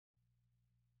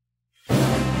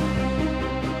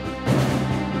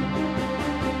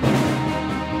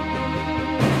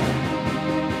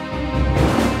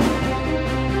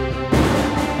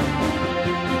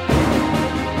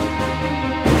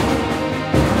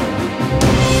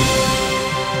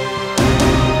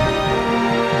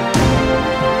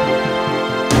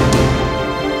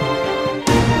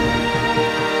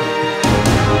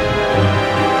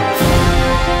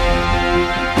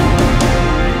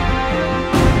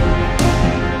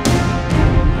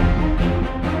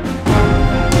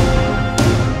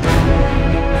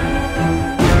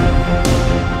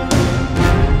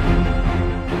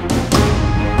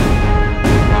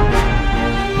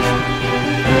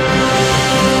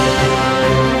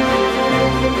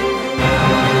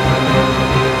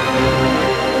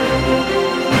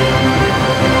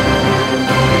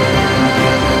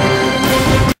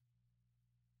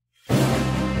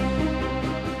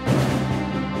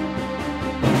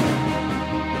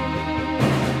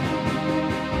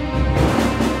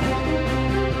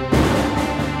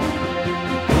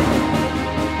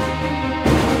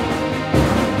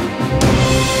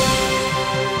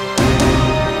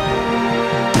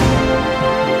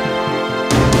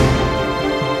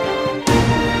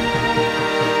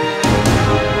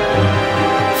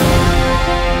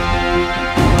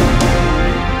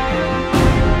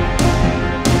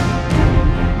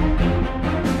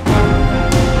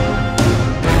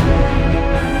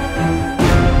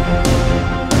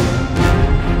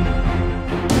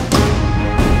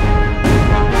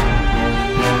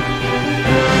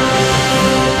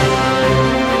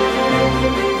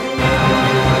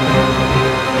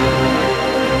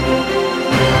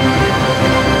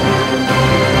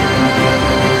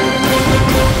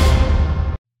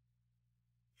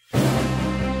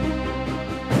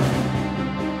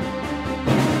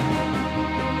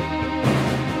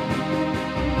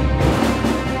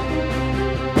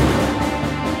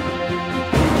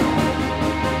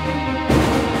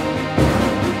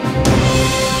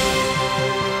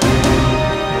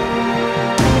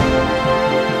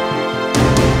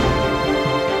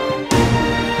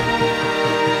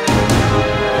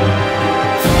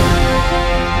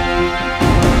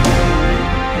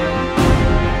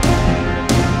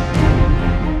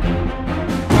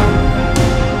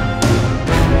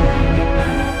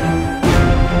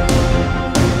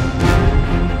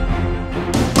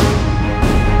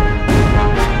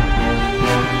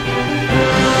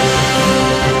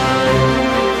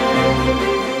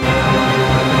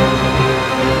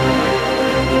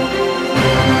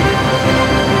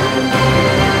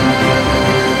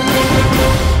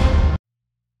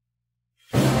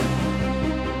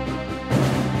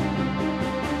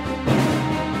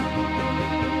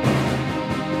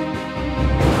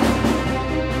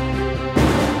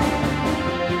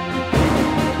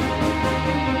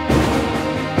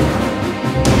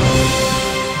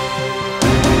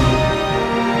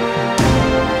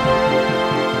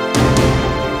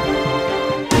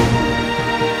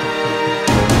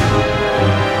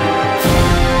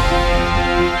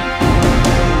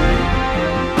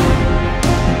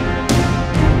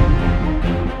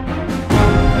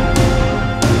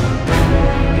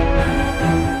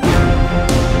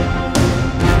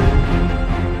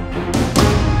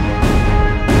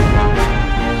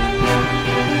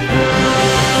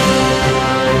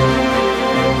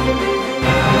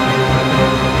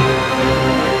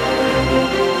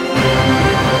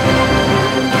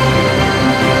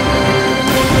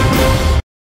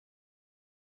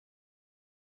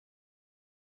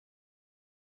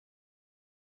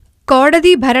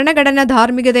കോടതി ഭരണഘടന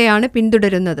ധാർമ്മികതയാണ്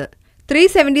പിന്തുടരുന്നത്.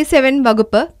 377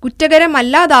 വകുപ്പ്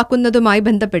കുറ്റകരമല്ലാതാക്കുന്നതുമായി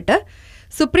ബന്ധപ്പെട്ട്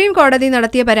സുപ്രീം കോടതി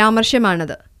നടത്തിയ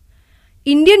പരാമർശമാണത്.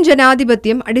 ഇന്ത്യൻ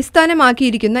ജനാധിപത്യം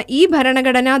അടിസ്ഥാനമാക്കിയിരിക്കുന്ന ഈ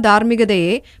ഭരണഘടനാ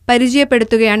ധാർമ്മികതയെ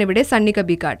പരിചയപ്പെടുത്തുകയാണിവിടെ സണ്ണി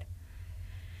കബീക്കാട്.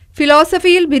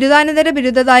 ഫിലോസഫിയിൽ ബിരുദാനന്തര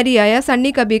ബിരുദധാരിയായ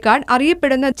സണ്ണി കബീക്കാട്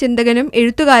അറിയപ്പെടുന്ന ചിന്തകനും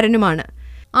എഴുത്തുകാരനുമാണ്.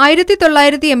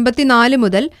 1984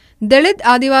 മുതൽ ദളിത്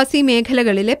ആദിവാസി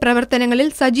മേഖലകളിലെ പ്രവർത്തനങ്ങളിൽ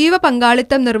സജീവ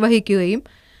പങ്കാളിത്തം നിർവഹിക്കുകയും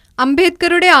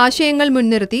അംബേദ്കറുടെ ആശയങ്ങൾ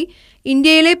മുൻനിർത്തി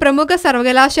ഇന്ത്യയിലെ പ്രമുഖ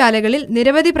സർവകലാശാലകളിൽ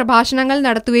നിരവധി പ്രഭാഷണങ്ങൾ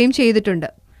നടത്തുകയും ചെയ്തിട്ടുണ്ട്.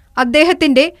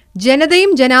 അദ്ദേഹത്തിന്റെ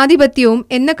ജനതയും ജനാധിപത്യവും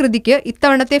എന്ന കൃതിക്ക്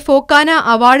ഇത്തവണത്തെ ഫോക്കാന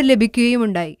അവാർഡ്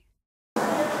ലഭിക്കുകയുമുണ്ടായി.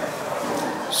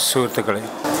 സുഹൃത്തുക്കളെ,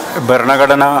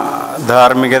 ഭരണഘടന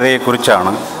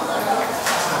ധാർമ്മികതയെക്കുറിച്ചാണ്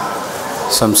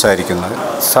സംസാരിക്കുന്നത്.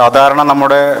 സാധാരണ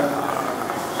നമ്മുടെ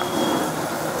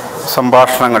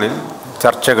സംഭാഷണങ്ങളിൽ,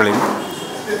 ചർച്ചകളിൽ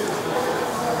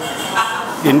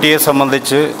ഇന്ത്യയെ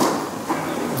സംബന്ധിച്ച്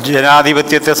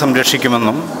ജനാധിപത്യത്തെ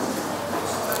സംരക്ഷിക്കുമെന്നും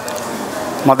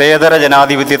മതേതര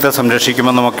ജനാധിപത്യത്തെ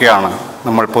സംരക്ഷിക്കുമെന്നുമൊക്കെയാണ്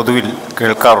നമ്മൾ പൊതുവിൽ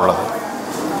കേൾക്കാറുള്ളത്.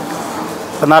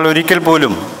 എന്നാൽ ഒരിക്കൽ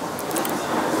പോലും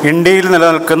ഇന്ത്യയിൽ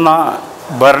നിലനിൽക്കുന്ന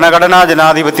ഭരണഘടനാ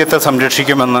ജനാധിപത്യത്തെ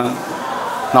സംരക്ഷിക്കുമെന്ന്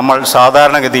നമ്മൾ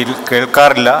സാധാരണഗതിയിൽ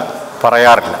കേൾക്കാറില്ല,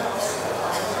 പറയാറില്ല.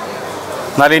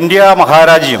 എന്നാൽ ഇന്ത്യ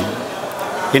മഹാരാജ്യം,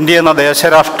 ഇന്ത്യ എന്ന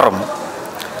ദേശരാഷ്ട്രം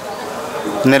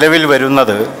നിലവിൽ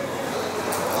വരുന്നത്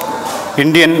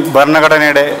ഇന്ത്യൻ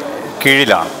ഭരണഘടനയുടെ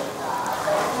കീഴിലാണ്.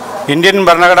 ഇന്ത്യൻ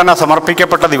ഭരണഘടന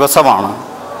സമർപ്പിക്കപ്പെട്ട ദിവസമാണ്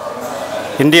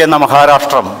ഇന്ത്യ എന്ന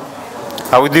മഹാരാഷ്ട്രം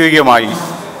ഔദ്യോഗികമായി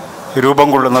രൂപം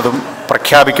കൊള്ളുന്നതും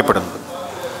പ്രഖ്യാപിക്കപ്പെടുന്നതും.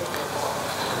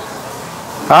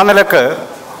 ആ നിലക്ക്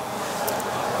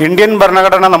ഇന്ത്യൻ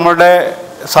ഭരണഘടന നമ്മളുടെ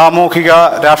സാമൂഹിക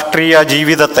രാഷ്ട്രീയ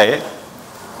ജീവിതത്തെ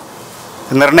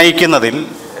നിർണയിക്കുന്നതിൽ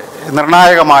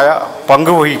നിർണായകമായ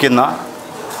പങ്കുവഹിക്കുന്ന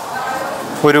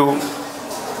ഒരു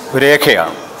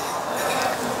രേഖയാണ്.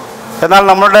 എന്നാൽ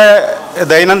നമ്മളുടെ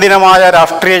ദൈനംദിനമായ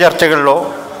രാഷ്ട്രീയ ചർച്ചകളിലോ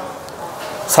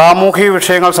സാമൂഹിക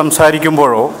വിഷയങ്ങൾ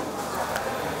സംസാരിക്കുമ്പോഴോ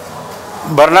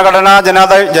ഭരണഘടനാ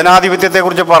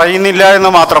ജനാധിപത്യത്തെക്കുറിച്ച് പറയുന്നില്ല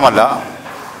എന്ന് മാത്രമല്ല,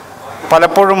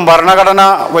 പലപ്പോഴും ഭരണഘടന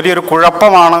വലിയൊരു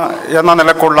കുഴപ്പമാണ് എന്ന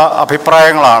നിലക്കുള്ള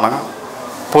അഭിപ്രായങ്ങളാണ്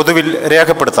പൊതുവിൽ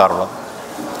രേഖപ്പെടുത്താറുള്ളത്.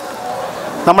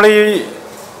 നമ്മൾ ഈ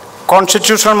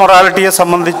കോൺസ്റ്റിറ്റ്യൂഷണൽ മൊറാലിറ്റിയെ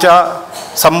സംബന്ധിച്ച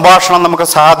സംഭാഷണം നമുക്ക്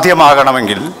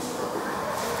സാധ്യമാകണമെങ്കിൽ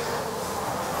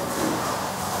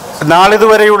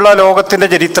നാളിതുവരെയുള്ള ലോകത്തിൻ്റെ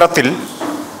ചരിത്രത്തിൽ,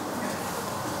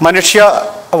 മനുഷ്യ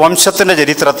വംശത്തിൻ്റെ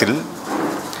ചരിത്രത്തിൽ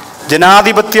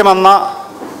ജനാധിപത്യമെന്ന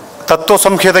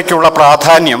തത്വസംഹിതയ്ക്കുള്ള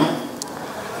പ്രാധാന്യം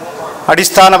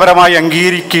അടിസ്ഥാനപരമായി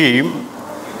അംഗീകരിക്കുകയും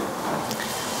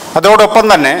അതോടൊപ്പം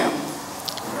തന്നെ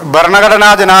ഭരണഘടനാ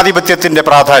ജനാധിപത്യത്തിൻ്റെ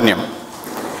പ്രാധാന്യം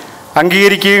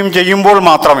അംഗീകരിക്കുകയും ചെയ്യുമ്പോൾ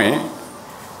മാത്രമേ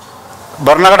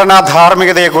ഭരണഘടനാ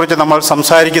ധാർമ്മികതയെക്കുറിച്ച് നമ്മൾ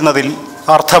സംസാരിക്കുന്നതിൽ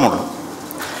അർത്ഥമുള്ളൂ.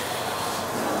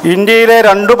 ഇന്ത്യയിലെ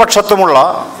രണ്ടു പക്ഷത്തുമുള്ള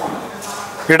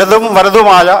ഇടതും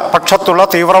വലതുമായ പക്ഷത്തുള്ള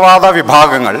തീവ്രവാദ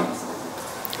വിഭാഗങ്ങൾ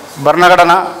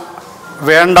ഭരണഘടന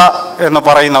വേണ്ട എന്ന്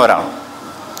പറയുന്നവരാണ്.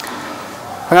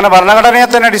 അങ്ങനെ ഭരണഘടനയെ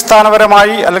തന്നെ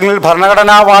അടിസ്ഥാനപരമായി, അല്ലെങ്കിൽ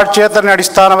ഭരണഘടനാ വാഴ്ചയെ തന്നെ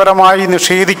അടിസ്ഥാനപരമായി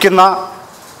നിഷേധിക്കുന്ന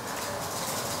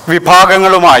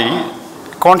വിഭാഗങ്ങളുമായി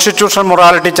കോൺസ്റ്റിറ്റ്യൂഷണൽ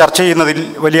മൊറാലിറ്റി ചർച്ച ചെയ്യുന്നതിൽ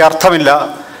വലിയ അർത്ഥമില്ല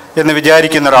എന്ന്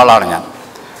വിചാരിക്കുന്ന ഒരാളാണ് ഞാൻ.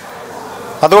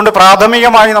 അതുകൊണ്ട്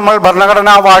പ്രാഥമികമായി നമ്മൾ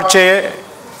ഭരണഘടനാ വാഴ്ചയെ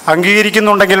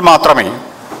അംഗീകരിക്കുന്നുണ്ടെങ്കിൽ മാത്രമേ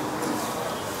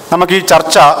നമുക്ക് ഈ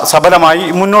ചർച്ച സഫലമായി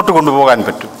മുന്നോട്ട് കൊണ്ടുപോകാൻ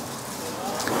പറ്റും.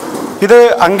 ഇത്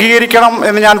അംഗീകരിക്കണം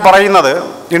എന്ന് ഞാൻ പറയുന്നത്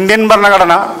ഇന്ത്യൻ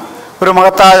ഭരണഘടന ഒരു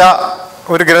മഹത്തായ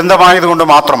ഒരു ഗ്രന്ഥമായതുകൊണ്ട്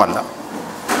മാത്രമല്ല.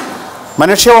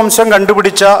 മനുഷ്യവംശം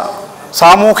കണ്ടുപിടിച്ച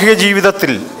സാമൂഹിക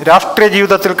ജീവിതത്തിൽ, രാഷ്ട്രീയ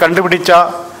ജീവിതത്തിൽ കണ്ടുപിടിച്ച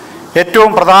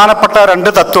ഏറ്റവും പ്രധാനപ്പെട്ട രണ്ട്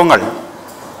തത്വങ്ങൾ,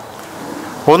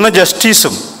 ഒന്ന്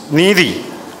ജസ്റ്റിസും നീതി,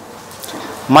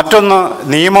 മറ്റൊന്ന്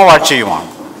നിയമവാഴ്ചയുമാണ്.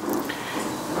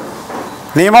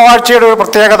 നിയമവാഴ്ചയുടെ ഒരു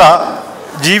പ്രത്യേകത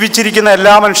ജീവിച്ചിരിക്കുന്ന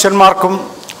എല്ലാ മനുഷ്യന്മാർക്കും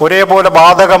ഒരേപോലെ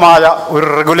ബാധകമായ ഒരു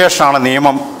റെഗുലേഷനാണ്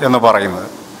നിയമം എന്ന് പറയുന്നത്.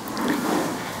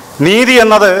 നീതി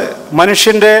എന്നത്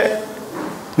മനുഷ്യൻ്റെ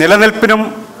നിലനിൽപ്പിനും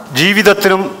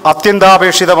ജീവിതത്തിനും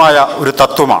അത്യന്താപേക്ഷിതമായ ഒരു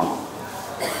തത്വമാണ്.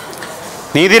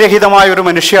 നീതിരഹിതമായ ഒരു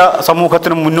മനുഷ്യ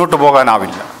സമൂഹത്തിനും മുന്നോട്ട്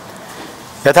പോകാനാവില്ല.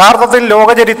 യഥാർത്ഥത്തിൽ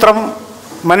ലോകചരിത്രം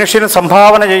മനുഷ്യന്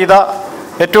സംഭാവന ചെയ്ത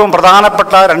ഏറ്റവും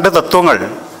പ്രധാനപ്പെട്ട രണ്ട് തത്വങ്ങൾ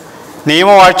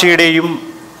നിയമവാഴ്ചയുടെയും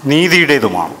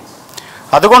നീതിയുടേതുമാണ്.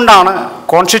 അതുകൊണ്ടാണ്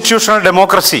കോൺസ്റ്റിറ്റ്യൂഷണൽ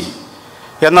ഡെമോക്രസി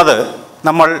എന്നത്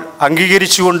നമ്മൾ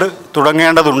അംഗീകരിച്ചുകൊണ്ട്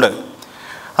തുടങ്ങേണ്ടതുണ്ട്.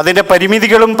 അതിൻ്റെ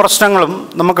പരിമിതികളും പ്രശ്നങ്ങളും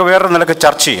നമുക്ക് വേറെ നിലക്ക്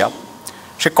ചർച്ച ചെയ്യാം.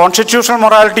 പക്ഷേ കോൺസ്റ്റിറ്റ്യൂഷണൽ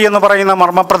മൊറാലിറ്റി എന്ന് പറയുന്ന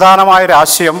മർമ്മപ്രധാനമായ ഒരു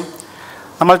ആശയം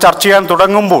നമ്മൾ ചർച്ച ചെയ്യാൻ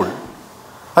തുടങ്ങുമ്പോൾ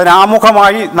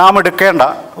അതിനാമുഖമായി നാം എടുക്കേണ്ട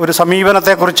ഒരു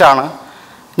സമീപനത്തെക്കുറിച്ചാണ്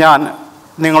ഞാൻ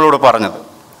നിങ്ങളോട് പറഞ്ഞത്.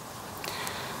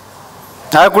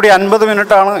 ഞാൻ കൂടി 50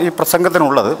 മിനിറ്റാണ് ഈ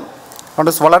പ്രസംഗത്തിനുള്ളത്.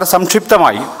 അതുകൊണ്ട് വളരെ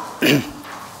സംക്ഷിപ്തമായി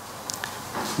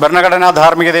ഭരണഘടനാ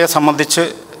ധാർമ്മികതയെ സംബന്ധിച്ച്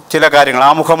ചില കാര്യങ്ങൾ,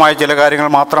 ആമുഖമായ ചില കാര്യങ്ങൾ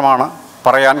മാത്രമാണ്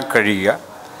പറയാൻ കഴിയുക.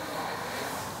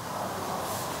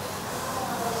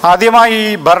 ആദ്യമായി ഈ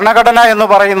ഭരണഘടന എന്ന്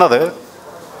പറയുന്നത്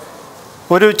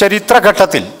ഒരു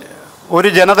ചരിത്രഘട്ടത്തിൽ ഒരു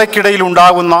ജനതയ്ക്കിടയിൽ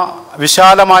ഉണ്ടാകുന്ന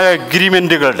വിശാലമായ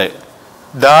എഗ്രിമെൻറ്റുകളുടെ,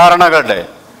 ധാരണകളുടെ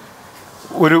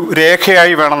ഒരു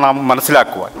രേഖയായി വേണം നാം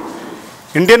മനസ്സിലാക്കുവാൻ.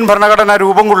 ഇന്ത്യൻ ഭരണഘടന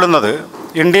രൂപം കൊള്ളുന്നത്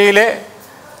ഇന്ത്യയിലെ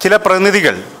ചില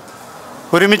പ്രതിനിധികൾ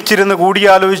ഒരുമിച്ചിരുന്ന്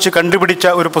കൂടിയാലോചിച്ച് കണ്ടുപിടിച്ച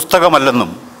ഒരു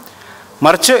പുസ്തകമല്ലെന്നും,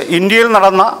 മറിച്ച്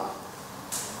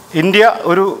ഇന്ത്യ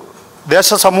ഒരു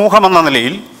ദേശസമൂഹമെന്ന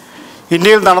നിലയിൽ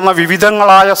ഇന്ത്യയിൽ നടന്ന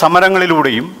വിവിധങ്ങളായ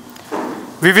സമരങ്ങളിലൂടെയും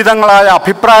വിവിധങ്ങളായ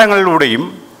അഭിപ്രായങ്ങളിലൂടെയും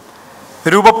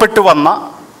രൂപപ്പെട്ടു വന്ന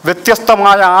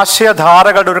വ്യത്യസ്തമായ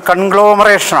ആശയധാരകളുടെ ഒരു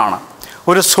കൺഗ്ലോമറേഷനാണ്,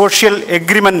 ഒരു സോഷ്യൽ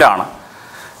എഗ്രിമെൻ്റാണ്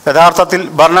യഥാർത്ഥത്തിൽ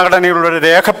ഭരണഘടനയിലൂടെ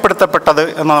രേഖപ്പെടുത്തപ്പെട്ടത്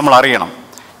എന്ന് നമ്മൾ അറിയണം.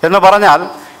 എന്ന് പറഞ്ഞാൽ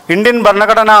ഇന്ത്യൻ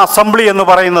ഭരണഘടനാ അസംബ്ലി എന്ന്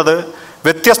പറയുന്നത്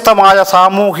വ്യത്യസ്തമായ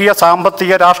സാമൂഹിക,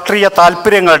 സാമ്പത്തിക, രാഷ്ട്രീയ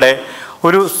താൽപ്പര്യങ്ങളുടെ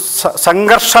ഒരു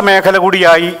സംഘർഷ മേഖല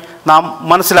കൂടിയായി നാം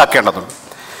മനസ്സിലാക്കേണ്ടതുണ്ട്.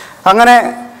 അങ്ങനെ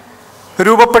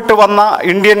രൂപപ്പെട്ടു വന്ന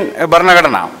ഇന്ത്യൻ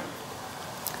ഭരണഘടന,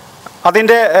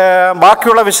 അതിൻ്റെ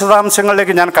ബാക്കിയുള്ള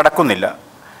വിശദാംശങ്ങളിലേക്ക് ഞാൻ കടക്കുന്നില്ല.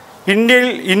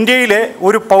 ഇന്ത്യയിലെ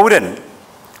ഒരു പൗരൻ,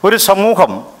 ഒരു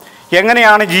സമൂഹം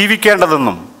എങ്ങനെയാണ്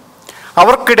ജീവിക്കേണ്ടതെന്നും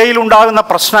അവർക്കിടയിലുണ്ടാകുന്ന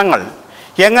പ്രശ്നങ്ങൾ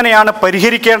എങ്ങനെയാണ്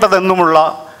പരിഹരിക്കേണ്ടതെന്നുമുള്ള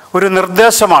ഒരു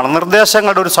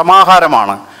നിർദ്ദേശങ്ങളുടെ ഒരു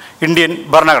സമാഹാരമാണ് ഇന്ത്യൻ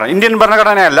ഭരണഘടന. ഇന്ത്യൻ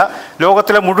ഭരണഘടനയല്ല,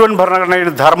 ലോകത്തിലെ മുഴുവൻ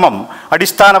ഭരണഘടനയുടെ ധർമ്മം,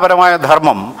 അടിസ്ഥാനപരമായ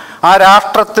ധർമ്മം ആ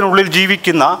രാഷ്ട്രത്തിനുള്ളിൽ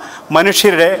ജീവിക്കുന്ന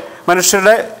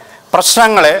മനുഷ്യരുടെ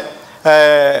പ്രശ്നങ്ങളെ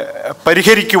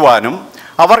പരിഹരിക്കുവാനും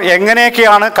അവർ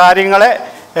എങ്ങനെയൊക്കെയാണ് കാര്യങ്ങളെ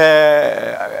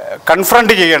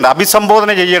കൺഫ്രണ്ട് ചെയ്യേണ്ടത്,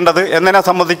 അഭിസംബോധന ചെയ്യേണ്ടത് എന്നതിനെ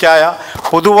സംബന്ധിച്ചായ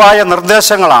പൊതുവായ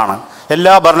നിർദ്ദേശങ്ങളാണ്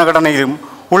എല്ലാ ഭരണഘടനയിലും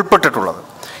ഉൾപ്പെട്ടിട്ടുള്ളത്.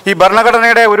 ഈ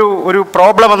ഭരണഘടനയുടെ ഒരു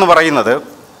പ്രോബ്ലം എന്ന് പറയുന്നത്,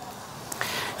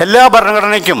 എല്ലാ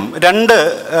ഭരണഘടനയ്ക്കും 2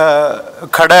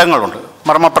 ഘടകങ്ങളുണ്ട്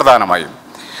മർമ്മപ്രധാനമായും.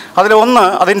 അതിലൊന്ന്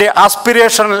അതിൻ്റെ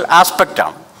ആസ്പിരേഷണൽ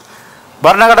ആസ്പെക്റ്റാണ്.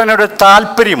 ഭരണഘടനയുടെ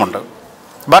താല്പര്യമുണ്ട്.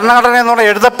 ഭരണഘടന എന്ന് പറഞ്ഞാൽ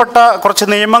എഴുതപ്പെട്ട കുറച്ച്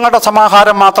നിയമങ്ങളുടെ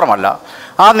സമാഹാരം മാത്രമല്ല,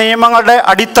 ആ നിയമങ്ങളുടെ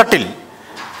അടിത്തട്ടിൽ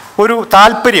ഒരു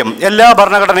താല്പര്യം എല്ലാ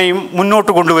ഭരണഘടനയും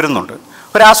മുന്നോട്ട് കൊണ്ടുവരുന്നുണ്ട്.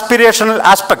 ഒരു ആസ്പിരേഷണൽ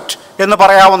ആസ്പെക്റ്റ് എന്ന്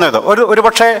പറയാവുന്നത് ഒരു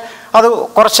പക്ഷേ അത്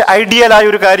കുറച്ച് ഐഡിയലായ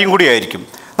ഒരു കാര്യം കൂടിയായിരിക്കും.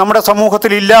 നമ്മുടെ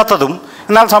സമൂഹത്തിൽ ഇല്ലാത്തതും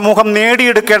എന്നാൽ സമൂഹം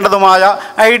നേടിയെടുക്കേണ്ടതുമായ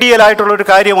ഐഡിയലായിട്ടുള്ളൊരു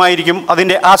കാര്യമായിരിക്കും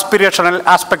അതിൻ്റെ ആസ്പിരേഷണൽ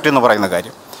ആസ്പെക്റ്റ് എന്ന് പറയുന്ന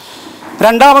കാര്യം.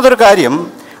 രണ്ടാമതൊരു കാര്യം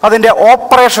അതിൻ്റെ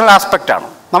ഓപ്പറേഷണൽ ആസ്പെക്റ്റാണ്.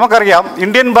 നമുക്കറിയാം,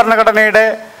 ഇന്ത്യൻ ഭരണഘടനയുടെ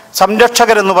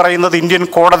സംരക്ഷകരെന്ന് പറയുന്നത് ഇന്ത്യൻ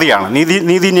കോടതിയാണ്.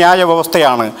 നീതിന്യായ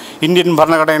വ്യവസ്ഥയാണ് ഇന്ത്യൻ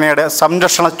ഭരണഘടനയുടെ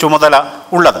സംരക്ഷണ ചുമതല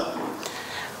ഉള്ളത്.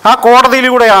 ആ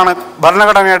കോടതിയിലൂടെയാണ്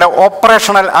ഭരണഘടനയുടെ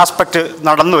ഓപ്പറേഷണൽ ആസ്പെക്റ്റ്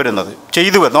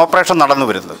ഓപ്പറേഷൻ നടന്നു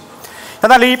വരുന്നത്.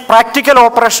 എന്നാൽ ഈ പ്രാക്ടിക്കൽ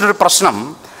ഓപ്പറേഷൻ ഒരു പ്രശ്നം,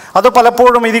 അത്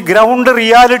പലപ്പോഴും ഇത് ഗ്രൗണ്ട്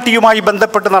റിയാലിറ്റിയുമായി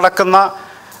ബന്ധപ്പെട്ട് നടക്കുന്ന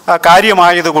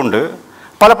കാര്യമായതുകൊണ്ട്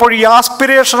പലപ്പോഴും ഈ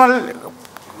ആസ്പിരേഷണൽ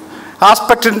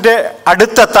ആസ്പെക്റ്റിൻ്റെ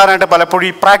അടുത്തെത്താനായിട്ട് പലപ്പോഴും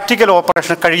ഈ പ്രാക്ടിക്കൽ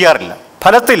ഓപ്പറേഷൻ കഴിയാറില്ല.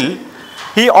 ഫലത്തിൽ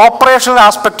ഈ ഓപ്പറേഷണൽ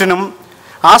ആസ്പെക്റ്റിനും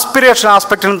ആസ്പിരേഷണൽ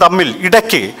ആസ്പെക്റ്റിനും തമ്മിൽ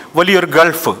ഇടയ്ക്ക് വലിയൊരു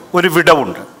ഗൾഫ്, ഒരു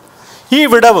വിടവുണ്ട്. ഈ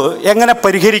വിടവ് എങ്ങനെ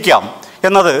പരിഹരിക്കാം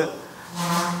എന്നത്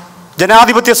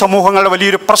ജനാധിപത്യ സമൂഹങ്ങളുടെ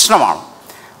വലിയൊരു പ്രശ്നമാണ്.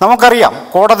 നമുക്കറിയാം,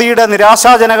 കോടതിയുടെ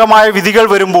നിരാശാജനകമായ വിധികൾ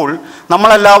വരുമ്പോൾ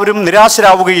നമ്മളെല്ലാവരും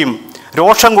നിരാശരാവുകയും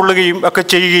രോഷം കൊള്ളുകയും ഒക്കെ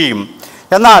ചെയ്യുകയും,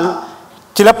 എന്നാൽ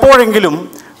ചിലപ്പോഴെങ്കിലും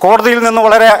കോടതിയിൽ നിന്ന്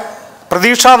വളരെ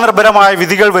പ്രതീക്ഷാനിർഭരമായ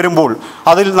വിധികൾ വരുമ്പോൾ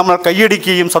അതിൽ നമ്മൾ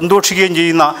കൈയടിക്കുകയും സന്തോഷിക്കുകയും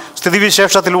ചെയ്യുന്ന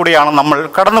സ്ഥിതിവിശേഷത്തിലൂടെയാണ് നമ്മൾ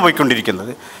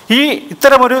കടന്നുപോയിക്കൊണ്ടിരിക്കുന്നത്.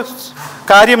 ഇത്തരമൊരു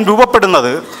കാര്യം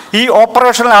രൂപപ്പെടുന്നത് ഈ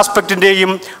ഓപ്പറേഷണൽ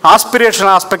ആസ്പെക്റ്റിൻ്റെയും ആസ്പിരേഷണൽ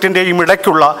ആസ്പെക്റ്റിൻ്റെയും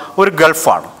ഇടയ്ക്കുള്ള ഒരു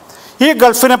ഗൾഫാണ്. ഈ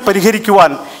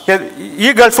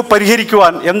ഗൾഫ്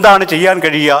പരിഹരിക്കുവാൻ എന്താണ് ചെയ്യാൻ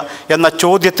കഴിയുക എന്ന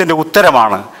ചോദ്യത്തിൻ്റെ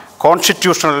ഉത്തരമാണ്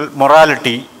കോൺസ്റ്റിറ്റ്യൂഷണൽ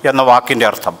മൊറാലിറ്റി എന്ന വാക്കിൻ്റെ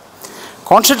അർത്ഥം.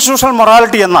 കോൺസ്റ്റിറ്റ്യൂഷണൽ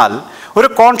മൊറാലിറ്റി എന്നാൽ ഒരു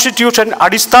കോൺസ്റ്റിറ്റ്യൂഷൻ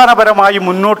അടിസ്ഥാനപരമായി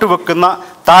മുന്നോട്ട് വെക്കുന്ന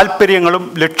താല്പര്യങ്ങളും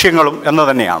ലക്ഷ്യങ്ങളും എന്ന്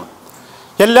തന്നെയാണ്.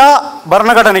 എല്ലാ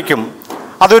ഭരണഘടനയ്ക്കും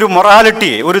അതൊരു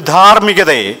മൊറാലിറ്റിയെ, ഒരു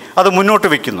ധാർമ്മികതയെ അത് മുന്നോട്ട്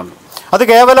വയ്ക്കുന്നുണ്ട്. അത്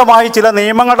കേവലമായി ചില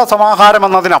നിയമങ്ങളുടെ സമാഹാരം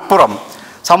എന്നതിനപ്പുറം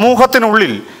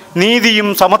സമൂഹത്തിനുള്ളിൽ നീതിയും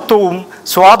സമത്വവും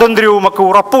സ്വാതന്ത്ര്യവുമൊക്കെ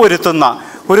ഉറപ്പുവരുത്തുന്ന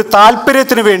ഒരു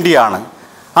താല്പര്യത്തിന് വേണ്ടിയാണ്,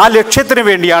 ആ ലക്ഷ്യത്തിന്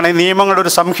വേണ്ടിയാണ് നിയമങ്ങളുടെ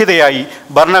ഒരു സംഹിതയായി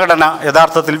ഭരണഘടന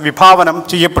യഥാർത്ഥത്തിൽ വിഭാവനം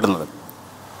ചെയ്യപ്പെടുന്നത്.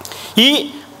 ഈ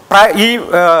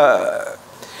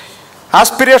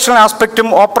ആസ്പിരേഷണൽ ആസ്പെക്റ്റും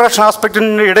ഓപ്പറേഷൻ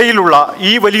ആസ്പെക്റ്റിൻ്റെ ഇടയിലുള്ള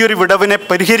ഈ വലിയൊരു വിടവിനെ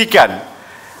പരിഹരിക്കാൻ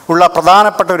ഉള്ള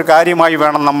പ്രധാനപ്പെട്ട ഒരു കാര്യമായി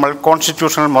വേണം നമ്മൾ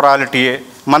കോൺസ്റ്റിറ്റ്യൂഷണൽ മൊറാലിറ്റിയെ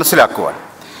മനസ്സിലാക്കുവാൻ.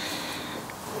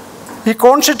 ഈ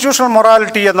കോൺസ്റ്റിറ്റ്യൂഷണൽ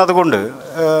മൊറാലിറ്റി എന്നതുകൊണ്ട്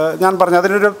ഞാൻ പറഞ്ഞ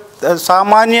അതിനൊരു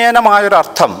സാമാന്യേനമായൊരു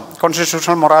അർത്ഥം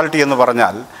കോൺസ്റ്റിറ്റ്യൂഷണൽ മൊറാലിറ്റി എന്ന്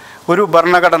പറഞ്ഞാൽ ഒരു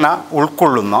ഭരണഘടന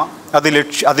ഉൾക്കൊള്ളുന്ന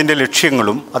അതിൻ്റെ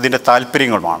ലക്ഷ്യങ്ങളും അതിൻ്റെ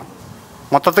താല്പര്യങ്ങളുമാണ്.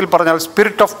 മൊത്തത്തിൽ പറഞ്ഞാൽ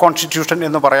സ്പിരിറ്റ് ഓഫ് കോൺസ്റ്റിറ്റ്യൂഷൻ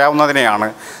എന്ന് പറയാവുന്നതിനെയാണ്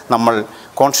നമ്മൾ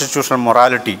കോൺസ്റ്റിറ്റ്യൂഷണൽ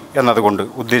മൊറാലിറ്റി എന്നതുകൊണ്ട്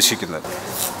ഉദ്ദേശിക്കുന്നത്.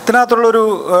 ഇതിനകത്തുള്ളൊരു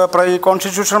ഈ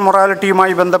കോൺസ്റ്റിറ്റ്യൂഷണൽ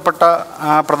മൊറാലിറ്റിയുമായി ബന്ധപ്പെട്ട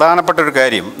പ്രധാനപ്പെട്ട ഒരു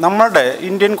കാര്യം, നമ്മളുടെ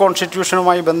ഇന്ത്യൻ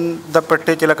കോൺസ്റ്റിറ്റ്യൂഷനുമായി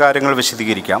ബന്ധപ്പെട്ട് ചില കാര്യങ്ങൾ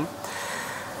വിശദീകരിക്കാം.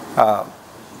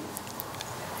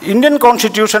 ഇന്ത്യൻ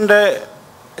കോൺസ്റ്റിറ്റ്യൂഷൻ്റെ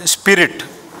സ്പിരിറ്റ്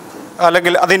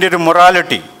അല്ലെങ്കിൽ അതിൻ്റെ ഒരു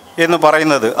മൊറാലിറ്റി എന്ന്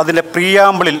പറയുന്നത് അതിൻ്റെ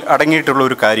പ്രിയാമ്പിളിൽ അടങ്ങിയിട്ടുള്ള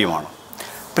ഒരു കാര്യമാണ്.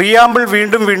 പ്രിയാമ്പിൾ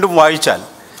വീണ്ടും വീണ്ടും വായിച്ചാൽ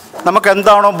നമുക്ക്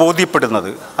എന്താണോ ബോധ്യപ്പെടുന്നത്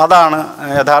അതാണ്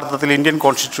യഥാർത്ഥത്തിൽ ഇന്ത്യൻ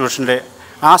കോൺസ്റ്റിറ്റ്യൂഷൻ്റെ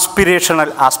ആസ്പിരേഷണൽ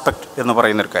ആസ്പെക്റ്റ് എന്ന്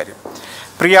പറയുന്നൊരു കാര്യം.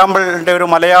 പ്രിയാമ്പിളിൻ്റെ ഒരു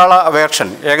മലയാള വേർഷൻ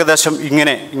ഏകദേശം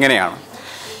ഇങ്ങനെയാണ്: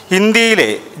 ഇന്ത്യയിലെ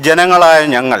ജനങ്ങളായ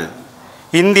ഞങ്ങൾ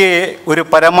ഇന്ത്യയെ ഒരു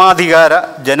പരമാധികാര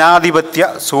ജനാധിപത്യ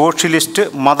സോഷ്യലിസ്റ്റ്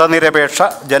മതനിരപേക്ഷ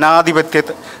ജനാധിപത്യ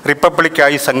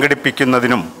റിപ്പബ്ലിക്കായി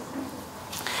സംഘടിപ്പിക്കുന്നതിനും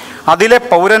അതിലെ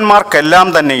പൗരന്മാർക്കെല്ലാം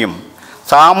തന്നെയും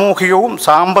സാമൂഹികവും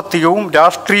സാമ്പത്തികവും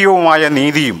രാഷ്ട്രീയവുമായ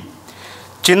നീതിയും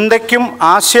ചിന്തയ്ക്കും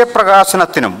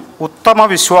ആശയപ്രകാശനത്തിനും ഉത്തമ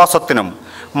വിശ്വാസത്തിനും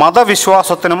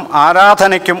മതവിശ്വാസത്തിനും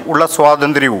ആരാധനയ്ക്കും ഉള്ള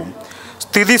സ്വാതന്ത്ര്യവും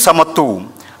സ്ഥിതി സമത്വവും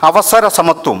അവസര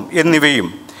സമത്വം എന്നിവയും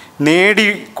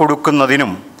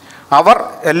നേടിക്കൊടുക്കുന്നതിനും അവർ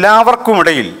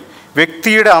എല്ലാവർക്കുമിടയിൽ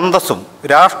വ്യക്തിയുടെ അന്തസ്സും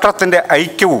രാഷ്ട്രത്തിൻ്റെ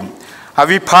ഐക്യവും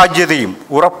അവിഭാജ്യതയും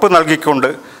ഉറപ്പ് നൽകിക്കൊണ്ട്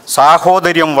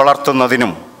സാഹോദര്യം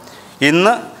വളർത്തുന്നതിനും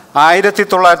ഇന്ന്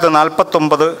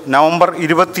 1949 നവംബർ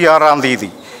 26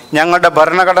 ഞങ്ങളുടെ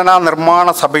ഭരണഘടനാ നിർമ്മാണ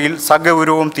സഭയിൽ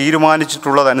സഗൗരവം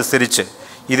തീരുമാനിച്ചിട്ടുള്ളതനുസരിച്ച്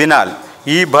ഇതിനാൽ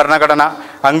ഈ ഭരണഘടന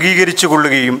അംഗീകരിച്ചു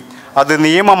കൊള്ളുകയും അത്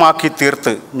നിയമമാക്കി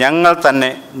തീർത്ത് ഞങ്ങൾ തന്നെ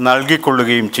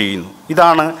നൽകിക്കൊള്ളുകയും ചെയ്യുന്നു.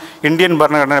 ഇതാണ് ഇന്ത്യൻ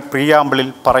ഭരണഘടന പ്രിയാമ്പിളിൽ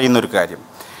പറയുന്നൊരു കാര്യം.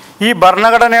 ഈ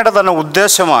ഭരണഘടനയുടെ തന്നെ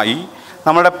ഉദ്ദേശമായി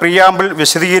നമ്മുടെ പ്രിയാമ്പിൾ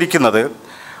വിശദീകരിക്കുന്നത്,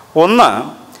 ഒന്ന്,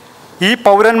 ഈ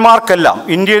പൗരന്മാർക്കെല്ലാം,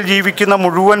 ഇന്ത്യയിൽ ജീവിക്കുന്ന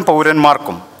മുഴുവൻ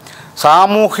പൗരന്മാർക്കും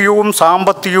സാമൂഹികവും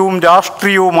സാമ്പത്തികവും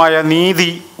രാഷ്ട്രീയവുമായ നീതി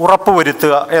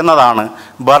ഉറപ്പുവരുത്തുക എന്നതാണ്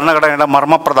ഭരണഘടനയുടെ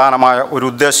മർമ്മപ്രധാനമായ ഒരു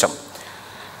ഉദ്ദേശം.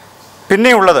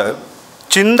 പിന്നെയുള്ളത്,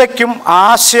 ചിന്തയ്ക്കും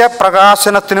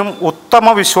ആശയപ്രകാശനത്തിനും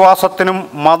ഉത്തമ വിശ്വാസത്തിനും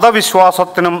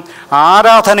മതവിശ്വാസത്തിനും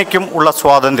ആരാധനയ്ക്കും ഉള്ള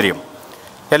സ്വാതന്ത്ര്യം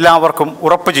എല്ലാവർക്കും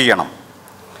ഉറപ്പ് ചെയ്യണം.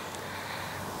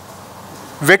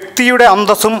 വ്യക്തിയുടെ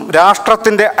അന്തസ്സും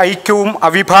രാഷ്ട്രത്തിൻ്റെ ഐക്യവും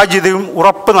അവിഭാജ്യതയും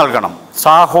ഉറപ്പ് നൽകണം.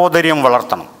 സാഹോദര്യം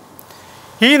വളർത്തണം.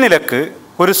 ഈ നിലക്ക്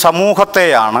ഒരു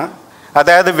സമൂഹത്തെയാണ്,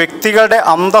 അതായത് വ്യക്തികളുടെ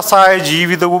അന്തസ്സായ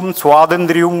ജീവിതവും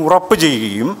സ്വാതന്ത്ര്യവും ഉറപ്പ്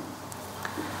ചെയ്യുകയും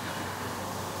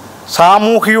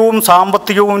സാമൂഹികവും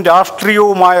സാമ്പത്തികവും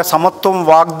രാഷ്ട്രീയവുമായ സമത്വം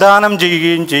വാഗ്ദാനം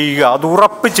ചെയ്യുകയും ചെയ്യുക, അത്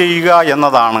ഉറപ്പ് ചെയ്യുക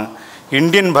എന്നതാണ്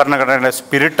ഇന്ത്യൻ ഭരണഘടനയുടെ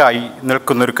സ്പിരിറ്റായി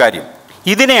നിൽക്കുന്നൊരു കാര്യം.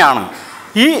 ഇതിനെയാണ്,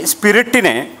 ഈ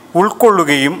സ്പിരിറ്റിനെ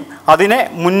ഉൾക്കൊള്ളുകയും അതിനെ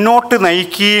മുന്നോട്ട്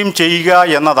നയിക്കുകയും ചെയ്യുക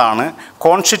എന്നതാണ്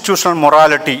കോൺസ്റ്റിറ്റ്യൂഷണൽ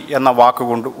മൊറാലിറ്റി എന്ന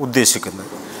വാക്കുകൊണ്ട് ഉദ്ദേശിക്കുന്നത്.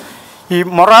 ഈ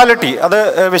മൊറാലിറ്റി അത്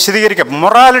വിശദീകരിക്കാം.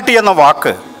 മൊറാലിറ്റി എന്ന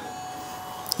വാക്ക്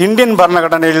ഇന്ത്യൻ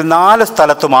ഭരണഘടനയിൽ 4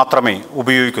 സ്ഥലത്ത് മാത്രമേ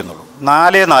ഉപയോഗിക്കുന്നുള്ളൂ.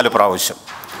 4 പ്രാവശ്യം.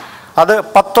 അത്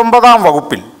 19-ാം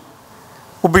വകുപ്പിൽ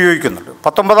ഉപയോഗിക്കുന്നുണ്ട്.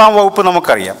 19-ാം വകുപ്പ്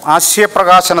നമുക്കറിയാം,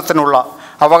 ആശയപ്രകാശനത്തിനുള്ള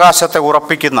അവകാശത്തെ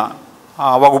ഉറപ്പിക്കുന്ന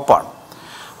വകുപ്പാണ്.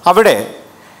 അവിടെ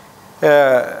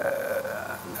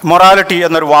മൊറാലിറ്റി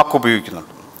എന്നൊരു വാക്ക്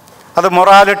ഉപയോഗിക്കുന്നുണ്ട്. അത്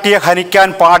മൊറാലിറ്റിയെ ഹനിക്കാൻ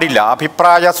പാടില്ല.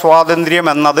 അഭിപ്രായ സ്വാതന്ത്ര്യം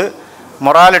എന്നത്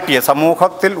മൊറാലിറ്റിയെ,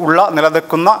 സമൂഹത്തിൽ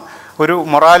നിലനിൽക്കുന്ന ഒരു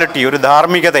മൊറാലിറ്റി, ഒരു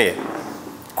ധാർമ്മികതയെ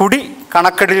കൂടി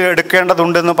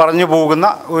കണക്കെടുക്കേണ്ടതുണ്ടെന്ന് പറഞ്ഞു പോകുന്ന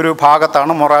ഒരു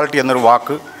ഭാഗത്താണ് മൊറാലിറ്റി എന്നൊരു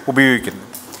വാക്ക് ഉപയോഗിക്കുന്നത്.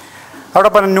 അവിടെ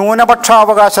പറഞ്ഞ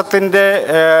ന്യൂനപക്ഷാവകാശത്തിൻ്റെ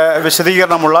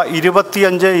വിശദീകരണമുള്ള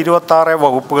 25, 26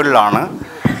 വകുപ്പുകളിലാണ്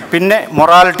പിന്നെ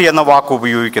മൊറാലിറ്റി എന്ന വാക്ക്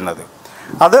ഉപയോഗിക്കുന്നത്.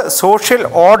 അത് social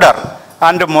order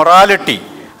and morality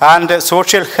and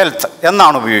social health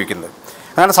എന്നാണ് ഉപയോഗിക്കുന്നത്.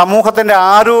 അങ്ങനെ സമൂഹത്തിൻ്റെ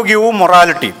ആരോഗ്യവും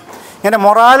മൊറാലിറ്റിയും. ഇങ്ങനെ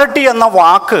മൊറാലിറ്റി എന്ന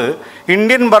വാക്ക്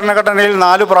ഇന്ത്യൻ ഭരണഘടനയിൽ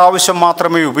 4 പ്രാവശ്യം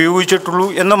മാത്രമേ ഉപയോഗിച്ചിട്ടുള്ളൂ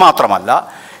എന്ന് മാത്രമല്ല,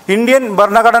 ഇന്ത്യൻ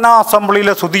ഭരണഘടനാ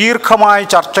അസംബ്ലിയിലെ സുദീർഘമായ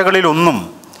ചർച്ചകളിലൊന്നും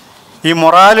ഈ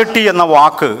മൊറാലിറ്റി എന്ന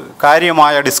വാക്ക്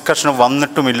കാര്യമായ ഡിസ്കഷൻ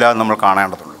വന്നിട്ടുമില്ല എന്ന് നമ്മൾ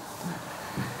കാണേണ്ടതുണ്ട്.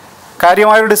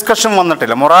 കാര്യമായൊരു ഡിസ്കഷൻ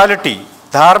വന്നിട്ടില്ല. മൊറാലിറ്റി,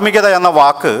 ധാർമ്മികത എന്ന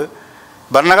വാക്ക്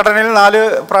ഭരണഘടനയിൽ 4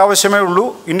 പ്രാവശ്യമേ ഉള്ളൂ.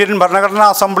 ഇന്ത്യൻ ഭരണഘടനാ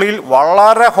അസംബ്ലിയിൽ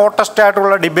വളരെ ഹോട്ടസ്റ്റ്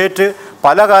ആയിട്ടുള്ള ഡിബേറ്റ്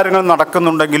പല കാര്യങ്ങളും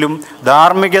നടക്കുന്നുണ്ടെങ്കിലും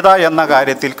ധാർമ്മികത എന്ന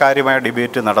കാര്യത്തിൽ കാര്യമായ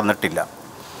ഡിബേറ്റ് നടന്നിട്ടില്ല.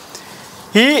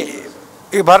 ഈ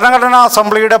ഭരണഘടനാ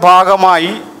അസംബ്ലിയുടെ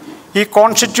ഭാഗമായി ഈ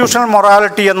കോൺസ്റ്റിറ്റ്യൂഷണൽ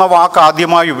മൊറാലിറ്റി എന്ന വാക്ക്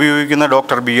ആദ്യമായി ഉപയോഗിക്കുന്ന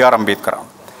ഡോക്ടർ B.R. അംബേദ്കറാണ്.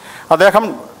 അദ്ദേഹം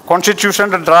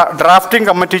കോൺസ്റ്റിറ്റ്യൂഷൻ്റെ ഡ്രാഫ്റ്റിംഗ്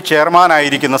കമ്മിറ്റി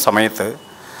ചെയർമാനായിരിക്കുന്ന സമയത്ത്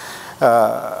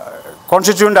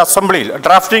കോൺസ്റ്റിറ്റ്യൂവൻ്റ് അസംബ്ലിയിൽ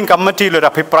ഡ്രാഫ്റ്റിംഗ് കമ്മിറ്റിയിൽ ഒരു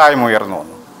അഭിപ്രായം ഉയർന്നു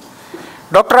വന്നു.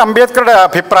 ഡോക്ടർ അംബേദ്കറുടെ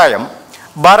അഭിപ്രായം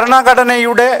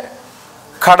ഭരണഘടനയുടെ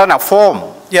ഘടന ഫോം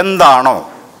എന്താണോ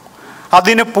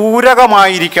അതിന്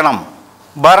പൂരകമായിരിക്കണം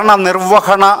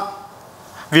ഭരണനിർവഹണ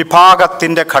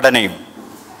വിഭാഗത്തിൻ്റെ ഘടനയും.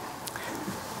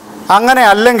 അങ്ങനെ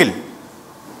അല്ലെങ്കിൽ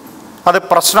അത്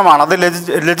പ്രശ്നമാണ്, അത്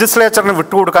ലെജിസ്ലേച്ചറിന്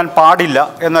വിട്ടുകൊടുക്കാൻ പാടില്ല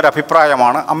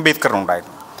എന്നൊരഭിപ്രായമാണ്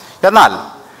അംബേദ്കറിനുണ്ടായിരുന്നത്. എന്നാൽ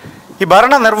ഈ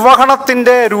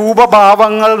ഭരണനിർവഹണത്തിൻ്റെ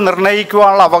രൂപഭാവങ്ങൾ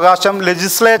നിർണ്ണയിക്കുവാനുള്ള അവകാശം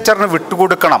ലെജിസ്ലേച്ചറിന്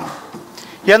വിട്ടുകൊടുക്കണം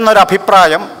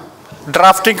എന്നൊരഭിപ്രായം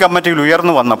ഡ്രാഫ്റ്റിംഗ് കമ്മിറ്റിയിൽ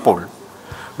ഉയർന്നു വന്നപ്പോൾ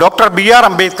ഡോക്ടർ BR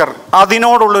അംബേദ്കർ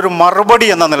അതിനോടുള്ളൊരു മറുപടി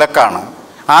എന്ന നിലക്കാണ്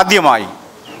ആദ്യമായി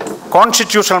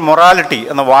കോൺസ്റ്റിറ്റ്യൂഷണൽ മൊറാലിറ്റി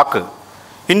എന്ന വാക്ക്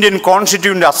ഇന്ത്യൻ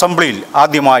കോൺസ്റ്റിറ്റ്യൂൻ്റ് അസംബ്ലിയിൽ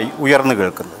ആദ്യമായി ഉയർന്നു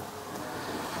കേൾക്കുന്നത്.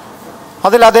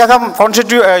 അതിൽ അദ്ദേഹം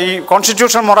ഈ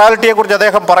കോൺസ്റ്റിറ്റ്യൂഷണൽ മൊറാലിറ്റിയെക്കുറിച്ച്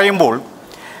അദ്ദേഹം പറയുമ്പോൾ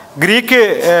ഗ്രീക്ക്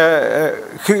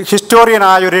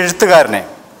ഹിസ്റ്റോറിയനായ ഒരു എഴുത്തുകാരനെ,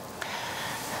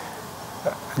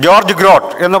 ജോർജ്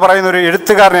ഗ്രോട്ട് എന്ന് പറയുന്ന ഒരു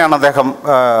എഴുത്തുകാരനെയാണ് അദ്ദേഹം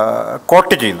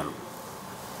കോട്ട് ചെയ്യുന്നത്.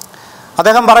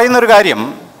 അദ്ദേഹം പറയുന്നൊരു കാര്യം,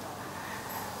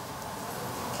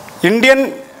 ഇന്ത്യൻ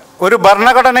ഒരു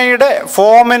ഭരണഘടനയുടെ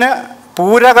ഫോമിന്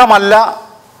പൂരകമല്ല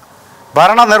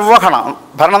ഭരണനിർവഹണം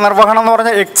എന്ന്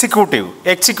പറഞ്ഞാൽ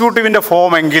എക്സിക്യൂട്ടീവിൻ്റെ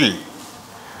ഫോമെങ്കിൽ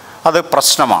അത്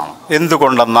പ്രശ്നമാണ്.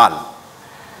 എന്തുകൊണ്ടെന്നാൽ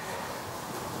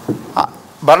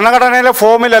ഭരണഘടനയിലെ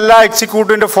ഫോമിലല്ല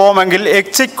എക്സിക്യൂട്ടീവിൻ്റെ ഫോമെങ്കിൽ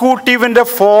എക്സിക്യൂട്ടീവിൻ്റെ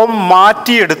ഫോം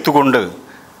മാറ്റിയെടുത്തുകൊണ്ട്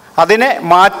അതിനെ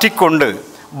മാറ്റിക്കൊണ്ട്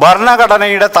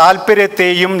ഭരണഘടനയുടെ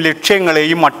താല്പര്യത്തെയും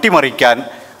ലക്ഷ്യങ്ങളെയും അട്ടിമറിക്കാൻ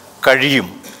കഴിയും.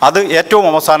 അത് ഏറ്റവും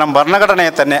അവസാനം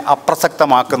ഭരണഘടനയെ തന്നെ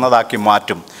അപ്രസക്തമാക്കുന്നതാക്കി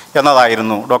മാറ്റും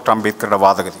എന്നതായിരുന്നു ഡോക്ടർ അംബേദ്കറുടെ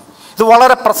വാദഗതി. ഇത്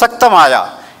വളരെ പ്രസക്തമായ,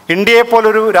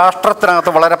 ഇന്ത്യയെപ്പോലൊരു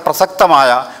രാഷ്ട്രത്തിനകത്ത് വളരെ പ്രസക്തമായ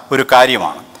ഒരു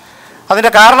കാര്യമാണ്.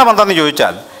 അതിൻ്റെ കാരണം എന്താണെന്ന്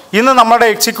ചോദിച്ചാൽ, ഇന്ന് നമ്മുടെ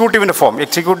എക്സിക്യൂട്ടീവിൻ്റെ ഫോം,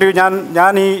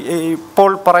 ഞാൻ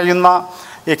ഇപ്പോൾ പറയുന്ന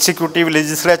എക്സിക്യൂട്ടീവ്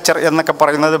ലെജിസ്ലേച്ചർ എന്നൊക്കെ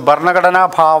പറയുന്നത് ഭരണഘടനാ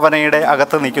ഭാവനയുടെ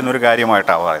അകത്ത് നിൽക്കുന്നൊരു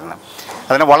കാര്യമായിട്ടാണ് പറയുന്നത്.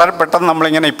 അതിനെ വളരെ പെട്ടെന്ന്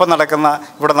നമ്മളിങ്ങനെ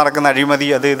ഇവിടെ നടക്കുന്ന അഴിമതി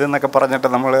അത് ഇതെന്നൊക്കെ പറഞ്ഞിട്ട്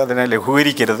നമ്മൾ അതിനെ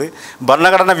ലഘൂകരിക്കരുത്.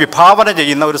 ഭരണഘടന വിഭാവന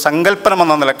ചെയ്യുന്ന ഒരു സങ്കല്പനം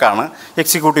എന്ന നിലക്കാണ്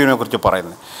എക്സിക്യൂട്ടീവിനെ കുറിച്ച്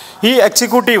പറയുന്നത്. ഈ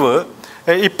എക്സിക്യൂട്ടീവ്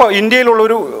ഇപ്പോൾ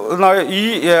ഇന്ത്യയിലുള്ളൊരു ഈ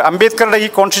അംബേദ്കറുടെ ഈ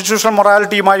കോൺസ്റ്റിറ്റ്യൂഷണൽ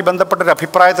മൊറാലിറ്റിയുമായി ബന്ധപ്പെട്ടൊരു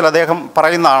അഭിപ്രായത്തിൽ അദ്ദേഹം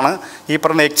പറയുന്നതാണ് ഈ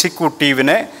പറഞ്ഞ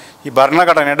എക്സിക്യൂട്ടീവിനെ ഈ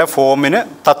ഭരണഘടനയുടെ ഫോമിന്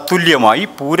തത്തുല്യമായി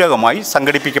പൂരകമായി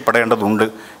സംഘടിപ്പിക്കപ്പെടേണ്ടതുണ്ട്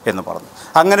എന്ന് പറഞ്ഞു.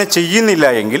 അങ്ങനെ ചെയ്യുന്നില്ല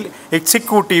എങ്കിൽ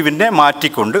എക്സിക്യൂട്ടീവിനെ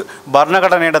മാറ്റിക്കൊണ്ട്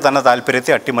ഭരണഘടനയുടെ തന്നെ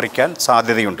താല്പര്യത്തെ അട്ടിമറിക്കാൻ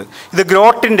സാധ്യതയുണ്ട്. ഇത്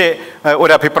ഗ്രോട്ടിൻ്റെ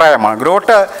ഒരു അഭിപ്രായമാണ്.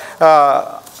 ഗ്രോട്ട്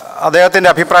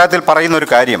അദ്ദേഹത്തിൻ്റെ അഭിപ്രായത്തിൽ പറയുന്നൊരു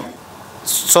കാര്യം,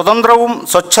 സ്വതന്ത്രവും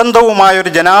സ്വച്ഛന്തവുമായ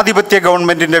ഒരു ജനാധിപത്യ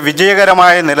ഗവൺമെൻറ്റിൻ്റെ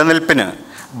വിജയകരമായ നിലനിൽപ്പിന്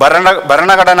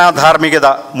ഭരണഘടനാ ധാർമ്മികത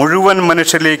മുഴുവൻ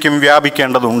മനുഷ്യരിലേക്കും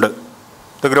വ്യാപിക്കേണ്ടതുണ്ട്.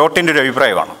 ഇത് ഗ്രോട്ടിൻ്റെ ഒരു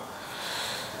അഭിപ്രായമാണ്.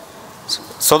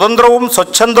 സ്വതന്ത്രവും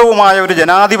സ്വച്ഛന്തവുമായ ഒരു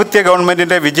ജനാധിപത്യ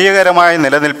ഗവൺമെൻറ്റിൻ്റെ വിജയകരമായ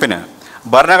നിലനിൽപ്പിന്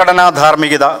ഭരണഘടനാ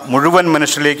ധാർമ്മികത മുഴുവൻ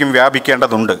മനുഷ്യരിലേക്കും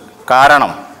വ്യാപിക്കേണ്ടതുണ്ട്.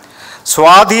 കാരണം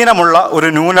സ്വാധീനമുള്ള ഒരു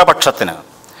ന്യൂനപക്ഷത്തിന്,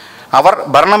 അവർ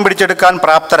ഭരണം പിടിച്ചെടുക്കാൻ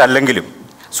പ്രാപ്തരല്ലെങ്കിലും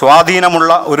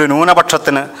സ്വാധീനമുള്ള ഒരു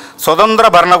ന്യൂനപക്ഷത്തിന് സ്വതന്ത്ര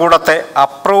ഭരണകൂടത്തെ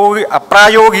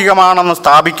അപ്രായോഗികമാണെന്ന്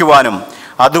സ്ഥാപിക്കുവാനും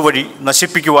അതുവഴി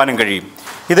നശിപ്പിക്കുവാനും കഴിയും.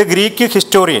 ഇത്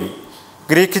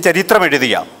ഗ്രീക്ക്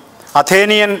ചരിത്രമെഴുതിയ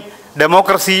അഥേനിയൻ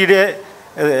ഡെമോക്രസിയുടെ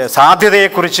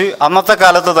സാധ്യതയെക്കുറിച്ച് അന്നത്തെ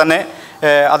കാലത്ത് തന്നെ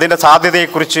അതിൻ്റെ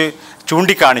സാധ്യതയെക്കുറിച്ച്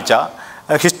ചൂണ്ടിക്കാണിച്ച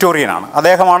ഹിസ്റ്റോറിയനാണ്.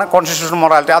 അദ്ദേഹമാണ് കോൺസ്റ്റിറ്റ്യൂഷണൽ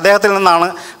മൊറാലിറ്റി. അദ്ദേഹത്തിൽ നിന്നാണ്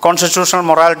കോൺസ്റ്റിറ്റ്യൂഷണൽ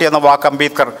മൊറാലിറ്റി എന്ന വാക്ക്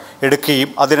അംബേദ്കർ എടുക്കുകയും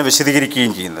അതിനെ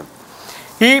വിശദീകരിക്കുകയും ചെയ്യുന്നത്.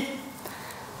 ഈ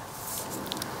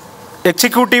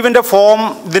എക്സിക്യൂട്ടീവിൻ്റെ ഫോം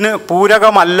ഇതിന്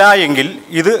പൂരകമല്ല എങ്കിൽ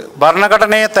ഇത്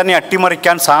ഭരണഘടനയെ തന്നെ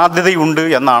അട്ടിമറിക്കാൻ സാധ്യതയുണ്ട്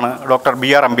എന്നാണ് ഡോക്ടർ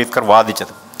BR അംബേദ്കർ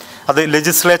വാദിച്ചത്. അത്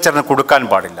ലെജിസ്ലേച്ചറിന് കൊടുക്കാൻ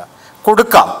പാടില്ല.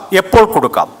 കൊടുക്കാം, എപ്പോൾ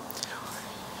കൊടുക്കാം?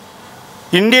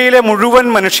 ഇന്ത്യയിലെ മുഴുവൻ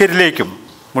മനുഷ്യരിലേക്കും,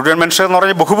 മുഴുവൻ മനുഷ്യർ എന്ന്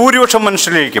പറഞ്ഞാൽ ബഹുഭൂരിപക്ഷം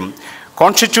മനുഷ്യരിലേക്കും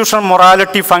കോൺസ്റ്റിറ്റ്യൂഷണൽ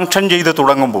മൊറാലിറ്റി ഫങ്ഷൻ ചെയ്ത്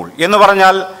തുടങ്ങുമ്പോൾ, എന്ന്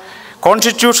പറഞ്ഞാൽ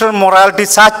കോൺസ്റ്റിറ്റ്യൂഷണൽ മൊറാലിറ്റി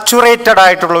സാച്ചുറേറ്റഡ്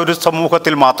ആയിട്ടുള്ള ഒരു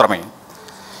സമൂഹത്തിൽ മാത്രമേ,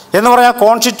 എന്ന് പറഞ്ഞാൽ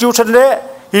കോൺസ്റ്റിറ്റ്യൂഷൻ്റെ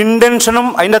ഇൻറ്റൻഷനും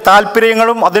അതിൻ്റെ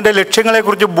താല്പര്യങ്ങളും അതിൻ്റെ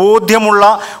ലക്ഷ്യങ്ങളെക്കുറിച്ച് ബോധ്യമുള്ള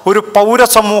ഒരു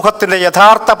പൗരസമൂഹത്തിൻ്റെ,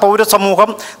 യഥാർത്ഥ പൗരസമൂഹം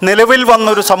നിലവിൽ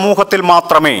വന്നൊരു സമൂഹത്തിൽ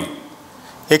മാത്രമേ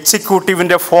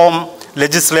എക്സിക്യൂട്ടീവിൻ്റെ ഫോം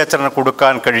ലെജിസ്ലേച്ചറിന്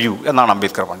കൊടുക്കാൻ കഴിയൂ എന്നാണ്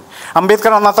അംബേദ്കർ പറഞ്ഞത്.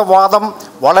 അംബേദ്കർ അന്നത്തെ വാദം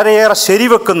വളരെയേറെ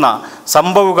ശരിവെക്കുന്ന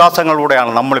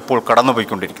സംഭവവികാസങ്ങളിലൂടെയാണ് നമ്മളിപ്പോൾ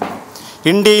കടന്നുപോയിക്കൊണ്ടിരിക്കുന്നത്.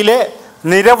 ഇന്ത്യയിലെ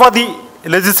നിരവധി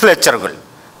ലെജിസ്ലേച്ചറുകൾ,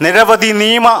 നിരവധി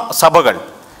നിയമസഭകൾ,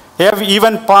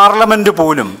 ഈവൻ പാർലമെൻറ്റ്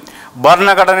പോലും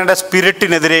ഭരണഘടനയുടെ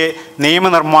സ്പിരിറ്റിനെതിരെ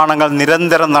നിയമനിർമ്മാണങ്ങൾ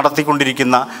നിരന്തരം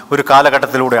നടത്തിക്കൊണ്ടിരിക്കുന്ന ഒരു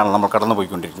കാലഘട്ടത്തിലൂടെയാണ് നമ്മൾ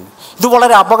കടന്നുപോയിക്കൊണ്ടിരിക്കുന്നത്. ഇത്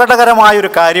വളരെ അപകടകരമായൊരു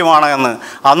കാര്യമാണ് എന്ന്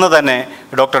അന്ന് തന്നെ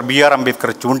ഡോക്ടർ BR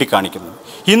അംബേദ്കർ ചൂണ്ടിക്കാണിക്കുന്നു.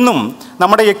 ഇന്നും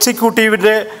നമ്മുടെ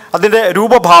എക്സിക്യൂട്ടീവിൻ്റെ അതിൻ്റെ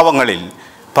രൂപഭാവങ്ങളിൽ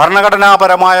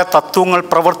ഭരണഘടനാപരമായ തത്വങ്ങൾ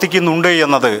പ്രവർത്തിക്കുന്നുണ്ട്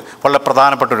എന്നത് വളരെ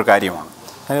പ്രധാനപ്പെട്ട ഒരു കാര്യമാണ്.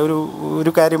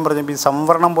 ഒരു കാര്യം പറഞ്ഞപ്പോൾ ഈ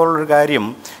സംവരണം പോലുള്ളൊരു കാര്യം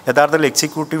യഥാർത്ഥത്തിൽ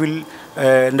എക്സിക്യൂട്ടീവിൽ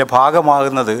എൻ്റെ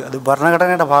ഭാഗമാകുന്നത് അത്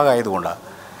ഭരണഘടനയുടെ ഭാഗമായതുകൊണ്ടാണ്.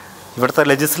 ഇവിടുത്തെ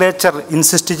ലെജിസ്ലേച്ചർ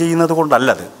ഇൻസിസ്റ്റ് ചെയ്യുന്നത്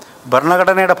കൊണ്ടല്ലത്,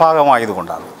 ഭരണഘടനയുടെ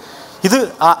ഭാഗമായതുകൊണ്ടാണ്. ഇത്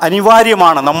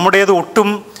അനിവാര്യമാണ്. നമ്മുടേത് ഒട്ടും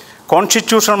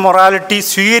കോൺസ്റ്റിറ്റ്യൂഷണൽ മൊറാലിറ്റി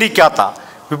സ്വീകരിക്കാത്ത,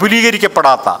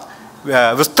 വിപുലീകരിക്കപ്പെടാത്ത,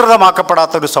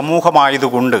 വിസ്തൃതമാക്കപ്പെടാത്ത ഒരു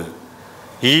സമൂഹമായതുകൊണ്ട്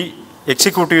ഈ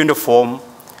എക്സിക്യൂട്ടീവിൻ്റെ ഫോം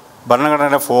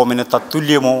ഭരണഘടനയുടെ ഫോമിന്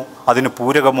തത്തുല്യമോ അതിന്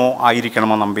പൂരകമോ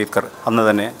ആയിരിക്കണമെന്ന് അംബേദ്കർ അന്ന്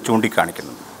തന്നെ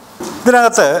ചൂണ്ടിക്കാണിക്കുന്നു.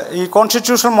 ഇതിനകത്ത് ഈ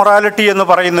കോൺസ്റ്റിറ്റ്യൂഷണൽ മൊറാലിറ്റി എന്ന്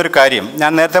പറയുന്നൊരു കാര്യം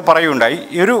ഞാൻ നേരത്തെ പറയുകയുണ്ടായി.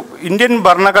 ഒരു ഇന്ത്യൻ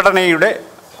ഭരണഘടനയുടെ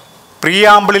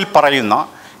പ്രിയാമ്പിളിൽ പറയുന്ന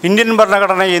ഇന്ത്യൻ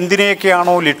ഭരണഘടന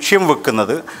എന്തിനെയൊക്കെയാണോ ലക്ഷ്യം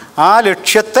വെക്കുന്നത് ആ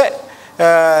ലക്ഷ്യത്തെ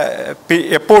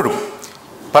എപ്പോഴും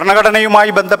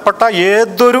ഭരണഘടനയുമായി ബന്ധപ്പെട്ട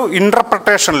ഏതൊരു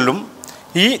ഇൻ്റർപ്രിട്ടേഷനിലും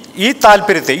ഈ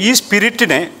താല്പര്യത്തെ, ഈ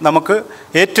സ്പിരിറ്റിനെ നമുക്ക്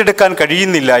ഏറ്റെടുക്കാൻ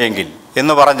കഴിയുന്നില്ല എങ്കിൽ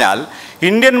എന്ന് പറഞ്ഞാൽ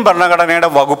ഇന്ത്യൻ ഭരണഘടനയുടെ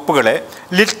വകുപ്പുകളെ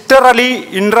ലിറ്ററലി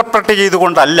ഇൻ്റർപ്രറ്റ്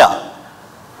ചെയ്തുകൊണ്ടല്ല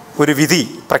ഒരു വിധി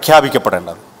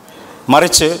പ്രഖ്യാപിക്കപ്പെടേണ്ടത്.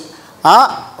 മറിച്ച് ആ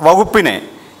വകുപ്പിനെ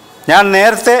ഞാൻ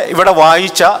നേരത്തെ ഇവിടെ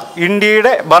വായിച്ച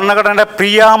ഇന്ത്യയുടെ ഭരണഘടനയുടെ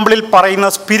പ്രിയാമ്പിളിൽ പറയുന്ന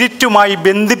സ്പിരിറ്റുമായി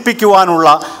ബന്ധിപ്പിക്കുവാനുള്ള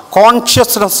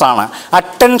കോൺഷ്യസ്നെസ്സാണ്,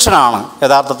 അറ്റൻഷനാണ്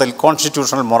യഥാർത്ഥത്തിൽ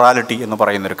കോൺസ്റ്റിറ്റ്യൂഷണൽ മൊറാലിറ്റി എന്ന്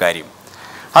പറയുന്നൊരു കാര്യം.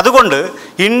 അതുകൊണ്ട്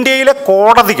ഇന്ത്യയിലെ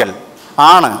കോടതികൾ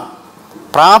ആണ്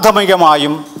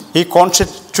പ്രാഥമികമായും ഈ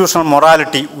കോൺസ്റ്റിറ്റ്യൂഷണൽ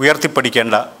മൊറാലിറ്റി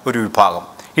ഉയർത്തിപ്പിടിക്കേണ്ട ഒരു വിഭാഗം.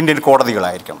 ഇന്ത്യൻ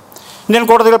കോടതികളായിരിക്കണം. ഇന്ത്യൻ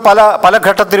കോടതികൾ പല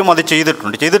ഘട്ടത്തിലും അത്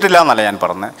ചെയ്തിട്ടില്ല എന്നല്ല ഞാൻ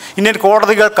പറഞ്ഞത്. ഇന്ത്യൻ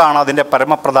കോടതികൾക്കാണ് അതിൻ്റെ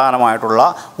പരമപ്രധാനമായിട്ടുള്ള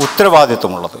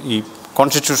ഉത്തരവാദിത്വമുള്ളത്, ഈ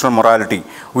കോൺസ്റ്റിറ്റ്യൂഷണൽ മൊറാലിറ്റി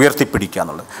ഉയർത്തിപ്പിടിക്കുക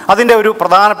എന്നുള്ളത്. അതിൻ്റെ ഒരു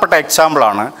പ്രധാനപ്പെട്ട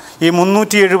എക്സാമ്പിളാണ് ഈ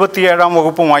 377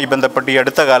 വകുപ്പുമായി ബന്ധപ്പെട്ട് ഈ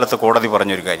അടുത്ത കാലത്ത് കോടതി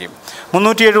പറഞ്ഞൊരു കാര്യം.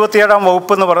 377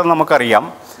 വകുപ്പ് എന്ന് പറയുന്നത് നമുക്കറിയാം,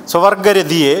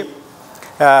 സ്വവർഗരതിയെ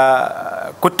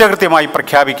കുറ്റകൃത്യമായി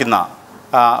പ്രഖ്യാപിക്കുന്ന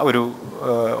ഒരു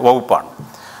വകുപ്പാണ്.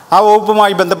 ആ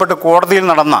വകുപ്പുമായി ബന്ധപ്പെട്ട് കോടതിയിൽ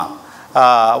നടന്ന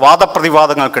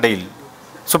വാദപ്രതിവാദങ്ങൾക്കിടയിൽ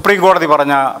സുപ്രീം കോടതി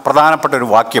പറഞ്ഞ പ്രധാനപ്പെട്ട ഒരു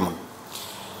വാക്യമുണ്ട്.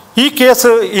 ഈ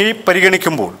കേസ്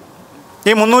പരിഗണിക്കുമ്പോൾ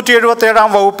ഈ 377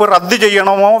 വകുപ്പ് റദ്ദ്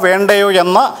ചെയ്യണമോ വേണ്ടയോ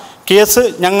എന്ന കേസ്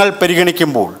ഞങ്ങൾ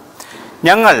പരിഗണിക്കുമ്പോൾ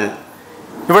ഞങ്ങൾ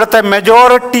ഇവിടുത്തെ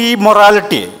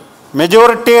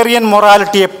മെജോറിറ്റേറിയൻ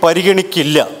മൊറാലിറ്റിയെ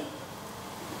പരിഗണിക്കില്ല,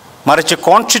 മറിച്ച്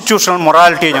കോൺസ്റ്റിറ്റ്യൂഷണൽ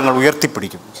മൊറാലിറ്റിയെ ഞങ്ങൾ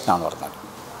ഉയർത്തിപ്പിടിക്കും എന്നാണ് പറഞ്ഞത്.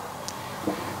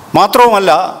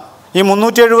 മാത്രവുമല്ല, ഈ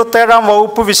 377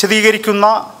 വകുപ്പ് വിശദീകരിക്കുന്ന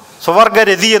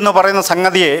സ്വവർഗരതി എന്ന് പറയുന്ന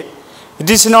സംഗതിയെ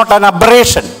it is not an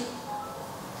abrasion,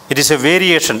 it is A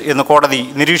variation എന്ന് കോടതി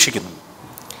നിരീക്ഷിക്കുന്നു.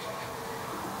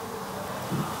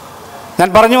 ഞാൻ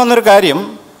പറഞ്ഞു വന്നൊരു കാര്യം,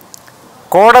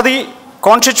 കോടതി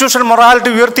കോൺസ്റ്റിറ്റ്യൂഷണൽ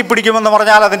മൊറാലിറ്റി ഉയർത്തിപ്പിടിക്കുമെന്ന്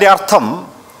പറഞ്ഞാൽ അതിൻ്റെ അർത്ഥം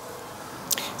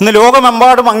ഇന്ന്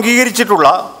ലോകമെമ്പാടും അംഗീകരിച്ചിട്ടുള്ള,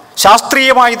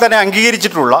 ശാസ്ത്രീയമായി തന്നെ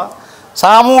അംഗീകരിച്ചിട്ടുള്ള,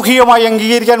 സാമൂഹികമായി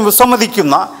അംഗീകരിക്കാൻ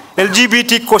വിസമ്മതിക്കുന്ന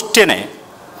LGBT ക്വസ്റ്റ്യനെ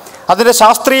അതിൻ്റെ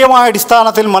ശാസ്ത്രീയമായ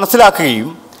അടിസ്ഥാനത്തിൽ മനസ്സിലാക്കുകയും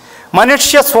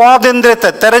മനുഷ്യ സ്വാതന്ത്ര്യത്തെ,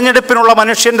 തെരഞ്ഞെടുപ്പിനുള്ള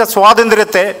മനുഷ്യൻ്റെ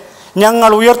സ്വാതന്ത്ര്യത്തെ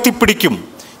ഞങ്ങൾ ഉയർത്തിപ്പിടിക്കും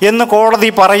എന്ന് കോടതി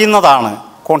പറയുന്നതാണ്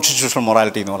കോൺസ്റ്റിറ്റ്യൂഷണൽ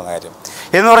മൊറാലിറ്റി എന്ന് പറയുന്ന കാര്യം.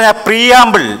 എന്ന് പറഞ്ഞാൽ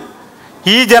പ്രിയാമ്പിൾ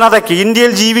ഈ ജനതയ്ക്ക്,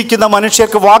 ഇന്ത്യയിൽ ജീവിക്കുന്ന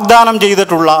മനുഷ്യർക്ക് വാഗ്ദാനം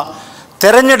ചെയ്തിട്ടുള്ള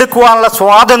തിരഞ്ഞെടുക്കുവാനുള്ള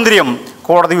സ്വാതന്ത്ര്യം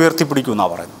കോടതി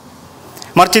ഉയർത്തിപ്പിടിക്കുമെന്നാണ് പറയുന്നത്.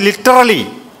 മറിച്ച് ലിറ്ററലി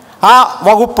ആ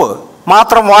വകുപ്പ്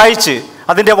മാത്രം വായിച്ച്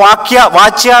അതിൻ്റെ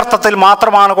വാച്യാർത്ഥത്തിൽ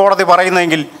മാത്രമാണ് കോടതി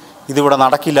പറയുന്നതെങ്കിൽ ഇതിവിടെ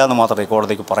നടക്കില്ല എന്ന് മാത്രമേ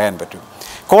കോടതിക്ക് പറയാൻ പറ്റൂ.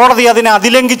 കോടതി അതിനെ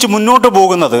അതിലംഘിച്ച് മുന്നോട്ട്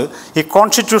പോകുന്നത് ഈ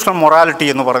കോൺസ്റ്റിറ്റ്യൂഷണൽ മൊറാലിറ്റി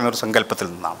എന്ന് പറയുന്ന ഒരു സങ്കല്പത്തിൽ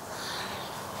നിന്നാണ്.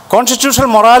 കോൺസ്റ്റിറ്റ്യൂഷണൽ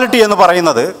മൊറാലിറ്റി എന്ന്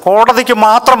പറയുന്നത് കോടതിക്ക്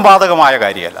മാത്രം ബാധകമായ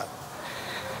കാര്യമല്ല,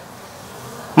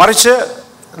 മറിച്ച്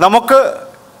നമുക്ക്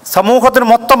സമൂഹത്തിന്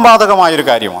മൊത്തം ബാധകമായൊരു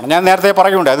കാര്യമാണ്. ഞാൻ നേരത്തെ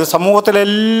പറയുകയുണ്ടായി, അത് സമൂഹത്തിലെ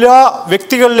എല്ലാ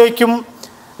വ്യക്തികളിലേക്കും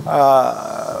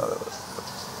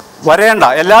വരേണ്ട,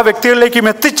 എല്ലാ വ്യക്തികളിലേക്കും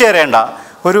എത്തിച്ചേരേണ്ട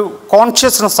ഒരു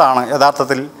കോൺഷ്യസ്നെസ്സാണ്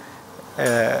യഥാർത്ഥത്തിൽ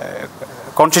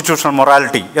കോൺസ്റ്റിറ്റ്യൂഷണൽ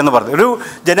മൊറാലിറ്റി എന്ന് പറയുന്നത്. ഒരു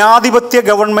ജനാധിപത്യ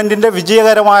ഗവൺമെൻറ്റിൻ്റെ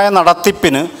വിജയകരമായ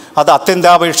നടത്തിപ്പിന് അത്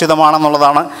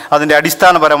അത്യന്താപേക്ഷിതമാണെന്നുള്ളതാണ് അതിൻ്റെ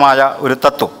അടിസ്ഥാനപരമായ ഒരു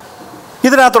തത്വം.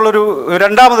 ഇതിനകത്തുള്ളൊരു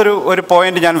രണ്ടാമതൊരു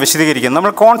പോയിൻ്റ് ഞാൻ വിശദീകരിക്കുന്നു.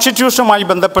 നമ്മൾ കോൺസ്റ്റിറ്റ്യൂഷനുമായി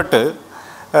ബന്ധപ്പെട്ട്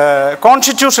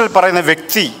കോൺസ്റ്റിറ്റ്യൂഷനിൽ പറയുന്ന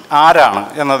വ്യക്തി ആരാണ്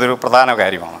എന്നതൊരു പ്രധാന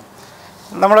കാര്യമാണ്.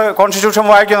 നമ്മൾ കോൺസ്റ്റിറ്റ്യൂഷൻ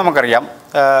വായിക്കുമ്പോൾ നമുക്കറിയാം,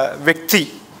 വ്യക്തി,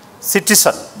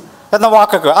 സിറ്റിസൺ എന്ന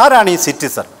വാക്കൊക്കെ. ആരാണ് ഈ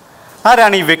സിറ്റിസൺ?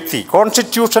 ആരാണ് ഈ വ്യക്തി?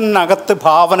 കോൺസ്റ്റിറ്റ്യൂഷനകത്ത്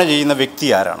ഭാവന ചെയ്യുന്ന വ്യക്തി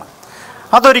ആരാണ്?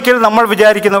 അതൊരിക്കലും നമ്മൾ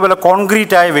വിചാരിക്കുന്ന പോലെ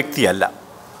കോൺക്രീറ്റായ വ്യക്തിയല്ല,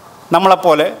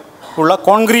 നമ്മളെപ്പോലെ ഉള്ള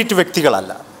കോൺക്രീറ്റ്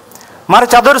വ്യക്തികളല്ല,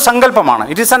 മറിച്ച് അതൊരു സങ്കല്പമാണ്.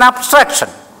 It is an abstraction.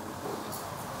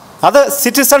 അത്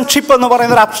സിറ്റിസൺഷിപ്പ് എന്ന്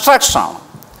പറയുന്നൊരു അബ്സ്ട്രാക്ഷനാണ്.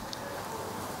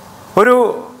 ഒരു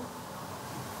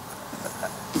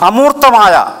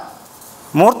അമൂർത്തമായ,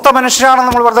 മൂർത്ത മനുഷ്യരാണെന്ന്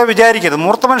നമ്മൾ വെറുതെ വിചാരിക്കരുത്,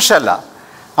 മൂർത്ത മനുഷ്യരല്ല,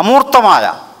 അമൂർത്തമായ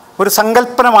ഒരു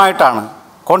സങ്കല്പനമായിട്ടാണ്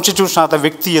കോൺസ്റ്റിറ്റ്യൂഷനകത്തെ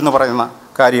വ്യക്തി എന്ന് പറയുന്ന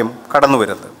കാര്യം കടന്നു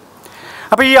വരുന്നത്.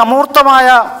 അപ്പോൾ ഈ അമൂർത്തമായ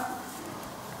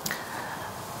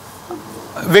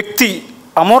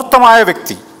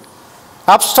വ്യക്തി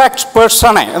അബ്സ്ട്രാക്ട്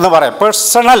പേഴ്സണെ എന്ന് പറയാം,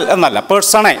 പേഴ്സണൽ എന്നല്ല,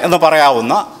 പേഴ്സണെ എന്ന്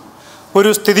പറയാവുന്ന ഒരു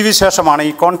സ്ഥിതിവിശേഷമാണ്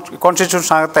ഈ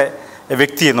കോൺസ്റ്റിറ്റ്യൂഷനകത്തെ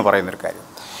വ്യക്തി എന്ന് പറയുന്നൊരു കാര്യം.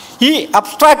 ഈ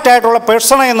അബ്സ്ട്രാക്റ്റ് ആയിട്ടുള്ള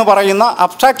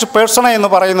അബ്സ്ട്രാക്ട് പേഴ്സണെ എന്ന്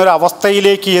പറയുന്ന ഒരു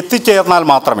അവസ്ഥയിലേക്ക് എത്തിച്ചേർന്നാൽ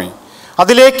മാത്രമേ,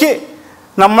 അതിലേക്ക്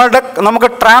നമുക്ക്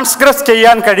ട്രാൻസ്ഗ്രസ്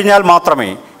ചെയ്യാൻ കഴിഞ്ഞാൽ മാത്രമേ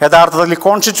യഥാർത്ഥത്തിൽ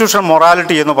കോൺസ്റ്റിറ്റ്യൂഷണൽ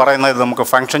മൊറാലിറ്റി എന്ന് പറയുന്നത് നമുക്ക്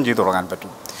ഫങ്ഷൻ ചെയ്തു തുടങ്ങാൻ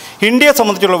പറ്റും. ഇന്ത്യയെ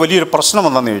സംബന്ധിച്ചുള്ള വലിയൊരു പ്രശ്നം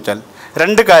എന്താണെന്ന് ചോദിച്ചാൽ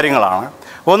രണ്ട് കാര്യങ്ങളാണ്.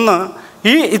 ഒന്ന്,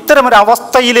 ഇത്തരമൊരു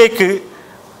അവസ്ഥയിലേക്ക്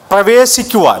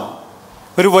പ്രവേശിക്കുവാൻ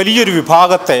വലിയൊരു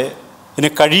വിഭാഗത്തെ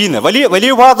കഴിയുന്ന വലിയ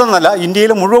വിഭാഗം എന്നല്ല,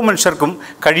 ഇന്ത്യയിലെ മുഴുവൻ മനുഷ്യർക്കും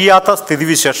കഴിയാത്ത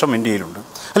സ്ഥിതിവിശേഷം ഇന്ത്യയിലുണ്ട്.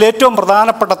 അതിൽ ഏറ്റവും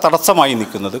പ്രധാനപ്പെട്ട തടസ്സമായി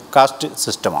നിൽക്കുന്നത് കാസ്റ്റ്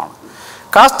സിസ്റ്റമാണ്.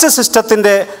 കാസ്റ്റ്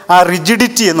സിസ്റ്റത്തിൻ്റെ ആ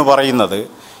റിജിഡിറ്റി എന്ന് പറയുന്നത്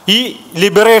ഈ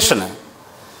ലിബറേഷന്,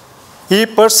 ഈ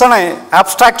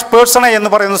അബ്സ്ട്രാക്ട് പേഴ്സണെ എന്ന്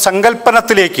പറയുന്ന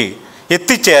സങ്കല്പനത്തിലേക്ക്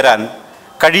എത്തിച്ചേരാൻ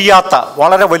കഴിയാത്ത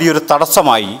വളരെ വലിയൊരു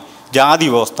തടസ്സമായി ജാതി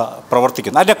വ്യവസ്ഥ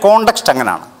പ്രവർത്തിക്കുന്നു. അതിൻ്റെ കോണ്ടെക്സ്റ്റ്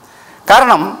അങ്ങനെയാണ്.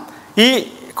 കാരണം ഈ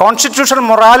കോൺസ്റ്റിറ്റ്യൂഷണൽ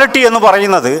മൊറാലിറ്റി എന്ന്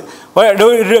പറയുന്നത്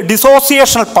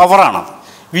ഡിസോസിയേഷണൽ പവറാണ്.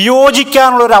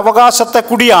 വിയോജിക്കാനുള്ളൊരു അവകാശത്തെ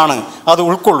കൂടിയാണ് അത്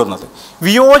ഉൾക്കൊള്ളുന്നത്.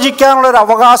 വിയോജിക്കാനുള്ളൊരു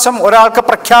അവകാശം ഒരാൾക്ക്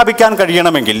പ്രഖ്യാപിക്കാൻ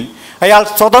കഴിയണമെങ്കിൽ അയാൾ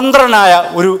സ്വതന്ത്രനായ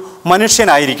ഒരു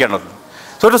മനുഷ്യനായിരിക്കേണ്ടത്.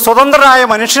 ഒരു സ്വതന്ത്രനായ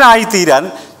മനുഷ്യനായിത്തീരാൻ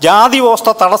ജാതി വ്യവസ്ഥ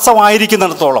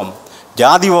തടസ്സമായിരിക്കുന്നിടത്തോളം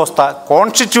ജാതി വ്യവസ്ഥ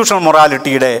കോൺസ്റ്റിറ്റ്യൂഷണൽ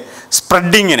മൊറാലിറ്റിയുടെ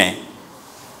സ്പ്രെഡിങ്ങിനെ,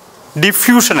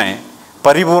 ഡിഫ്യൂഷനെ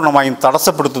പരിപൂർണമായും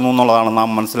തടസ്സപ്പെടുത്തുന്നു എന്നുള്ളതാണ് നാം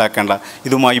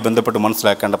ഇതുമായി ബന്ധപ്പെട്ട്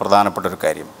മനസ്സിലാക്കേണ്ട പ്രധാനപ്പെട്ട ഒരു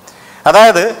കാര്യം.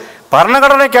 അതായത്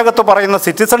ഭരണഘടനയ്ക്കകത്ത് പറയുന്ന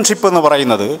സിറ്റിസൺഷിപ്പ് എന്ന്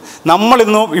പറയുന്നത്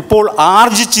ഇപ്പോൾ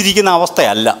ആർജിച്ചിരിക്കുന്ന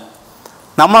അവസ്ഥയല്ല.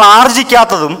 നമ്മൾ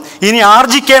ആർജിക്കാത്തതും ഇനി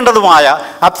ആർജിക്കേണ്ടതുമായ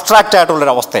അബ്സ്ട്രാക്റ്റ്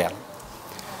ആയിട്ടുള്ളൊരവസ്ഥയാണ്.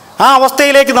 ആ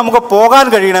അവസ്ഥയിലേക്ക് നമുക്ക് പോകാൻ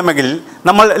കഴിയണമെങ്കിൽ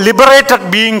നമ്മൾ ലിബറേറ്റഡ്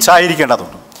ബീയിങ്സ്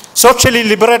ആയിരിക്കേണ്ടതുണ്ട്, സോഷ്യലി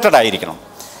ലിബറേറ്റഡ് ആയിരിക്കണം.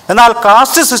 എന്നാൽ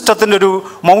കാസ്റ്റ് സിസ്റ്റത്തിൻ്റെ ഒരു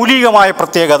മൗലികമായ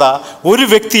പ്രത്യേകത ഒരു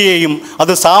വ്യക്തിയെയും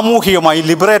അത് സാമൂഹികമായി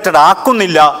ലിബറേറ്റഡ്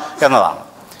ആക്കുന്നില്ല എന്നതാണ്.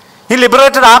 ഈ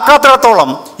ലിബറേറ്റഡ്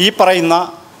ആക്കാത്തിടത്തോളം ഈ പറയുന്ന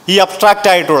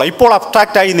ഇപ്പോൾ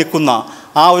അബ്സ്ട്രാക്റ്റായി നിൽക്കുന്ന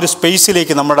ആ ഒരു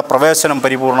സ്പേസിലേക്ക് നമ്മുടെ പ്രവേശനം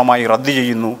പരിപൂർണമായി റദ്ദ്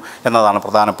ചെയ്യുന്നു എന്നതാണ്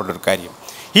പ്രധാനപ്പെട്ട ഒരു കാര്യം.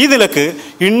 ഈ നിലക്ക്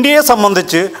ഇന്ത്യയെ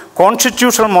സംബന്ധിച്ച്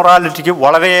കോൺസ്റ്റിറ്റ്യൂഷണൽ മൊറാലിറ്റിക്ക്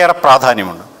വളരെയേറെ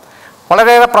പ്രാധാന്യമുണ്ട്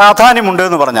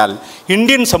എന്ന് പറഞ്ഞാൽ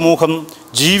ഇന്ത്യൻ സമൂഹം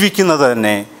ജീവിക്കുന്നത്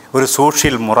തന്നെ ഒരു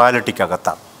സോഷ്യൽ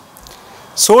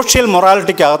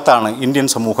മൊറാലിറ്റിക്കകത്താണ് ഇന്ത്യൻ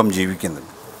സമൂഹം ജീവിക്കുന്നത്.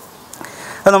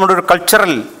 അത് നമ്മുടെ ഒരു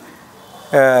കൾച്ചറൽ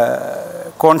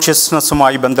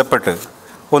കോൺഷ്യസ്നെസ്സുമായി ബന്ധപ്പെട്ട്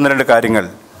ഒന്ന് രണ്ട് കാര്യങ്ങൾ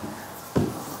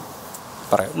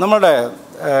പറയാം. നമ്മുടെ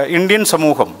ഇന്ത്യൻ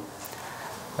സമൂഹം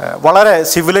വളരെ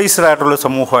സിവിലൈസ്ഡ് ആയിട്ടുള്ള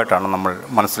സമൂഹമായിട്ടാണ് നമ്മൾ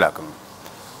മനസ്സിലാക്കുന്നത്.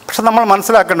 പക്ഷെ നമ്മൾ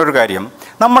മനസ്സിലാക്കേണ്ട ഒരു കാര്യം,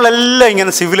 നമ്മളെല്ലാം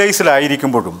ഇങ്ങനെ സിവിലൈസ്ഡ്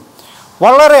ആയിരിക്കുമ്പോഴും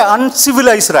വളരെ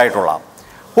അൺസിവിലൈസ്ഡ് ആയിട്ടുള്ള,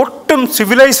 ഒട്ടും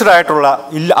സിവിലൈസ്ഡ് ആയിട്ടുള്ള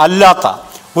അല്ലാത്ത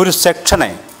ഒരു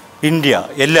സെക്ഷനെ ഇന്ത്യ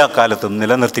എല്ലാ കാലത്തും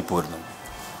നിലനിർത്തിപ്പോരുന്നു.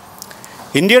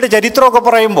 ഇന്ത്യയുടെ ചരിത്രമൊക്കെ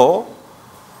പറയുമ്പോൾ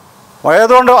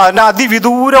അതുകൊണ്ട് അതിന്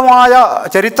അതിവിദൂരമായ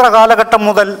ചരിത്ര കാലഘട്ടം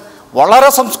മുതൽ വളരെ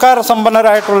സംസ്കാര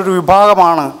സമ്പന്നരായിട്ടുള്ളൊരു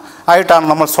ആയിട്ടാണ്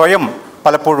നമ്മൾ സ്വയം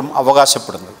പലപ്പോഴും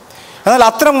അവകാശപ്പെടുന്നത്. എന്നാൽ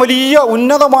അത്തരം വലിയ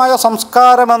ഉന്നതമായ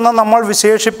സംസ്കാരമെന്ന് നമ്മൾ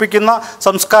വിശേഷിപ്പിക്കുന്ന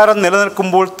സംസ്കാരം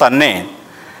നിലനിൽക്കുമ്പോൾ തന്നെ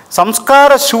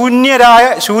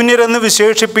ശൂന്യരെന്ന്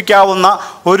വിശേഷിപ്പിക്കാവുന്ന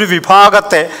ഒരു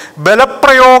വിഭാഗത്തെ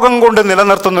ബലപ്രയോഗം കൊണ്ട്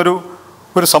നിലനിർത്തുന്നൊരു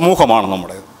സമൂഹമാണ്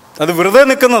നമ്മുടേത്. അത് വെറുതെ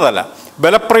നിൽക്കുന്നതല്ല,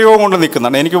 ബലപ്രയോഗം കൊണ്ട്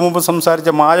നിൽക്കുന്നതാണ്. എനിക്ക് മുമ്പ് സംസാരിച്ച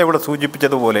മായ ഇവിടെ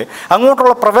സൂചിപ്പിച്ചതുപോലെ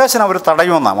അങ്ങോട്ടുള്ള പ്രവേശനം അവർ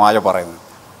തടയുമെന്നാണ് മായ പറയുന്നത്,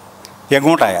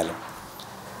 എങ്ങോട്ടായാലും.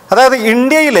 അതായത്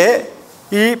ഇന്ത്യയിലെ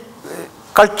ഈ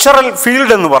കൾച്ചറൽ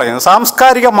ഫീൽഡ് എന്ന് പറയുന്നത്,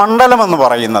 സാംസ്കാരിക മണ്ഡലം എന്ന്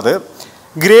പറയുന്നത്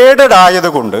ഗ്രേഡഡ്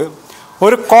ആയതുകൊണ്ട്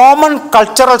ഒരു common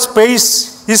cultural space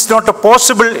is not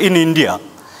possible in India.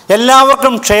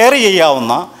 എല്ലാവർക്കും ഷെയർ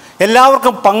ചെയ്യാവുന്ന,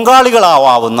 എല്ലാവർക്കും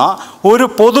പങ്കാളികളാവാവുന്ന ഒരു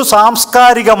പൊതു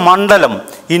സാംസ്കാരിക മണ്ഡലം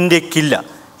ഇന്ത്യക്കില്ല.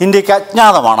 ഇന്ത്യക്ക്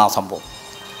അജ്ഞാതമാണ് ആ സംഭവം.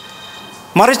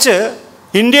 മറിച്ച്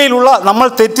ഇന്ത്യയിലുള്ള നമ്മൾ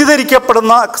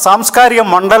തെറ്റിദ്ധരിക്കപ്പെടുന്ന സാംസ്കാരിക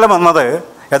മണ്ഡലം എന്നത്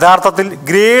യഥാർത്ഥത്തിൽ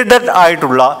ഗ്രേഡഡ്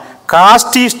ആയിട്ടുള്ള,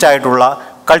 കാസ്റ്റീസ്റ്റ് ആയിട്ടുള്ള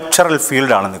കൾച്ചറൽ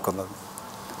ഫീൽഡാണ് നിൽക്കുന്നത്.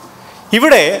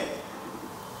 ഇവിടെ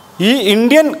ഈ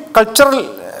ഇന്ത്യൻ കൾച്ചറൽ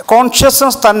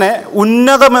കോൺഷ്യസ്നസ് തന്നെ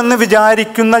ഉന്നതമെന്ന്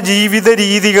വിചാരിക്കുന്ന ജീവിത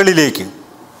രീതികളിലേക്ക്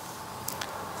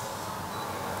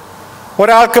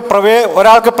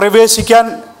ഒരാൾക്ക് പ്രവേശിക്കാൻ,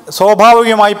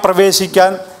 സ്വാഭാവികമായി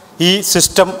പ്രവേശിക്കാൻ ഈ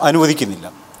സിസ്റ്റം അനുവദിക്കുന്നില്ല.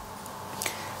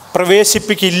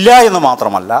 പ്രവേശിപ്പിക്കില്ല എന്ന്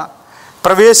മാത്രമല്ല,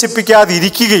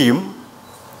 പ്രവേശിപ്പിക്കാതിരിക്കുകയും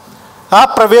ആ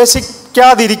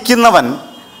പ്രവേശിക്കാതിരിക്കുന്നവൻ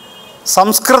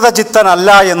സംസ്കൃത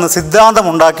ചിത്തനല്ല എന്ന്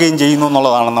സിദ്ധാന്തമുണ്ടാക്കുകയും ചെയ്യുന്നു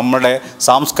എന്നുള്ളതാണ് നമ്മുടെ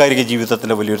സാംസ്കാരിക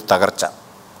ജീവിതത്തിലെ വലിയൊരു തകർച്ച.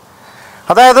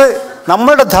 അതായത്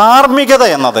നമ്മളുടെ ധാർമ്മികത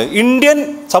എന്നത്, ഇന്ത്യൻ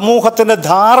സമൂഹത്തിൻ്റെ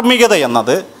ധാർമ്മികത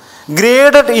എന്നത്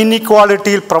ഗ്രേഡഡ്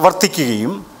ഇൻഇക്വാളിറ്റിയിൽ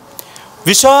പ്രവർത്തിക്കുകയും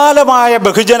വിശാലമായ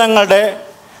ബഹുജനങ്ങളുടെ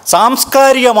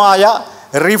സാംസ്കാരികമായ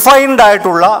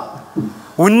റിഫൈൻഡായിട്ടുള്ള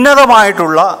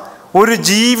ഉന്നതമായിട്ടുള്ള ഒരു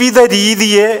ജീവിത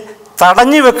രീതിയെ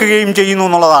തടഞ്ഞു വെക്കുകയും ചെയ്യുന്നു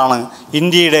എന്നുള്ളതാണ്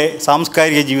ഇന്ത്യയുടെ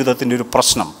സാംസ്കാരിക ജീവിതത്തിൻ്റെ ഒരു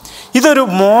പ്രശ്നം. ഇതൊരു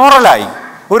മോറലായി,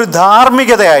 ഒരു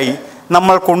ധാർമ്മികതയായി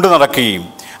നമ്മൾ കൊണ്ടു നടക്കുകയും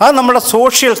അത് നമ്മുടെ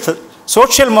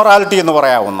സോഷ്യൽ മൊറാലിറ്റി എന്ന്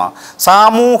പറയാവുന്ന,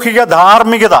 സാമൂഹിക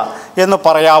ധാർമ്മികത എന്ന്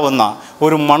പറയാവുന്ന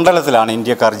ഒരു മണ്ഡലത്തിലാണ്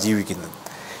ഇന്ത്യക്കാർ ജീവിക്കുന്നത്.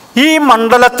 ഈ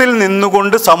മണ്ഡലത്തിൽ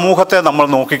നിന്നുകൊണ്ട് സമൂഹത്തെ നമ്മൾ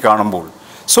നോക്കിക്കാണുമ്പോൾ,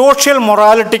 സോഷ്യൽ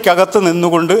മൊറാലിറ്റിക്കകത്ത്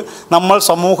നിന്നുകൊണ്ട് നമ്മൾ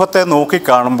സമൂഹത്തെ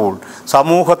നോക്കിക്കാണുമ്പോൾ,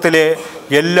 സമൂഹത്തിലെ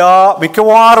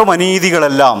മിക്കവാറും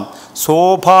അനീതികളെല്ലാം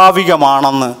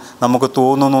സ്വാഭാവികമാണെന്ന് നമുക്ക്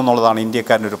തോന്നുന്നു എന്നുള്ളതാണ്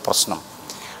ഇന്ത്യക്കാരൻ്റെ ഒരു പ്രശ്നം.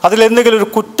 അതിലെന്തെങ്കിലും ഒരു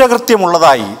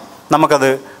കുറ്റകൃത്യമുള്ളതായി നമുക്കത്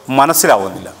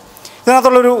മനസ്സിലാവുന്നില്ല.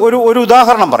 ഇതിനകത്തുള്ളൊരു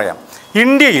ഉദാഹരണം പറയാം.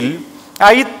 ഇന്ത്യയിൽ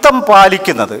അയിത്തം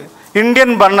പാലിക്കുന്നത് ഇന്ത്യൻ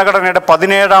ഭരണഘടനയുടെ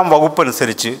 17-ാം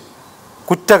വകുപ്പനുസരിച്ച്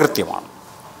കുറ്റകൃത്യമാണ്.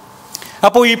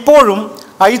 അപ്പോൾ ഇപ്പോഴും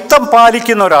അയിത്തം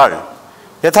പാലിക്കുന്ന ഒരാൾ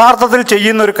യഥാർത്ഥത്തിൽ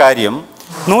ചെയ്യുന്നൊരു കാര്യം,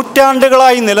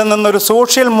 നൂറ്റാണ്ടുകളായി നിലനിന്നൊരു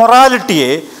സോഷ്യൽ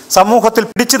മൊറാലിറ്റിയെ സമൂഹത്തിൽ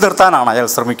പിടിച്ചു നിർത്താനാണ് അയാൾ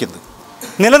ശ്രമിക്കുന്നത്,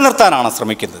 നിലനിർത്താൻ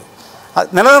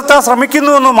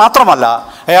ശ്രമിക്കുന്നു എന്ന് മാത്രമല്ല,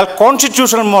 അയാൾ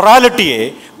കോൺസ്റ്റിറ്റ്യൂഷണൽ മൊറാലിറ്റിയെ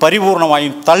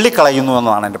പരിപൂർണമായും തള്ളിക്കളയുന്നു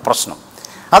എന്നതാണ് എൻ്റെ പ്രശ്നം.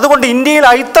 അതുകൊണ്ട് ഇന്ത്യയിൽ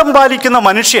അയിത്തം പാലിക്കുന്ന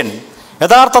മനുഷ്യൻ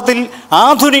യഥാർത്ഥത്തിൽ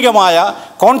ആധുനികമായ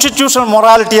കോൺസ്റ്റിറ്റ്യൂഷണൽ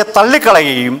മൊറാലിറ്റിയെ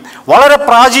തള്ളിക്കളയുകയും വളരെ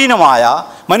പ്രാചീനമായ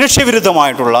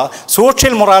മനുഷ്യവിരുദ്ധമായിട്ടുള്ള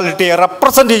സോഷ്യൽ മൊറാലിറ്റിയെ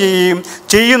റെപ്രസെൻ്റ്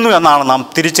ചെയ്യുന്നു എന്നാണ് നാം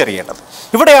തിരിച്ചറിയേണ്ടത്.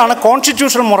 ഇവിടെയാണ്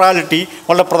കോൺസ്റ്റിറ്റ്യൂഷണൽ മൊറാലിറ്റി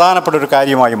വളരെ പ്രധാനപ്പെട്ട ഒരു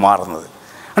കാര്യമായി മാറുന്നത്.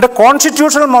 അതിൻ്റെ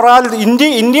കോൺസ്റ്റിറ്റ്യൂഷണൽ മൊറാലിറ്റി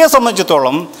ഇന്ത്യയെ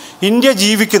സംബന്ധിച്ചിടത്തോളം ഇന്ത്യ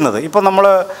ജീവിക്കുന്നത്, ഇപ്പോൾ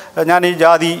ഞാൻ ഈ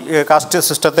ജാതി കാസ്റ്റ്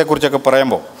സിസ്റ്റത്തെക്കുറിച്ചൊക്കെ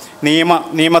പറയുമ്പോൾ,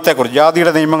 നിയമത്തെക്കുറിച്ച്,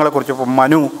 ജാതിയുടെ നിയമങ്ങളെക്കുറിച്ച്, ഇപ്പോൾ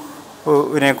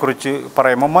മനുവിനെക്കുറിച്ച്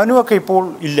പറയുമ്പോൾ, മനുവൊക്കെ ഇപ്പോൾ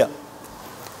ഇല്ല.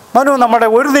 മനു നമ്മുടെ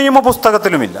ഒരു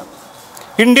നിയമപുസ്തകത്തിലുമില്ല.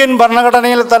 ഇന്ത്യൻ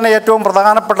ഭരണഘടനയിൽ തന്നെ ഏറ്റവും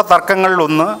പ്രധാനപ്പെട്ട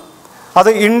തർക്കങ്ങളിലൊന്ന് അത്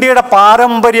ഇന്ത്യയുടെ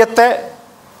പാരമ്പര്യത്തെ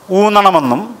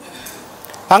ഊന്നണമെന്നും,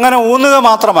 അങ്ങനെ ഊന്നുക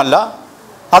മാത്രമല്ല,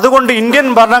 അതുകൊണ്ട് ഇന്ത്യൻ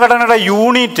ഭരണഘടനയുടെ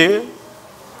യൂണിറ്റ്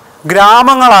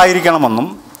ഗ്രാമങ്ങളായിരിക്കണമെന്നും,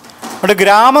 അവിടെ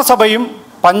ഗ്രാമസഭയും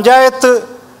പഞ്ചായത്ത്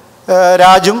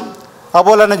രാജും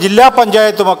അതുപോലെ തന്നെ ജില്ലാ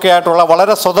പഞ്ചായത്തുമൊക്കെ ആയിട്ടുള്ള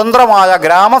വളരെ സ്വതന്ത്രമായ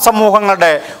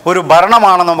ഗ്രാമസമൂഹങ്ങളുടെ ഒരു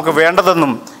ഭരണമാണ് നമുക്ക്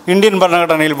വേണ്ടതെന്നും ഇന്ത്യൻ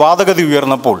ഭരണഘടനയിൽ വാദഗതി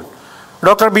ഉയർന്നപ്പോൾ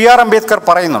ഡോക്ടർ BR അംബേദ്കർ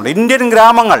പറയുന്നുണ്ട്, ഇന്ത്യൻ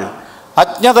ഗ്രാമങ്ങൾ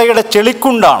അജ്ഞതയുടെ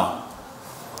ചെളിക്കുണ്ടാണ്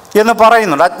എന്ന്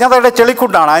പറയുന്നുണ്ട്. അജ്ഞതയുടെ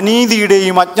ചെളിക്കുണ്ടാണ്,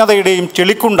 അനീതിയുടെയും അജ്ഞതയുടെയും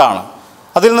ചെളിക്കുണ്ടാണ്.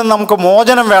 അതിൽ നിന്ന് നമുക്ക്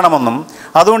മോചനം വേണമെന്നും,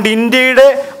 അതുകൊണ്ട് ഇന്ത്യയുടെ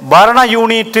ഭരണ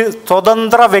യൂണിറ്റ്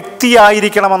സ്വതന്ത്ര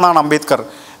വ്യക്തിയായിരിക്കണമെന്നാണ് അംബേദ്കർ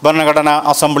ഭരണഘടനാ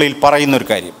അസംബ്ലിയിൽ പറയുന്നൊരു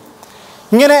കാര്യം.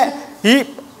 ഇങ്ങനെ ഈ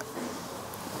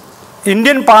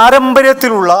ഇന്ത്യൻ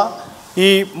പാരമ്പര്യത്തിലുള്ള ഈ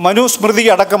മനുസ്മൃതി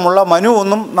അടക്കമുള്ള മനു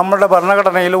ഒന്നും നമ്മുടെ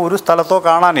ഭരണഘടനയിൽ ഒരു സ്ഥലത്തോ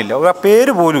കാണാനില്ല, ഒരു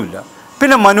പേര് പോലുമില്ല.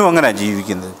 പിന്നെ മനു എങ്ങനെയാണ്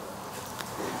ജീവിക്കുന്നത്?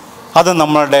 അത്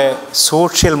നമ്മളുടെ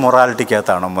സോഷ്യൽ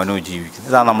മൊറാലിറ്റിക്കകത്താണ് മനു ജീവിക്കുന്നത്.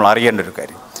 ഇതാണ് നമ്മൾ അറിയേണ്ട ഒരു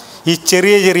കാര്യം. ഈ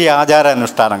ചെറിയ ചെറിയ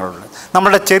ആചാരാനുഷ്ഠാനങ്ങളുണ്ട്,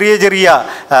 നമ്മുടെ ചെറിയ ചെറിയ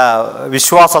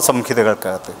വിശ്വാസ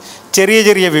സംഹിതകൾക്കകത്ത്, ചെറിയ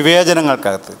ചെറിയ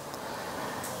വിവേചനങ്ങൾക്കകത്ത്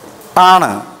ആണ്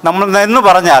നമ്മൾ എന്ന്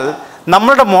പറഞ്ഞാൽ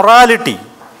നമ്മളുടെ മൊറാലിറ്റി,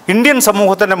 ഇന്ത്യൻ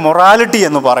സമൂഹത്തിൻ്റെ മൊറാലിറ്റി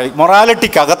എന്ന്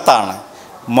മൊറാലിറ്റിക്കകത്താണ്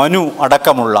മനു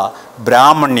അടക്കമുള്ള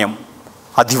ബ്രാഹ്മണ്യം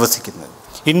അധിവസിക്കുന്നത്.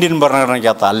 ഇന്ത്യൻ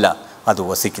ഭരണഘടനയ്ക്കകത്തല്ല അത്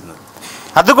വസിക്കുന്നത്.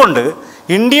 അതുകൊണ്ട്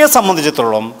ഇന്ത്യയെ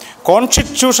സംബന്ധിച്ചിടത്തോളം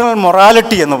കോൺസ്റ്റിറ്റ്യൂഷണൽ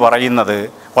മൊറാലിറ്റി എന്ന് പറയുന്നത്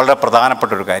വളരെ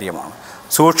പ്രധാനപ്പെട്ട ഒരു കാര്യമാണ്.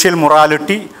 സോഷ്യൽ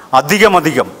മൊറാലിറ്റി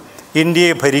അധികമധികം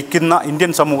ഇന്ത്യയെ ഭരിക്കുന്ന,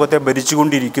 ഇന്ത്യൻ സമൂഹത്തെ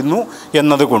ഭരിച്ചുകൊണ്ടിരിക്കുന്നു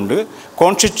എന്നതുകൊണ്ട്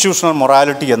കോൺസ്റ്റിറ്റ്യൂഷണൽ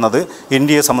മൊറാലിറ്റി എന്നത്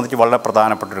ഇന്ത്യയെ സംബന്ധിച്ച് വളരെ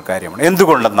പ്രധാനപ്പെട്ടൊരു കാര്യമാണ്.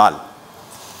 എന്തുകൊണ്ടെന്നാൽ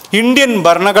ഇന്ത്യൻ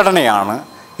ഭരണഘടനയാണ്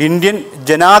ഇന്ത്യൻ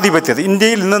ജനാധിപത്യത്തെ,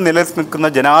 ഇന്ത്യയിൽ നിന്ന് നിലനിൽക്കുന്ന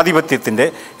ജനാധിപത്യത്തിൻ്റെ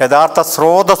യഥാർത്ഥ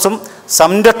സ്രോതസ്സും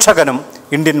സംരക്ഷകനും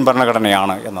ഇന്ത്യൻ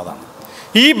ഭരണഘടനയാണ് എന്നതാണ്.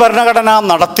 ഈ ഭരണഘടനാ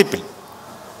നടത്തിപ്പിൽ,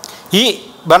 ഈ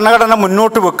ഭരണഘടന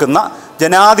മുന്നോട്ട് വെക്കുന്ന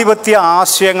ജനാധിപത്യ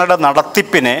ആശയങ്ങളുടെ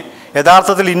നടത്തിപ്പിനെ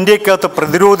യഥാർത്ഥത്തിൽ ഇന്ത്യക്കകത്ത്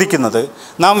പ്രതിരോധിക്കുന്നത്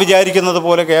നാം വിചാരിക്കുന്നത്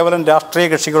പോലെ കേവലം രാഷ്ട്രീയ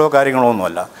കക്ഷികളോ കാര്യങ്ങളോ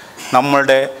ഒന്നുമല്ല.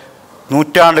 നമ്മളുടെ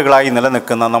നൂറ്റാണ്ടുകളായി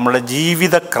നിലനിൽക്കുന്ന നമ്മളുടെ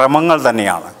ജീവിതക്രമങ്ങൾ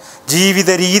തന്നെയാണ്, ജീവിത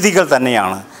രീതികൾ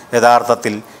തന്നെയാണ്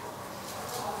യഥാർത്ഥത്തിൽ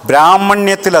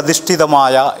ബ്രാഹ്മണ്യത്തിൽ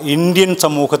അധിഷ്ഠിതമായ ഇന്ത്യൻ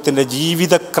സമൂഹത്തിൻ്റെ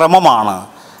ജീവിതക്രമമാണ്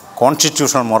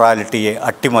കോൺസ്റ്റിറ്റ്യൂഷണൽ മൊറാലിറ്റിയെ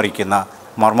അട്ടിമറിക്കുന്ന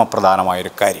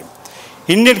മർമ്മപ്രധാനമായൊരു കാര്യം.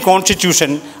 ഇന്ത്യൻ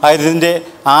കോൺസ്റ്റിറ്റ്യൂഷൻ അതിൻ്റെ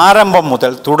ആരംഭം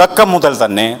മുതൽ, തുടക്കം മുതൽ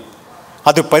തന്നെ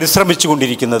അത് പരിശ്രമിച്ചു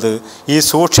കൊണ്ടിരിക്കുന്നത് ഈ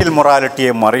സോഷ്യൽ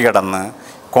മൊറാലിറ്റിയെ മറികടന്ന്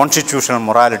കോൺസ്റ്റിറ്റ്യൂഷണൽ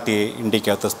മൊറാലിറ്റിയെ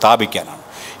ഇന്ത്യക്കകത്ത് സ്ഥാപിക്കാനാണ്.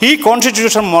 ഈ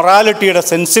കോൺസ്റ്റിറ്റ്യൂഷണൽ മൊറാലിറ്റിയുടെ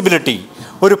സെൻസിബിലിറ്റി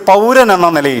ഒരു പൗരൻ എന്ന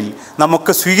നിലയിൽ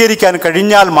നമുക്ക് സ്വീകരിക്കാൻ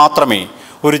കഴിഞ്ഞാൽ മാത്രമേ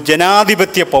ഒരു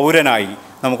ജനാധിപത്യ പൗരനായി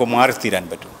നമുക്ക് മാറിത്തീരാൻ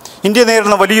പറ്റും. ഇന്ത്യ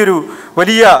നേരിടുന്ന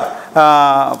വലിയ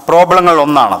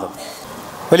പ്രോബ്ലങ്ങളിലൊന്നാണത്.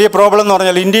 വലിയ പ്രോബ്ലം എന്ന്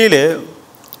പറഞ്ഞാൽ ഇന്ത്യയിൽ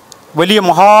വലിയ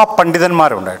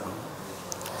മഹാപണ്ഡിതന്മാരുണ്ടായിരുന്നു,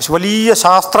 വലിയ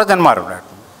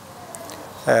ശാസ്ത്രജ്ഞന്മാരുണ്ടായിരുന്നു.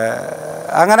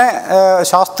 അങ്ങനെ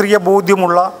ശാസ്ത്രീയ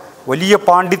ബോധ്യമുള്ള വലിയ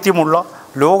പാണ്ഡിത്യമുള്ള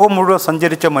ലോകം മുഴുവൻ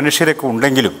സഞ്ചരിച്ച മനുഷ്യരൊക്കെ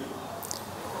ഉണ്ടെങ്കിലും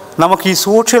നമുക്ക് ഈ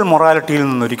സോഷ്യൽ മൊറാലിറ്റിയിൽ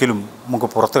നിന്നൊരിക്കലും നമുക്ക്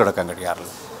പുറത്തു കിടക്കാൻ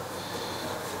കഴിയാറില്ല.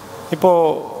 ഇപ്പോൾ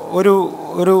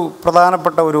ഒരു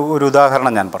പ്രധാനപ്പെട്ട ഒരു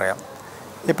ഉദാഹരണം ഞാൻ പറയാം.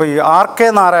 ഇപ്പോൾ ഈ R.K.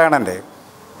 നാരായണൻ്റെ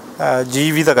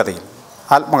ജീവിതകഥയിൽ,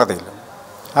 ആത്മകഥയിൽ,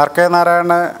 R.K.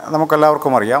 നാരായണനെ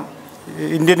നമുക്കെല്ലാവർക്കും അറിയാം.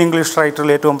 ഇന്ത്യൻ ഇംഗ്ലീഷ്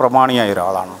റൈറ്ററിൽ ഏറ്റവും പ്രമാണിയായ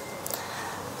ഒരാളാണ്.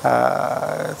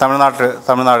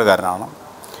 തമിഴ്നാടുകാരനാണ്.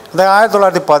 അദ്ദേഹം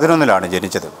 1911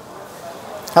 ജനിച്ചത്.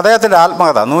 അദ്ദേഹത്തിൻ്റെ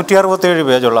ആത്മകഥ 167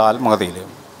 പേജുള്ള ആത്മകഥയിൽ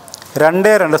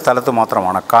 2 സ്ഥലത്ത്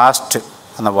മാത്രമാണ് കാസ്റ്റ്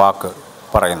എന്ന വാക്ക്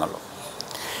പറയുന്നുള്ളൂ.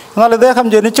 എന്നാൽ ഇദ്ദേഹം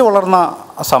ജനിച്ചു വളർന്ന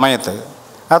സമയത്ത്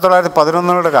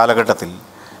 1911 കാലഘട്ടത്തിൽ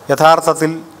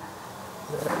യഥാർത്ഥത്തിൽ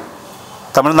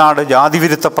തമിഴ്നാട്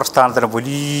ജാതിവിരുദ്ധ പ്രസ്ഥാനത്തിന്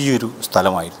വലിയൊരു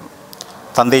സ്ഥലമായിരുന്നു.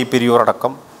 തന്തൈ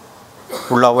പെരിയോറടക്കം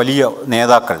ഉള്ള വലിയ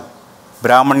നേതാക്കൾ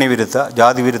ബ്രാഹ്മണ്യവിരുദ്ധ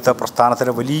ജാതിവിരുദ്ധ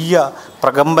പ്രസ്ഥാനത്തിന് വലിയ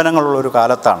പ്രകമ്പനങ്ങളുള്ളൊരു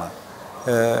കാലത്താണ്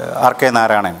R.K.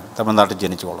 നാരായണൻ തമിഴ്നാട്ടിൽ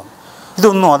ജനിച്ചു കൊള്ളുന്നത്.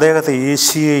 ഇതൊന്നും അദ്ദേഹത്തെ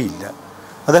ഏശിയേയില്ല.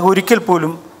 അദ്ദേഹം ഒരിക്കൽ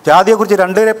പോലും ജാതിയെക്കുറിച്ച്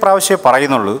 2 പ്രാവശ്യമേ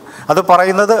പറയുന്നുള്ളൂ. അത്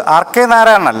പറയുന്നത് R.K.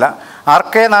 നാരായണനല്ല,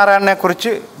 R.K.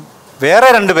 നാരായണനെക്കുറിച്ച് വേറെ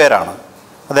 2 പേരാണ്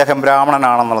അദ്ദേഹം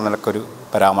ബ്രാഹ്മണനാണെന്നുള്ള നിലക്കൊരു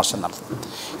പരാമർശം നടത്തുന്നത്.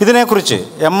 ഇതിനെക്കുറിച്ച്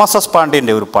M.S.S.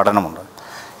 പാണ്ഡ്യൻ്റെ ഒരു പഠനമുണ്ട്.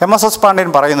 M.S.S. പാണ്ഡ്യൻ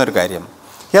പറയുന്നൊരു കാര്യം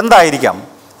എന്തായിരിക്കാം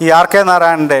ഈ R.K.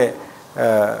 നാരായണൻ്റെ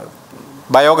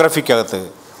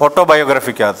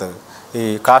ഓട്ടോബയോഗ്രഫിക്കകത്ത് ഈ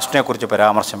കാസ്റ്റിനെക്കുറിച്ച്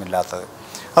പരാമർശമില്ലാത്തത്.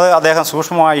 അത് അദ്ദേഹം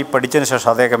സൂക്ഷ്മമായി പഠിച്ചതിന് ശേഷം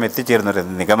അദ്ദേഹം എത്തിച്ചേരുന്നൊരു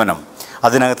നിഗമനം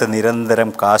അതിനകത്ത് നിരന്തരം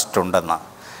കാസ്റ്റ് ഉണ്ടെന്നാണ്.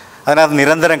 അതിനകത്ത്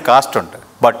നിരന്തരം കാസ്റ്റ് ഉണ്ട്,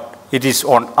 but it is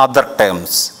on other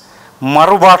terms.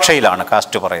 മറുഭാഷയിലാണ്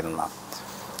cast പറയുന്നതാണ്.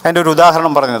 അതിൻ്റെ ഒരു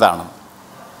ഉദാഹരണം പറഞ്ഞതാണ്.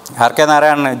 R.K.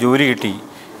 നാരായണന് ജോലി കിട്ടി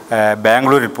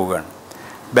ബാംഗ്ലൂരിൽ പോവുകയാണ്.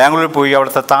 ബാംഗ്ലൂരിൽ പോയി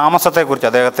അവിടുത്തെ താമസത്തെക്കുറിച്ച്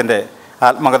അദ്ദേഹത്തിൻ്റെ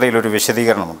ആത്മകഥയിലൊരു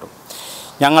വിശദീകരണമുണ്ട്.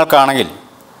 ഞങ്ങൾക്കാണെങ്കിൽ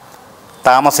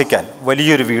താമസിക്കാൻ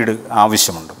വലിയൊരു വീട്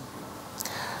ആവശ്യമുണ്ട്.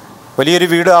 വലിയൊരു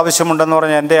വീട് ആവശ്യമുണ്ടെന്ന്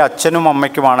പറഞ്ഞാൽ എൻ്റെ അച്ഛനും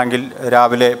അമ്മയ്ക്കുമാണെങ്കിൽ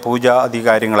രാവിലെ പൂജ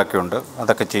കാര്യങ്ങളൊക്കെ ഉണ്ട്,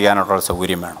 അതൊക്കെ ചെയ്യാനുള്ള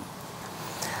സൗകര്യം വേണം.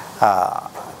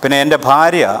 പിന്നെ എൻ്റെ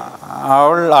ഭാര്യ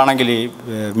അവളാണെങ്കിൽ ഈ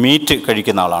മീറ്റ്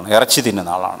കഴിക്കുന്ന ആളാണ്, ഇറച്ചി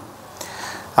തിന്നുന്ന ആളാണ്.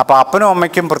 അപ്പോൾ അപ്പനും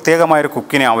അമ്മയ്ക്കും പ്രത്യേകമായൊരു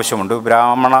കുക്കിനെ ആവശ്യമുണ്ട്.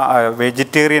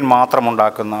 വെജിറ്റേറിയൻ മാത്രം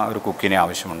ഉണ്ടാക്കുന്ന ഒരു കുക്കിനെ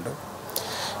ആവശ്യമുണ്ട്.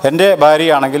 എൻ്റെ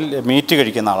ഭാര്യയാണെങ്കിൽ മീറ്റ്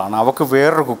കഴിക്കുന്ന ആളാണ്, അവൾക്ക്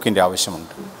വേറൊരു കുക്കിൻ്റെ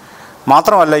ആവശ്യമുണ്ട്.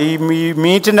 മാത്രമല്ല ഈ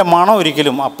മീറ്റിൻ്റെ മണം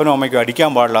ഒരിക്കലും അപ്പനും അമ്മയ്ക്കും അടിക്കാൻ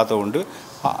പാടില്ലാത്തതുകൊണ്ട്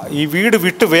ഈ വീട്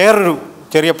വിട്ട് വേറൊരു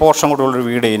ചെറിയ പോർഷൻ കൂടെയുള്ളൊരു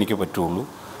വീടേ എനിക്ക് പറ്റുള്ളൂ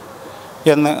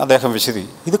എന്ന് അദ്ദേഹം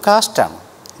ഇത് കാസ്റ്റാണ്,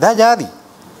 ഇതാ ജാതി.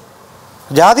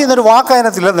 ജാതി എന്നൊരു വാക്ക്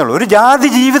അതിനകത്തില്ലെന്നേ ഉള്ളൂ. ഒരു ജാതി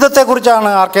ജീവിതത്തെക്കുറിച്ചാണ്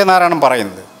R.K. നാരായണൻ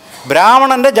പറയുന്നത്.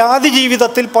 ബ്രാഹ്മണൻ്റെ ജാതി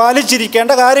ജീവിതത്തിൽ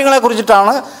പാലിച്ചിരിക്കേണ്ട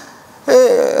കാര്യങ്ങളെക്കുറിച്ചിട്ടാണ്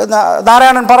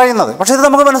നാരായണൻ പറയുന്നത്. പക്ഷേ ഇത്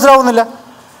നമുക്ക് മനസ്സിലാവുന്നില്ല.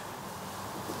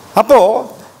 അപ്പോൾ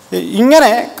ഇങ്ങനെ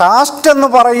കാസ്റ്റ് എന്ന്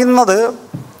പറയുന്നത്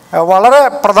വളരെ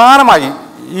പ്രധാനമായി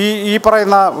ഈ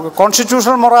പറയുന്ന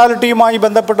കോൺസ്റ്റിറ്റ്യൂഷണൽ മൊറാലിറ്റിയുമായി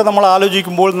ബന്ധപ്പെട്ട് നമ്മൾ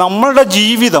ആലോചിക്കുമ്പോൾ നമ്മളുടെ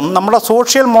ജീവിതം, നമ്മുടെ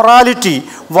സോഷ്യൽ മൊറാലിറ്റി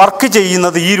വർക്ക്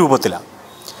ചെയ്യുന്നത് ഈ രൂപത്തിലാണ്.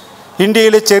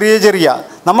 ഇന്ത്യയിലെ ചെറിയ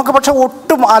നമുക്ക് പക്ഷേ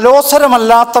ഒട്ടും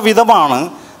അലോസരമല്ലാത്ത വിധമാണ്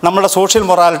നമ്മുടെ സോഷ്യൽ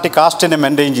മൊറാലിറ്റി കാസ്റ്റിനെ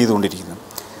മെയിൻറ്റെയിൻ ചെയ്തുകൊണ്ടിരിക്കുന്നത്,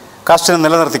 കാസ്റ്റിനെ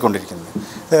നിലനിർത്തിക്കൊണ്ടിരിക്കുന്നത്.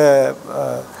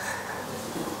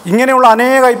 ഇങ്ങനെയുള്ള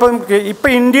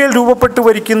ഇപ്പം ഇന്ത്യയിൽ രൂപപ്പെട്ട്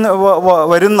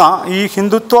വരുന്ന ഈ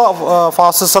ഹിന്ദുത്വ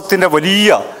ഫാസിസത്തിൻ്റെ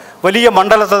വലിയ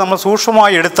മണ്ഡലത്തെ നമ്മൾ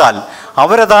സൂക്ഷ്മമായി എടുത്താൽ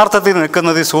അവരഥാർത്ഥത്തിൽ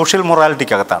നിൽക്കുന്നത് ഈ സോഷ്യൽ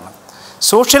മൊറാലിറ്റിക്കകത്താണ്.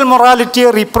 സോഷ്യൽ മൊറാലിറ്റിയെ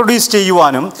റീപ്രൊഡ്യൂസ്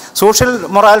ചെയ്യുവാനും സോഷ്യൽ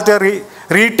മൊറാലിറ്റിയെ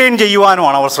റീറ്റെയിൻ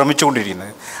ചെയ്യുവാനുമാണ് അവർ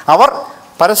ശ്രമിച്ചുകൊണ്ടിരിക്കുന്നത്. അവർ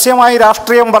പരസ്യമായി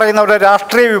രാഷ്ട്രീയം പറയുന്നവരുടെ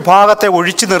രാഷ്ട്രീയ വിഭാഗത്തെ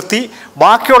ഒഴിച്ചു നിർത്തി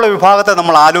ബാക്കിയുള്ള വിഭാഗത്തെ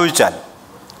നമ്മൾ ആലോചിച്ചാൽ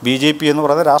BJP എന്ന്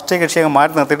പറയുന്നത് രാഷ്ട്രീയ കക്ഷിയെ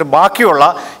മാറ്റി നിർത്തിയിട്ട് ബാക്കിയുള്ള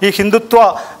ഈ ഹിന്ദുത്വ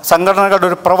സംഘടനകളുടെ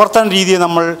ഒരു പ്രവർത്തന രീതിയെ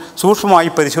നമ്മൾ സൂക്ഷ്മമായി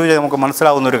പരിശോധിച്ചാൽ നമുക്ക്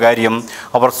മനസ്സിലാവുന്ന ഒരു കാര്യം,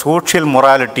 അവർ സോഷ്യൽ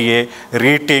മൊറാലിറ്റിയെ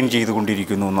റീറ്റെയിൻ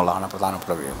ചെയ്തുകൊണ്ടിരിക്കുന്നു എന്നുള്ളതാണ്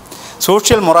പ്രധാനപ്പെട്ട കാര്യം.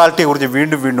 സോഷ്യൽ മൊറാലിറ്റിയെക്കുറിച്ച്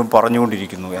വീണ്ടും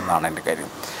പറഞ്ഞുകൊണ്ടിരിക്കുന്നു എന്നാണ് എൻ്റെ കാര്യം.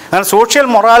 അങ്ങനെ സോഷ്യൽ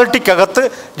മൊറാലിറ്റിക്കകത്ത്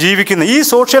ജീവിക്കുന്ന ഈ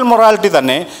സോഷ്യൽ മൊറാലിറ്റി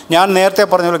തന്നെ ഞാൻ നേരത്തെ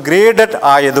പറഞ്ഞ പോലെ ഗ്രേഡഡ്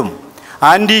ആയതും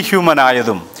ആൻറ്റി ഹ്യൂമൻ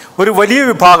ആയതും ഒരു വലിയ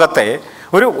വിഭാഗത്തെ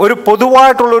ഒരു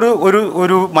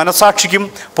പൊതുവായിട്ടുള്ളൊരു മനസാക്ഷിക്കും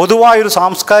പൊതുവായൊരു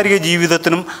സാംസ്കാരിക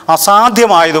ജീവിതത്തിനും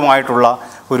അസാധ്യമായതുമായിട്ടുള്ള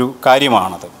ഒരു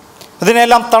കാര്യമാണത്.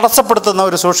 ഇതിനെല്ലാം തടസ്സപ്പെടുത്തുന്ന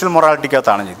ഒരു സോഷ്യൽ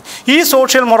മൊറാലിറ്റിക്കകത്താണ് ചെയ്തത്. ഈ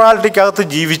സോഷ്യൽ മൊറാലിറ്റിക്കകത്ത്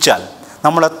ജീവിച്ചാൽ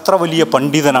നമ്മൾ എത്ര വലിയ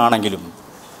പണ്ഡിതനാണെങ്കിലും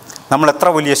നമ്മൾ എത്ര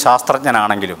വലിയ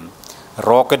ശാസ്ത്രജ്ഞനാണെങ്കിലും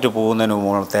റോക്കറ്റ് പോകുന്നതിന്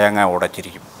മുമ്പ് തേങ്ങ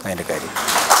ഉടച്ചിരിക്കും. അതിൻ്റെ കാര്യം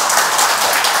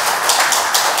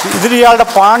ഇതിൽ ഇയാളുടെ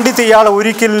പാണ്ഡിത്യം ഇയാളെ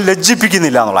ഒരിക്കലും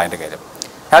ലജ്ജിപ്പിക്കുന്നില്ല എന്നുള്ള അതിൻ്റെ കാര്യം.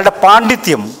 അയാളുടെ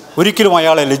പാണ്ഡിത്യം ഒരിക്കലും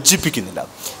അയാളെ ലജ്ജിപ്പിക്കുന്നില്ല.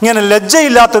 ഇങ്ങനെ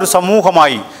ലജ്ജയില്ലാത്തൊരു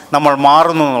സമൂഹമായി നമ്മൾ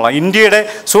മാറുന്നു എന്നുള്ള ഇന്ത്യയുടെ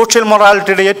സോഷ്യൽ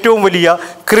മൊറാലിറ്റിയുടെ ഏറ്റവും വലിയ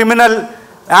ക്രിമിനൽ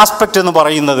ആസ്പെക്റ്റ് എന്ന്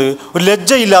പറയുന്നത് ഒരു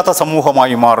ലജ്ജയില്ലാത്ത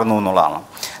സമൂഹമായി മാറുന്നു എന്നുള്ളതാണ്.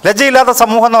 ലജ്ജയില്ലാത്ത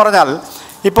സമൂഹം എന്ന് പറഞ്ഞാൽ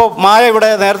ഇപ്പോൾ മായ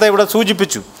നേരത്തെ ഇവിടെ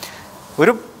സൂചിപ്പിച്ചു,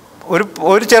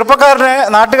 ഒരു ചെറുപ്പക്കാരനെ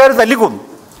നാട്ടുകാർ തല്ലിക്കൊന്നു.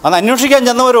 അന്ന് അന്വേഷിക്കാൻ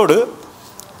ചെന്നവരോട്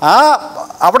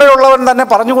അവിടെയുള്ളവൻ തന്നെ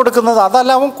പറഞ്ഞു കൊടുക്കുന്നത്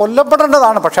അതല്ല, അവൻ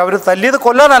കൊല്ലപ്പെടേണ്ടതാണ്, പക്ഷെ അവർ തല്ലിയത്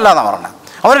കൊല്ലാനല്ല എന്നാണ് പറഞ്ഞത്.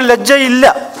 അവന് ലജ്ജയില്ല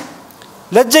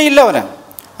അവന്.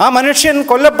 ആ മനുഷ്യൻ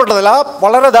കൊല്ലപ്പെട്ടതിൽ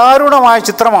വളരെ ദാരുണമായ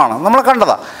ചിത്രമാണ് നമ്മൾ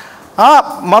കണ്ടതാണ്.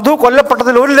 മധു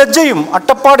കൊല്ലപ്പെട്ടതിൽ ഒരു ലജ്ജയും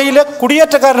അട്ടപ്പാടിയിലെ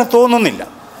കുടിയേറ്റക്കാരന് തോന്നുന്നില്ല.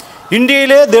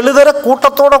 ഇന്ത്യയിലെ ദളിതരെ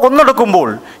കൂട്ടത്തോടെ കൊന്നെടുക്കുമ്പോൾ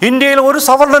ഇന്ത്യയിൽ ഒരു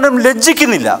സവർണനും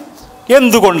ലജ്ജിക്കുന്നില്ല.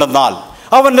 എന്തുകൊണ്ടെന്നാൽ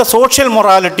അവൻ്റെ സോഷ്യൽ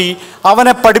മൊറാലിറ്റി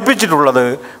അവനെ പഠിപ്പിച്ചിട്ടുള്ളത്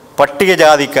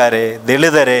പട്ടികജാതിക്കാരെ,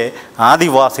 ദളിതരെ,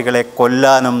 ആദിവാസികളെ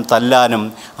കൊല്ലാനും തല്ലാനും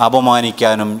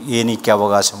അപമാനിക്കാനും എനിക്ക്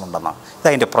അവകാശമുണ്ടെന്നാണ്.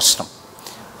 ഇതതിൻ്റെ പ്രശ്നം.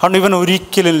 അതുകൊണ്ട് ഇവൻ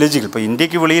ഒരിക്കലും ലജ്ജിക്കും. ഇപ്പോൾ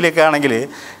ഇന്ത്യക്ക് വെളിയിലേക്കാണെങ്കിൽ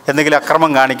എന്തെങ്കിലും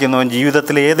അക്രമം കാണിക്കുന്നവൻ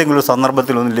ജീവിതത്തിൽ ഏതെങ്കിലും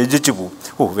സന്ദർഭത്തിലൊന്ന് ലജ്ജിച്ചു പോകും.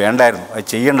 വേണ്ടായിരുന്നു, അത്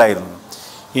ചെയ്യണ്ടായിരുന്നു.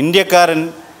 ഇന്ത്യക്കാരൻ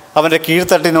അവൻ്റെ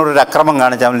കീഴ്ത്തട്ടിനോടൊരു അക്രമം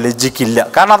കാണിച്ചാൽ അവൻ ലജ്ജിക്കില്ല.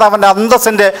 കാരണം അത് അവൻ്റെ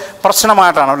അന്തസ്സിൻ്റെ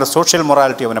പ്രശ്നമായിട്ടാണ് അവൻ്റെ സോഷ്യൽ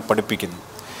മൊറാലിറ്റി അവനെ പഠിപ്പിക്കുന്നത്.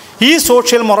 ഈ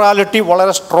സോഷ്യൽ മൊറാലിറ്റി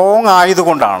വളരെ സ്ട്രോങ്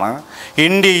ആയതുകൊണ്ടാണ്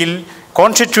ഇന്ത്യയിൽ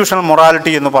കോൺസ്റ്റിറ്റ്യൂഷണൽ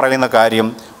മൊറാലിറ്റി എന്ന് പറയുന്ന കാര്യം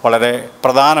വളരെ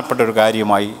പ്രധാനപ്പെട്ട ഒരു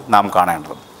കാര്യമായി നാം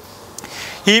കാണേണ്ടത്.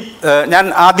 ഞാൻ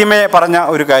ആദ്യമേ പറഞ്ഞ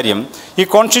ഒരു കാര്യം, ഈ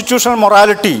കോൺസ്റ്റിറ്റ്യൂഷണൽ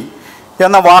മൊറാലിറ്റി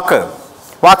എന്ന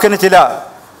വാക്കിന് ചില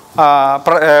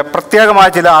പ്രത്യേകമായ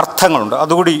ചില അർത്ഥങ്ങളുണ്ട്.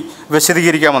 അതുകൂടി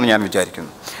വിശദീകരിക്കാമെന്ന് ഞാൻ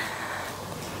വിചാരിക്കുന്നു.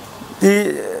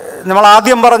 നമ്മൾ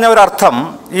ആദ്യം പറഞ്ഞ ഒരർത്ഥം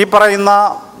ഈ പറയുന്ന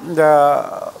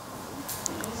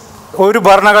ഒരു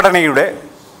ഭരണഘടനയുടെ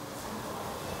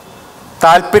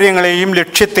താല്പര്യങ്ങളെയും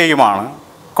ലക്ഷ്യത്തെയുമാണ്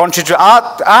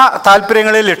ആ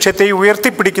താല്പര്യങ്ങളെയും ലക്ഷ്യത്തെയും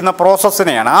ഉയർത്തിപ്പിടിക്കുന്ന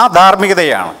പ്രോസസ്സിനെയാണ്, ആ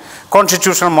ധാർമ്മികതയാണ്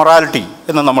കോൺസ്റ്റിറ്റ്യൂഷണൽ മൊറാലിറ്റി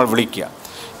എന്ന് നമ്മൾ വിളിക്കുക.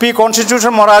 ഇപ്പോൾ ഈ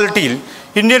കോൺസ്റ്റിറ്റ്യൂഷണൽ മൊറാലിറ്റിയിൽ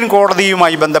ഇന്ത്യൻ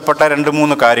കോടതിയുമായി ബന്ധപ്പെട്ട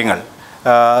 2-3 കാര്യങ്ങൾ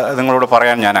നിങ്ങളോട്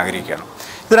പറയാൻ ഞാൻ ആഗ്രഹിക്കുകയാണ്.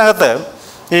 ഇതിനകത്ത്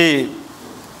ഈ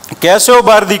കേശവ്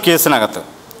ഭാരതി കേസിനകത്ത്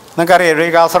നിങ്ങൾക്കറിയാം,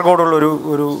 ഈ കാസർഗോഡുള്ള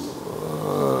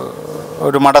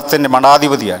ഒരു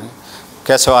മഠാധിപതിയാണ്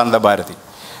കേശവാനന്ദ ഭാരതി.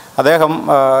 അദ്ദേഹം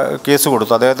കേസ്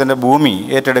കൊടുത്തു. അദ്ദേഹത്തിൻ്റെ ഭൂമി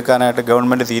ഏറ്റെടുക്കാനായിട്ട്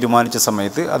ഗവൺമെൻറ് തീരുമാനിച്ച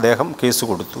സമയത്ത് അദ്ദേഹം കേസ്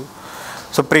കൊടുത്തു.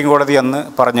 സുപ്രീം കോടതി അന്ന്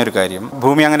പറഞ്ഞൊരു കാര്യം,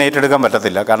 ഭൂമി അങ്ങനെ ഏറ്റെടുക്കാൻ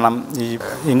പറ്റത്തില്ല. കാരണം ഈ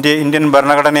ഇന്ത്യൻ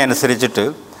ഭരണഘടന അനുസരിച്ചിട്ട്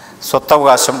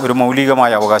സ്വത്തവകാശം ഒരു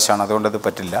മൗലികമായ അവകാശമാണ്, അതുകൊണ്ടത്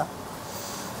പറ്റില്ല.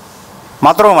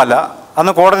 മാത്രവുമല്ല,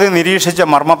 അന്ന് കോടതി നിരീക്ഷിച്ച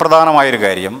മർമ്മപ്രധാനമായൊരു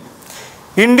കാര്യം,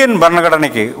 ഇന്ത്യൻ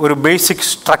ഭരണഘടനയ്ക്ക് ഒരു ബേസിക്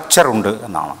സ്ട്രക്ചറുണ്ട്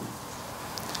എന്നാണ്.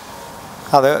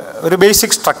 അത് ഒരു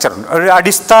ബേസിക് സ്ട്രക്ചറുണ്ട്, ഒരു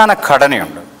അടിസ്ഥാന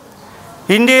ഘടനയുണ്ട്.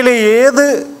 ഇന്ത്യയിലെ ഏത്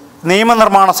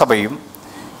നിയമനിർമ്മാണ സഭയും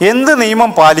എന്ത് നിയമം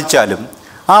പാലിച്ചാലും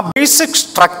ആ ബേസിക്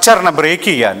സ്ട്രക്ചറിനെ ബ്രേക്ക്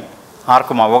ചെയ്യാൻ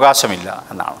ആർക്കും അവകാശമില്ല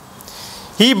എന്നാണ്.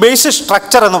 ഈ ബേസിക്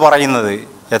സ്ട്രക്ചർ എന്ന് പറയുന്നത്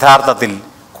യഥാർത്ഥത്തിൽ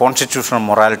കോൺസ്റ്റിറ്റ്യൂഷണൽ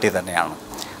മൊറാലിറ്റി തന്നെയാണ്.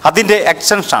 അതിൻ്റെ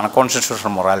എക്സ്റ്റൻഷനാണ്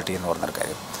കോൺസ്റ്റിറ്റ്യൂഷണൽ മൊറാലിറ്റി എന്ന് പറഞ്ഞൊരു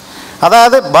കാര്യം.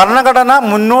 അതായത് ഭരണഘടന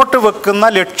മുന്നോട്ട് വെക്കുന്ന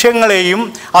ലക്ഷ്യങ്ങളെയും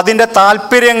അതിൻ്റെ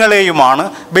താല്പര്യങ്ങളെയുമാണ്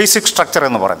ബേസിക് സ്ട്രക്ചർ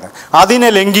എന്ന് പറയുന്നത്. അതിനെ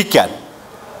ലംഘിക്കാൻ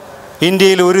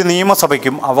ഇന്ത്യയിൽ ഒരു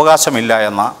നിയമസഭയ്ക്കും അവകാശമില്ല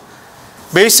എന്ന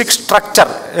ബേസിക് സ്ട്രക്ചർ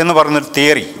എന്ന് പറയുന്നൊരു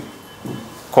തിയറി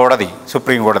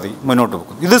സുപ്രീം കോടതി മുന്നോട്ട്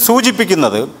വെക്കുന്നു. ഇത്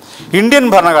സൂചിപ്പിക്കുന്നത് ഇന്ത്യൻ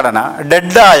ഭരണഘടന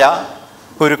ഡെഡായ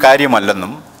ഒരു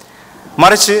കാര്യമല്ലെന്നും,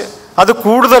 മറിച്ച് അത്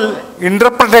കൂടുതൽ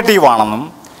ഇൻ്റർപ്രിറ്റേറ്റീവ് ആണെന്നും,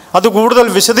 അത് കൂടുതൽ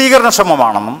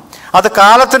വിശദീകരണക്ഷമമാണെന്നും, അത്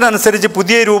കാലത്തിനനുസരിച്ച്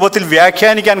പുതിയ രൂപത്തിൽ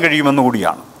വ്യാഖ്യാനിക്കാൻ കഴിയുമെന്നു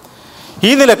കൂടിയാണ്.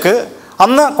 ഈ നിലക്ക്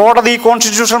അന്ന് കോടതി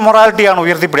കോൺസ്റ്റിറ്റ്യൂഷണൽ മൊറാലിറ്റിയാണ്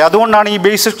ഉയർത്തിപ്പിടി. അതുകൊണ്ടാണ് ഈ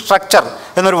ബേസിക് സ്ട്രക്ചർ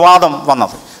എന്നൊരു വാദം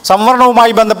വന്നത്.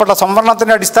 സംവരണവുമായി ബന്ധപ്പെട്ട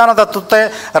സംവരണത്തിൻ്റെ അടിസ്ഥാന തത്വത്തെ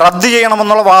റദ്ദ്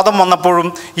ചെയ്യണമെന്നുള്ള വാദം വന്നപ്പോഴും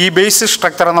ഈ ബേസിക്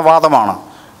സ്ട്രക്ചർ എന്ന വാദമാണ്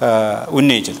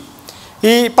ഉന്നയിച്ചത്.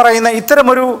 ഈ പറയുന്ന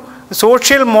ഇത്തരമൊരു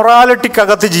സോഷ്യൽ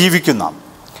മൊറാലിറ്റിക്കകത്ത് ജീവിക്കുന്ന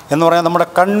എന്ന് പറയാൻ നമ്മുടെ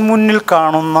കൺമുന്നിൽ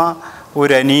കാണുന്ന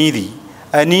ഒരു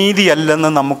അനീതിയല്ലെന്ന്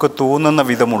നമുക്ക് തോന്നുന്ന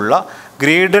വിധമുള്ള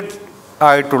ഗ്രേഡഡ്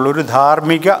ആയിട്ടുള്ളൊരു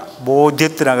ധാർമ്മിക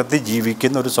ബോധ്യത്തിനകത്ത്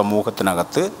ജീവിക്കുന്ന ഒരു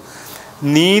സമൂഹത്തിനകത്ത്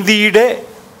നീതിയുടെ,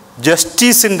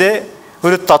 ജസ്റ്റിസിൻ്റെ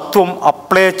ഒരു തത്വം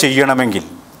അപ്ലൈ ചെയ്യണമെങ്കിൽ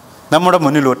നമ്മുടെ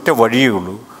മുന്നിൽ ഒറ്റ വഴിയേ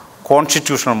ഉള്ളൂ,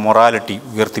 കോൺസ്റ്റിറ്റ്യൂഷണൽ മൊറാലിറ്റി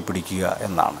ഉയർത്തിപ്പിടിക്കുക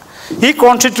എന്നാണ്. ഈ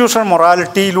കോൺസ്റ്റിറ്റ്യൂഷണൽ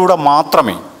മൊറാലിറ്റിയിലൂടെ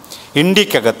മാത്രമേ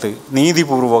ഇന്ത്യക്കകത്ത്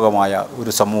നീതിപൂർവകമായ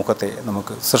ഒരു സമൂഹത്തെ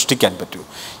നമുക്ക് സൃഷ്ടിക്കാൻ പറ്റൂ.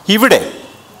 ഇവിടെ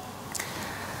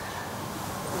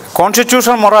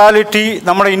കോൺസ്റ്റിറ്റ്യൂഷണൽ മൊറാലിറ്റി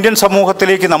നമ്മുടെ ഇന്ത്യൻ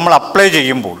സമൂഹത്തിലേക്ക് നമ്മൾ അപ്ലൈ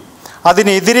ചെയ്യുമ്പോൾ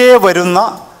അതിനെതിരെ വരുന്ന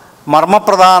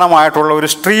മർമ്മപ്രധാനമായിട്ടുള്ള ഒരു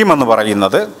സ്ട്രീം എന്ന്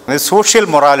പറയുന്നത് സോഷ്യൽ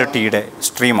മൊറാലിറ്റിയുടെ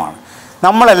സ്ട്രീമാണ്.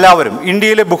 നമ്മളെല്ലാവരും,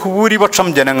 ഇന്ത്യയിലെ ബഹുഭൂരിപക്ഷം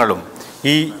ജനങ്ങളും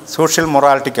ഈ സോഷ്യൽ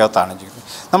മൊറാലിറ്റിക്കകത്താണ് ചെയ്യുന്നത്.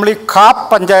 നമ്മൾ ഈ ഖാപ്പ്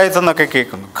പഞ്ചായത്ത് എന്നൊക്കെ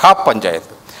കേൾക്കുന്നു. ഖാപ്പ്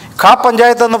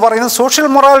പഞ്ചായത്ത് എന്ന് പറയുന്നത് സോഷ്യൽ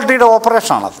മൊറാലിറ്റിയുടെ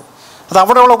ഓപ്പറേഷനാണത്. അത്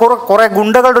അവിടെയുള്ള കുറേ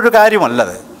ഗുണ്ടകളുടെ ഒരു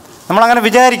കാര്യമല്ലത്. നമ്മളങ്ങനെ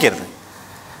വിചാരിക്കരുത്.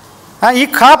 ഈ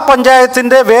ഖാപ്പ്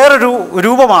പഞ്ചായത്തിൻ്റെ വേറൊരു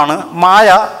രൂപമാണ് മായ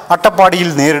അട്ടപ്പാടിയിൽ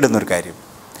നേരിടുന്നൊരു കാര്യം.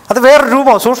 അത് വേറൊരു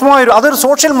രൂപം, സൂക്ഷ്മമായ അതൊരു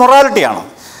സോഷ്യൽ മൊറാലിറ്റിയാണ്.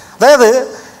 അതായത്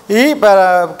ഈ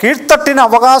കീഴ്ത്തട്ടിന്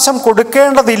അവകാശം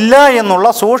കൊടുക്കേണ്ടതില്ല എന്നുള്ള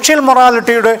സോഷ്യൽ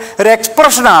മൊറാലിറ്റിയുടെ ഒരു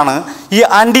എക്സ്പ്രഷനാണ് ഈ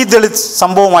ആൻറ്റി ദളിത്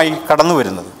സംഭവമായി കടന്നു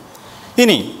വരുന്നത്.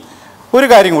 ഇനി ഒരു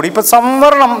കാര്യം കൂടി, ഇപ്പം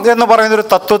സംവരണം എന്ന് പറയുന്നൊരു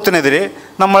തത്വത്തിനെതിരെ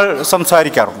നമ്മൾ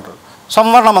സംസാരിക്കാറുണ്ട്.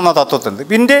 സംവരണം എന്ന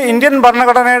തത്വത്തിന് ഇന്ത്യൻ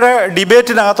ഭരണഘടനയുടെ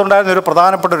ഡിബേറ്റിനകത്തുണ്ടായിരുന്ന ഒരു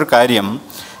പ്രധാനപ്പെട്ട ഒരു കാര്യം,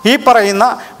 ഈ പറയുന്ന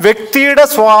വ്യക്തിയുടെ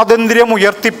സ്വാതന്ത്ര്യം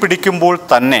ഉയർത്തിപ്പിടിക്കുമ്പോൾ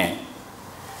തന്നെ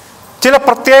ചില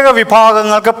പ്രത്യേക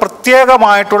വിഭാഗങ്ങൾക്ക്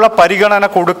പ്രത്യേകമായിട്ടുള്ള പരിഗണന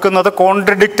കൊടുക്കുന്നത്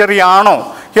കോൺട്രഡിക്റ്ററി ആണോ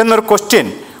എന്നൊരു ക്വസ്റ്റ്യൻ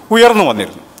ഉയർന്നു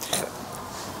വന്നിരുന്നു.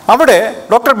 അവിടെ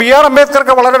ഡോക്ടർ BR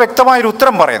അംബേദ്കർക്ക് വളരെ വ്യക്തമായൊരു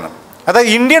ഉത്തരം പറയുന്നു. അതായത്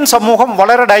ഇന്ത്യൻ സമൂഹം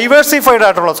വളരെ ഡൈവേഴ്സിഫൈഡ്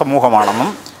ആയിട്ടുള്ള സമൂഹമാണെന്നും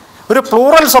ഒരു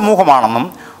പ്ലൂറൽ സമൂഹമാണെന്നും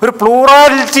ഒരു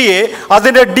പ്ലൂറാലിറ്റിയെ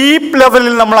അതിൻ്റെ ഡീപ്പ്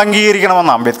ലെവലിൽ നമ്മൾ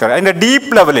അംഗീകരിക്കണമെന്ന് അംബേദ്കർ. അതിൻ്റെ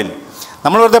ഡീപ്പ് ലെവലിൽ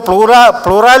നമ്മൾ വെറുതെ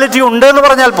പ്ലൂറാലിറ്റി ഉണ്ട് എന്ന്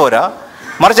പറഞ്ഞാൽ പോരാ,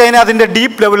 മറിച്ച് അതിൻ്റെ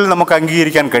ഡീപ്പ് ലെവലിൽ നമുക്ക്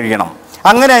അംഗീകരിക്കാൻ കഴിയണം.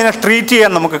 അങ്ങനെ അതിനെ ട്രീറ്റ്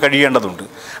ചെയ്യാൻ നമുക്ക് കഴിയേണ്ടതുണ്ട്.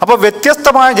 അപ്പോൾ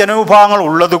വ്യത്യസ്തമായ ജനവിഭാഗങ്ങൾ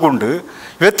ഉള്ളതുകൊണ്ട്,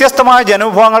 വ്യത്യസ്തമായ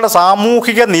ജനവിഭാഗങ്ങളുടെ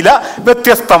സാമൂഹിക നില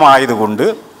വ്യത്യസ്തമായതുകൊണ്ട്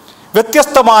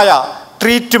വ്യത്യസ്തമായ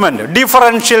treatment,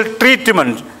 differential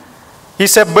treatment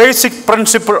is A basic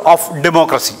principle of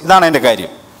democracy. ഇതാണ് അതിൻ്റെ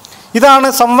കാര്യം. ഇതാണ്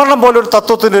സംവരണം പോലൊരു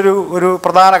തത്വത്തിൻ്റെ ഒരു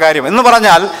പ്രധാന കാര്യം. എന്ന്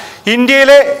പറഞ്ഞാൽ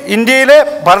ഇന്ത്യയിലെ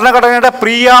ഭരണഘടനയുടെ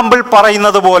പ്രിയാമ്പിൾ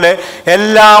പറയുന്നത് പോലെ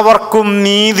എല്ലാവർക്കും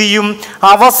നീതിയും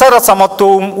അവസര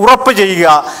സമത്വവും ഉറപ്പ് ചെയ്യുക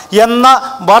എന്ന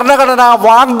ഭരണഘടനാ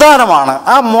വാഗ്ദാനമാണ്,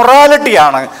 ആ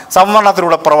മൊറാലിറ്റിയാണ്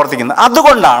സംവരണത്തിലൂടെ പ്രവർത്തിക്കുന്നത്.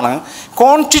 അതുകൊണ്ടാണ്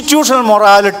കോൺസ്റ്റിറ്റ്യൂഷണൽ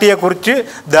മൊറാലിറ്റിയെക്കുറിച്ച്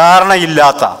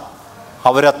ധാരണയില്ലാത്ത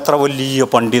അവരത്ര വലിയ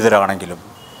പണ്ഡിതരാണെങ്കിലും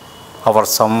അവർ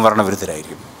സംവരണ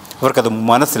വിരുദ്ധരായിരിക്കും. അവർക്കത്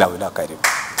മനസ്സിലാവില്ല. ആ കാര്യം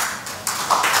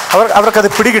അവർക്കത്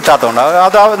പിടികിട്ടാത്തതുകൊണ്ട്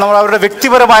അത് അവരുടെ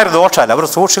വ്യക്തിപരമായൊരു ദോഷമല്ല, അവർ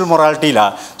സോഷ്യൽ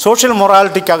മൊറാലിറ്റിയിലാണ്. സോഷ്യൽ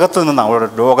മൊറാലിറ്റിക്കകത്ത് നിന്ന് അവരുടെ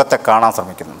ലോകത്തെ കാണാൻ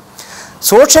ശ്രമിക്കുന്നത്.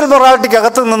 സോഷ്യൽ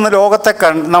മൊറാലിറ്റിക്കകത്ത് നിന്ന് ലോകത്തെ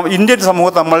ഇന്ത്യൻ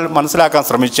സമൂഹത്തെ നമ്മൾ മനസ്സിലാക്കാൻ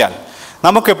ശ്രമിച്ചാൽ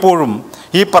നമുക്കെപ്പോഴും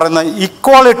ഈ പറയുന്ന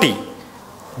ഇക്വാളിറ്റി,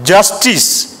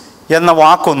 ജസ്റ്റിസ് എന്ന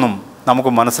വാക്കൊന്നും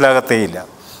നമുക്ക് മനസ്സിലാകത്തേയില്ല.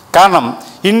 കാരണം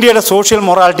ഇന്ത്യയിലെ സോഷ്യൽ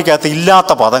മൊറാലിറ്റിക്കകത്ത്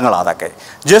ഇല്ലാത്ത പദങ്ങളാണ് അതൊക്കെ.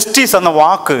 ജസ്റ്റിസ് എന്ന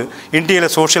വാക്ക് ഇന്ത്യയിലെ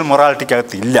സോഷ്യൽ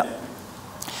മൊറാലിറ്റിക്കകത്ത് ഇല്ല.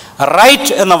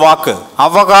 റൈറ്റ് എന്ന വാക്ക്,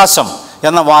 അവകാശം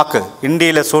എന്ന വാക്ക്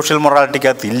ഇന്ത്യയിലെ സോഷ്യൽ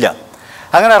മൊറാലിറ്റിക്കകത്ത് ഇല്ല.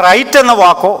 അങ്ങനെ റൈറ്റ് എന്ന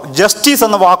വാക്കോ ജസ്റ്റിസ്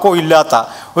എന്ന വാക്കോ ഇല്ലാത്ത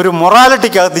ഒരു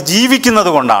മൊറാലിറ്റിക്കകത്ത് ജീവിക്കുന്നത്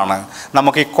കൊണ്ടാണ്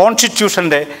നമുക്ക് ഈ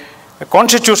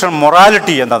കോൺസ്റ്റിറ്റ്യൂഷൻ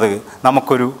മൊറാലിറ്റി എന്നത്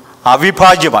നമുക്കൊരു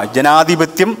അവിഭാജ്യമായി,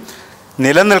 ജനാധിപത്യം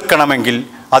നിലനിൽക്കണമെങ്കിൽ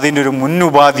അതിൻ്റെ ഒരു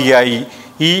മുന്നുപാധിയായി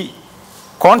ഈ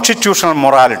കോൺസ്റ്റിറ്റ്യൂഷണൽ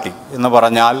മൊറാലിറ്റി എന്ന്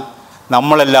പറഞ്ഞാൽ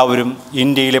നമ്മളെല്ലാവരും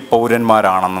ഇന്ത്യയിലെ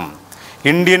പൗരന്മാരാണെന്നും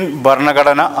ഇന്ത്യൻ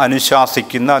ഭരണഘടന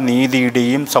അനുശാസിക്കുന്ന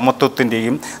നീതിയുടെയും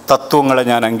സമത്വത്തിൻ്റെയും തത്വങ്ങളെ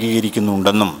ഞാൻ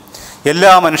അംഗീകരിക്കുന്നുണ്ടെന്നും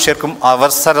എല്ലാ മനുഷ്യർക്കും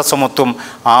അവസര സമത്വം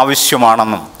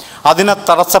ആവശ്യമാണെന്നും അതിനെ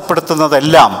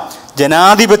തടസ്സപ്പെടുത്തുന്നതെല്ലാം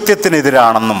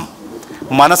ജനാധിപത്യത്തിനെതിരാണെന്നും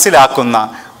മനസ്സിലാക്കുന്ന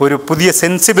ഒരു പുതിയ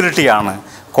സെൻസിബിലിറ്റിയാണ്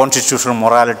കോൺസ്റ്റിറ്റ്യൂഷണൽ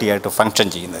മൊറാലിറ്റി ആയിട്ട് ഫങ്ഷൻ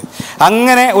ചെയ്യുന്നത്.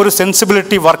 അങ്ങനെ ഒരു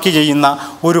സെൻസിബിലിറ്റി വർക്ക് ചെയ്യുന്ന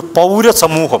ഒരു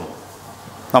പൗരസമൂഹം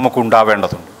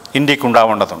നമുക്കുണ്ടാവേണ്ടതുണ്ട്,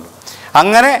 ഇന്ത്യക്കുണ്ടാവേണ്ടതുണ്ട്.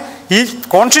 അങ്ങനെ ഈ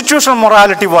കോൺസ്റ്റിറ്റ്യൂഷണൽ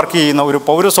മൊറാലിറ്റി വർക്ക് ചെയ്യുന്ന ഒരു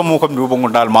പൗരസമൂഹം രൂപം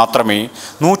കൊണ്ടാൽ മാത്രമേ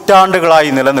നൂറ്റാണ്ടുകളായി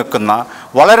നിലനിൽക്കുന്ന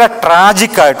വളരെ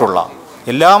ട്രാജിക്കായിട്ടുള്ള,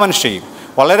 എല്ലാ മനുഷ്യയും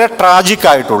വളരെ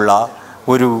ട്രാജിക്കായിട്ടുള്ള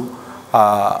ഒരു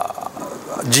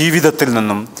ജീവിതത്തിൽ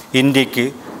നിന്നും ഇന്ത്യക്ക്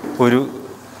ഒരു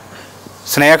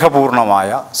സ്നേഹപൂർണമായ,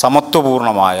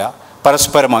 സമത്വപൂർണമായ,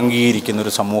 പരസ്പരം അംഗീകരിക്കുന്ന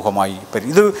ഒരു സമൂഹമായി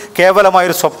ഇത്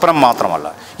കേവലമായൊരു സ്വപ്നം മാത്രമല്ല.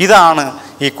 ഇതാണ്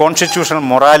ഈ കോൺസ്റ്റിറ്റ്യൂഷണൽ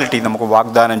മൊറാലിറ്റി നമുക്ക്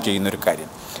വാഗ്ദാനം ചെയ്യുന്നൊരു കാര്യം.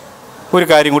 ഒരു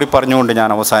കാര്യം കൂടി പറഞ്ഞുകൊണ്ട് ഞാൻ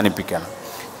അവസാനിപ്പിക്കുകയാണ്.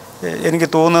 എനിക്ക്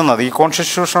തോന്നുന്നത് ഈ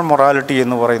കോൺസ്റ്റിറ്റ്യൂഷണൽ മൊറാലിറ്റി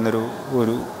എന്ന് പറയുന്നൊരു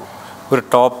ഒരു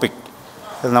ടോപ്പിക്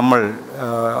നമ്മൾ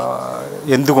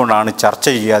എന്തുകൊണ്ടാണ് ചർച്ച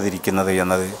ചെയ്യാതിരിക്കുന്നത്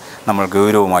എന്നത് നമ്മൾ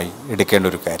ഗൗരവമായി എടുക്കേണ്ട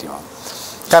ഒരു കാര്യമാണ്.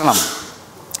 കാരണം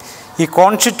ഈ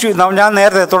ഞാൻ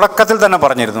നേരത്തെ തുടക്കത്തിൽ തന്നെ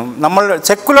പറഞ്ഞിരുന്നു, നമ്മൾ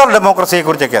സെക്കുലർ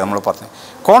ഡെമോക്രസിയെക്കുറിച്ചൊക്കെയാണ് നമ്മൾ പറഞ്ഞത്.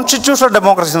 കോൺസ്റ്റിറ്റ്യൂഷണൽ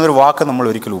ഡെമോക്രസി എന്നൊരു വാക്ക് നമ്മൾ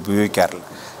ഒരിക്കലും ഉപയോഗിക്കാറില്ല.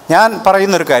 ഞാൻ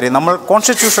പറയുന്നൊരു കാര്യം, നമ്മൾ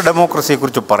കോൺസ്റ്റിറ്റ്യൂഷണൽ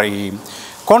ഡെമോക്രസിയെക്കുറിച്ച് പറയുകയും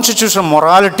കോൺസ്റ്റിറ്റ്യൂഷണൽ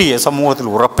മൊറാലിറ്റിയെ സമൂഹത്തിൽ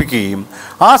ഉറപ്പിക്കുകയും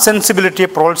ആ സെൻസിബിലിറ്റിയെ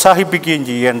പ്രോത്സാഹിപ്പിക്കുകയും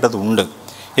ചെയ്യേണ്ടതുണ്ട്.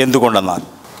 എന്തുകൊണ്ടെന്നാൽ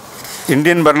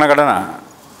ഇന്ത്യൻ ഭരണഘടന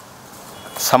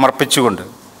സമർപ്പിച്ചുകൊണ്ട്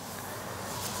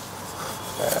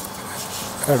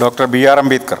ഡോക്ടർ BR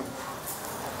അംബേദ്കർ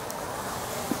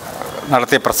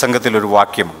നടത്തിയ പ്രസംഗത്തിലൊരു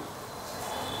വാക്യമുണ്ട്,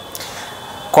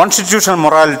 constitutional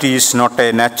morality is not A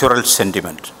natural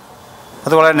sentiment.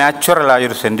 അത് വളരെ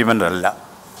നാച്ചുറലായൊരു സെൻറ്റിമെൻ്റ് അല്ല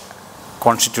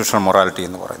കോൺസ്റ്റിറ്റ്യൂഷണൽ മൊറാലിറ്റി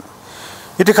എന്ന് പറയുന്നത്.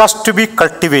 It has to B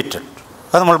cultivated.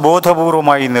 അത് നമ്മൾ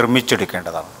ബോധപൂർവമായി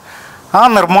നിർമ്മിച്ചെടുക്കേണ്ടതാണ്. ആ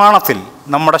നിർമ്മാണത്തിൽ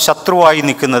നമ്മുടെ ശത്രുവായി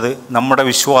നിൽക്കുന്നത് നമ്മുടെ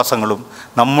വിശ്വാസങ്ങളും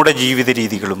നമ്മുടെ ജീവിത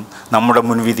രീതികളും നമ്മുടെ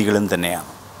മുൻവിധികളും തന്നെയാണ്.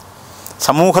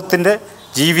 സമൂഹത്തിൻ്റെ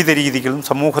ജീവിത രീതികളും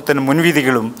സമൂഹത്തിൻ്റെ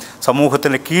മുൻവിധികളും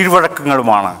സമൂഹത്തിൻ്റെ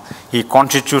കീഴ്വഴക്കങ്ങളുമാണ് ഈ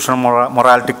കോൺസ്റ്റിറ്റ്യൂഷണൽ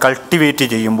മൊറാലിറ്റി കൾട്ടിവേറ്റ്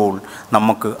ചെയ്യുമ്പോൾ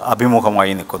നമുക്ക്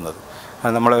അഭിമുഖമായി നിൽക്കുന്നത്.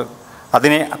 നമ്മൾ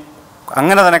അതിനെ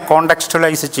അങ്ങനെ തന്നെ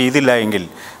കോണ്ടെക്സ്റ്റുവലൈസ് ചെയ്തില്ല എങ്കിൽ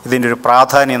ഇതിൻ്റെ ഒരു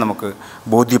പ്രാധാന്യം നമുക്ക്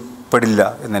ബോധ്യപ്പെടില്ല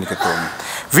എന്നെനിക്ക് തോന്നുന്നു.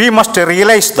 We must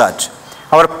realise that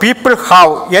our people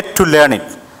have yet to learn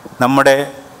it. നമ്മുടെ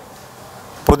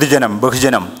പൊതുജനം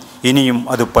ബഹുജനം ഇനിയും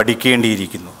അത്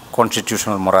പഠിക്കേണ്ടിയിരിക്കുന്നു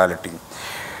constitutional morality.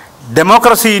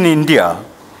 Democracy in India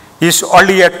is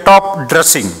only a top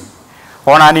dressing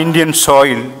on an Indian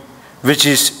soil which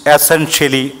is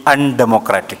essentially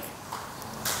undemocratic.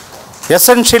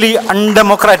 Essentially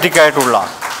undemocratic ആയിട്ടുള്ള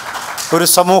ഒരു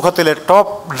സമൂഹത്തിലെ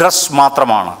top dress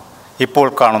മാത്രമാണ് ഇപ്പോൾ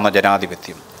കാണുന്ന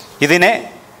ജനാധിപത്യം. ഇതിനെ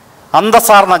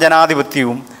അന്തസ്സാർന്ന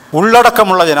ജനാധിപത്യവും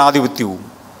ഉള്ളടക്കമുള്ള ജനാധിപത്യവും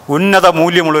ഉന്നത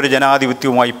മൂല്യമുള്ളൊരു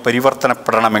ജനാധിപത്യവുമായി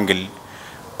പരിവർത്തനപ്പെടണമെങ്കിൽ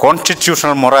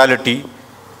കോൺസ്റ്റിറ്റ്യൂഷണൽ മൊറാലിറ്റി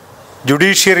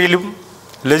ജുഡീഷ്യറിയിലും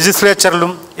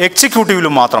ലെജിസ്ലേച്ചറിലും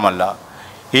എക്സിക്യൂട്ടീവിലും മാത്രമല്ല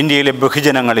ഇന്ത്യയിലെ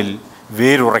ബഹുജനങ്ങളിൽ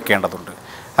വേരുറയ്ക്കേണ്ടതുണ്ട്.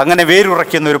 അങ്ങനെ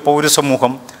വേരുറയ്ക്കുന്ന ഒരു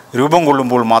പൗരസമൂഹം രൂപം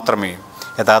കൊള്ളുമ്പോൾ മാത്രമേ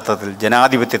യഥാർത്ഥത്തിൽ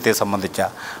ജനാധിപത്യത്തെ സംബന്ധിച്ച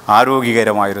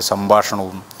ആരോഗ്യകരമായൊരു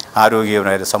സംഭാഷണവും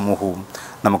ആരോഗ്യകരമായൊരു സമൂഹവും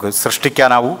നമുക്ക്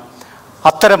സൃഷ്ടിക്കാനാവൂ.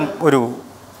 അത്തരം ഒരു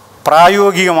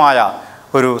പ്രായോഗികമായ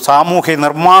ഒരു സാമൂഹ്യ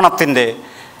നിർമ്മാണത്തിൻ്റെ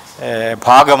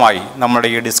ഭാഗമായി നമ്മുടെ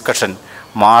ഈ ഡിസ്കഷൻ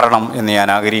മാറണം എന്ന് ഞാൻ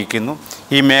ആഗ്രഹിക്കുന്നു.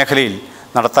 ഈ മേഖലയിൽ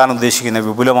നടത്താൻ ഉദ്ദേശിക്കുന്ന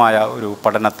വിപുലമായ ഒരു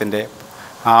പഠനത്തിൻ്റെ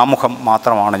ആമുഖം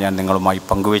മാത്രമാണ് ഞാൻ നിങ്ങളുമായി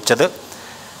പങ്കുവച്ചത്.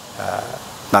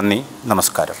 നന്ദി,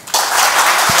 നമസ്കാരം.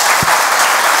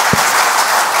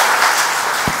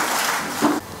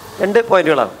 രണ്ട്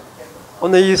പോയിന്റുകളാണ്.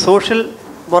 ഒന്ന്, ഈ സോഷ്യൽ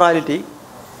മൊറാലിറ്റി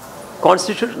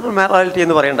കോൺസ്റ്റിറ്റ്യൂഷണൽ മൊറാലിറ്റി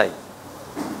എന്ന് പറയണ്ടായി.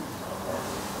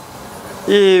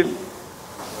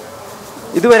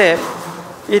 ഇതുവരെ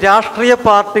ഈ രാഷ്ട്രീയ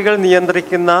പാർട്ടികൾ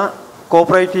നിയന്ത്രിക്കുന്ന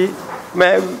കോർപ്പറേറ്റീവ്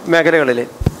മേഖലകളിൽ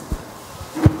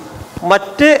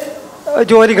മറ്റ്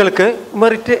ജോലികൾക്ക്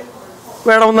മെറിറ്റ്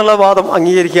വേണമെന്നുള്ള വാദം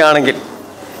അംഗീകരിക്കുകയാണെങ്കിൽ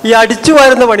ഈ അടിച്ചു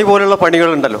വാരുന്ന പണി പോലുള്ള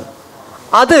പണികളുണ്ടല്ലോ,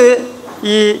 അത്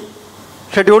ഈ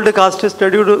ഷെഡ്യൂൾഡ് കാസ്റ്റ്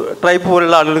ഷെഡ്യൂൾഡ് ട്രൈബ്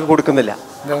പോലുള്ള ആളുകൾക്ക് കൊടുക്കുന്നില്ല.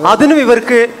 അതിനും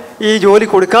ഇവർക്ക് ഈ ജോലി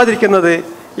കൊടുക്കാതിരിക്കുന്നത്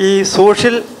ഈ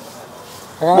സോഷ്യൽ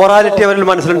മൊറാലിറ്റി അവരിൽ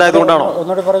മനസ്സിലുണ്ടായതുകൊണ്ടാണോ?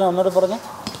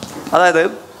 അതായത്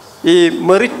ഈ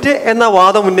മെറിറ്റ് എന്ന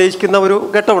വാദം ഉന്നയിക്കുന്ന ഒരു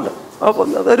ഘട്ടമുണ്ട്. അപ്പോൾ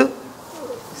അതൊരു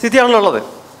സ്ഥിതിയാണല്ലോ ഉള്ളത്.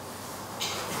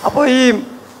 അപ്പോൾ ഈ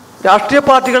രാഷ്ട്രീയ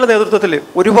പാർട്ടികളുടെ നേതൃത്വത്തിൽ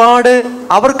ഒരുപാട്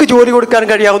അവർക്ക് ജോലി കൊടുക്കാൻ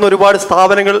കഴിയാവുന്ന ഒരുപാട്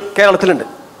സ്ഥാപനങ്ങൾ കേരളത്തിലുണ്ട്.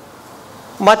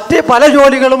 മറ്റ് പല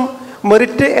ജോലികളും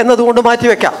മെറിറ്റ് എന്നതുകൊണ്ട്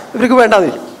മാറ്റിവെക്കാം, ഇവർക്ക്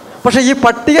വേണ്ടാന്നിരിക്കും. പക്ഷേ ഈ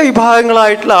പട്ടിക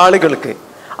വിഭാഗങ്ങളായിട്ടുള്ള ആളുകൾക്ക്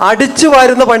അടിച്ചു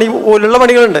വാരുന്ന പണി പോലുള്ള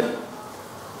പണികളുണ്ട്.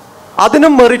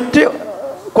 അതിനും മെറിറ്റ്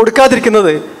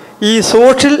കൊടുക്കാതിരിക്കുന്നത് ഈ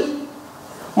സോഷ്യൽ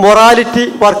മൊറാലിറ്റി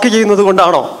വർക്ക് ചെയ്യുന്നത്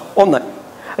കൊണ്ടാണോ? ഒന്ന്.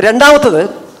 രണ്ടാമത്തത്,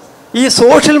 ഈ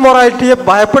സോഷ്യൽ മൊറാലിറ്റിയെ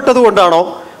ഭയപ്പെട്ടത് കൊണ്ടാണോ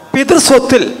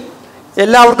പിതൃസ്വത്തിൽ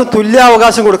എല്ലാവർക്കും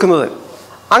തുല്യാവകാശം കൊടുക്കുന്നത്?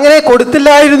 അങ്ങനെ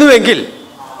കൊടുത്തില്ലായിരുന്നുവെങ്കിൽ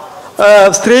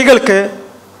സ്ത്രീകൾക്ക്,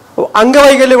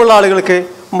 അംഗവൈകല്യമുള്ള ആളുകൾക്ക്,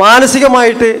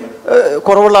 മാനസികമായിട്ട്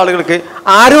കുറവുള്ള ആളുകൾക്ക്,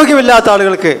 ആരോഗ്യമില്ലാത്ത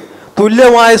ആളുകൾക്ക്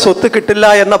തുല്യമായ സ്വത്ത് കിട്ടില്ല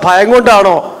എന്ന ഭയം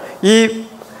കൊണ്ടാണോ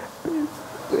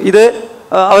ഇത്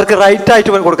അവർക്ക്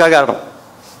റൈറ്റായിട്ട് കൊടുക്കാൻ കാരണം?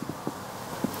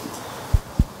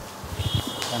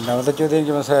 രണ്ടാമത്തെ ചോദ്യം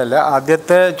എനിക്ക് മനസ്സിലായില്ല.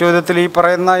 ആദ്യത്തെ ചോദ്യത്തിൽ ഈ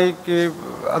പറയുന്ന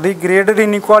അത് ഈ ഗ്രേഡഡ്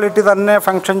ഇൻഇക്വാളിറ്റി തന്നെ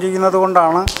ഫങ്ഷൻ ചെയ്യുന്നത്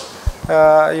കൊണ്ടാണ്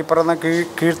ഈ പറയുന്ന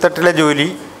കീഴ്ത്തട്ടിലെ ജോലി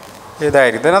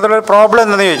ഇതായിരിക്കും. അതിനകത്തുള്ളൊരു പ്രോബ്ലം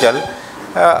എന്താണെന്ന് ചോദിച്ചാൽ,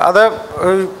 അത്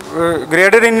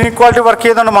ഗ്രേഡഡ് ഇൻഇക്വാളിറ്റി വർക്ക്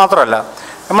ചെയ്യുന്നതുകൊണ്ട് മാത്രമല്ല,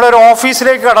 നമ്മളൊരു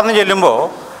ഓഫീസിലേക്ക് കടന്നു ചെല്ലുമ്പോൾ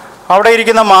അവിടെ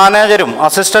ഇരിക്കുന്ന മാനേജരും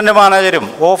അസിസ്റ്റൻ്റ് മാനേജരും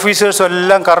ഓഫീസേഴ്സും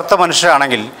എല്ലാം കറുത്ത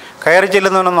മനുഷ്യരാണെങ്കിൽ കയറി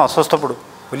ചെല്ലുന്നവനൊന്നും അസ്വസ്ഥപ്പെടും.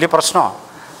 വലിയ പ്രശ്നമാണ്.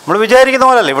 നമ്മൾ വിചാരിക്കുന്ന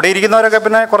പോലല്ല. ഇവിടെ ഇരിക്കുന്നവരൊക്കെ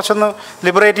പിന്നെ കുറച്ചൊന്ന്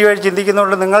ലിബറേറ്റീവായിട്ട്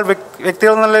ചിന്തിക്കുന്നതുകൊണ്ട് നിങ്ങൾ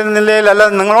വ്യക്തികൾ എന്നുള്ള നിലയിലല്ല,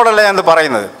 നിങ്ങളോടല്ല ഞാൻ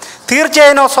പറയുന്നത്.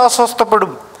 തീർച്ചയായും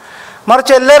അസ്വസ്ഥപ്പെടും.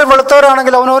 മറിച്ച് എല്ലാവരും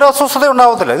വെളുത്തവരാണെങ്കിൽ അവന് ഒരു അസ്വസ്ഥത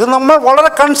ഉണ്ടാകത്തില്ല. ഇത് നമ്മൾ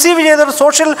വളരെ കൺസീവ് ചെയ്തൊരു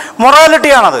സോഷ്യൽ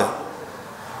മൊറാലിറ്റിയാണത്.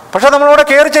 പക്ഷേ നമ്മളിവിടെ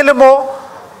കയറി ചെല്ലുമ്പോൾ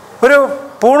ഒരു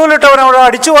പൂണൂലിട്ടവനവിടെ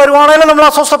അടിച്ചു വരുവാണെങ്കിലും നമ്മൾ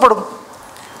അസ്വസ്ഥപ്പെടും.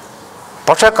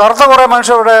 പക്ഷേ കറുത്ത കുറേ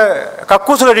മനുഷ്യരുടെ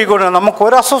കക്കൂസ് കഴുകിക്കൊണ്ട് നമുക്ക്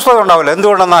ഒരു അസ്വസ്ഥത ഉണ്ടാവില്ല.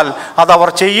 എന്തുകൊണ്ടെന്നാൽ അത് അവർ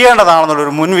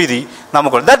ചെയ്യേണ്ടതാണെന്നുള്ളൊരു മുൻവിധി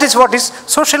നമുക്കുണ്ട്. That is what is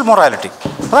social morality.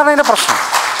 അതാണ് അതിൻ്റെ പ്രശ്നം.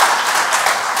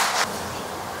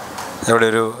 ഇവിടെ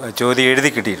ഒരു ചോദ്യം എഴുതി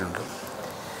കിട്ടിയിട്ടുണ്ട്.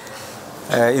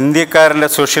 ഇന്ത്യക്കാരൻ്റെ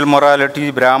സോഷ്യൽ മൊറാലിറ്റി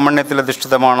ബ്രാഹ്മണ്യത്തിൽ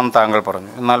അധിഷ്ഠിതമാണെന്ന് താങ്കൾ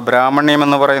പറഞ്ഞു. എന്നാൽ ബ്രാഹ്മണ്യം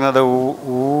എന്ന് പറയുന്നത്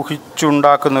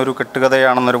ഊഹിച്ചുണ്ടാക്കുന്ന ഒരു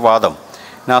കെട്ടുകഥയാണെന്നൊരു വാദം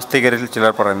നാസ്തികരിൽ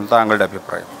ചിലർ പറയുന്നു. താങ്കളുടെ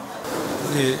അഭിപ്രായം?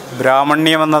 ഈ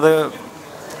ബ്രാഹ്മണ്യം എന്നത്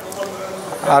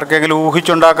ആർക്കെങ്കിലും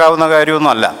ഊഹിച്ചുണ്ടാക്കാവുന്ന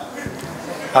കാര്യമൊന്നുമല്ല.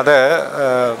 അത്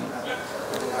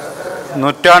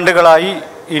നൂറ്റാണ്ടുകളായി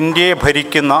ഇന്ത്യയെ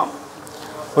ഭരിക്കുന്ന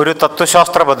ഒരു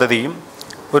തത്വശാസ്ത്ര പദ്ധതിയും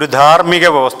ഒരു ധാർമ്മിക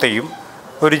വ്യവസ്ഥയും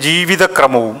ഒരു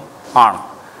ജീവിതക്രമവും ആണ്.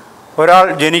 ഒരാൾ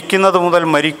ജനിക്കുന്നത് മുതൽ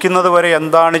മരിക്കുന്നത് വരെ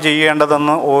എന്താണ്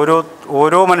ചെയ്യേണ്ടതെന്ന്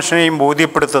ഓരോ മനുഷ്യനെയും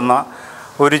ബോധ്യപ്പെടുത്തുന്ന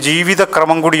ഒരു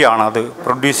ജീവിതക്രമം കൂടിയാണ് അത്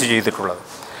പ്രൊഡ്യൂസ് ചെയ്തിട്ടുള്ളത്.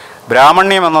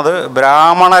 ബ്രാഹ്മണ്യം എന്നത്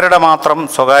ബ്രാഹ്മണരുടെ മാത്രം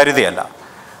സ്വകാര്യതയല്ല.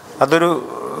 അതൊരു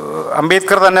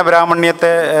അംബേദ്കർ തന്നെ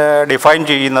ബ്രാഹ്മണ്യത്തെ ഡിഫൈൻ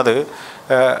ചെയ്യുന്നത്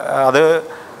അത്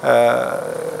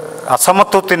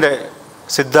അസമത്വത്തിൻ്റെ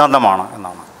സിദ്ധാന്തമാണ്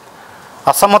എന്നാണ്.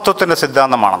 അസമത്വത്തിൻ്റെ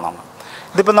സിദ്ധാന്തമാണെന്നാണ്.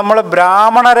 ഇതിപ്പോൾ നമ്മൾ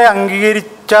ബ്രാഹ്മണരെ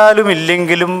അംഗീകരിച്ചാലും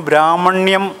ഇല്ലെങ്കിലും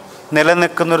ബ്രാഹ്മണ്യം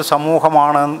നിലനിൽക്കുന്നൊരു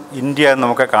സമൂഹമാണ് ഇന്ത്യ എന്ന്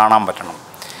നമുക്ക് കാണാൻ പറ്റണം.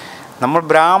 നമ്മൾ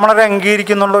ബ്രാഹ്മണരെ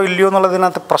അംഗീകരിക്കുന്നുണ്ടോ ഇല്ലയോ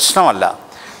എന്നുള്ളതിനകത്ത് പ്രശ്നമല്ല.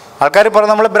 ആൾക്കാർ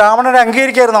പറഞ്ഞ് നമ്മൾ ബ്രാഹ്മണരെ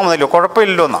അംഗീകരിക്കാതിരുന്നാൽ മതിയല്ലോ,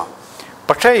 കുഴപ്പമില്ലോ എന്നാണ്.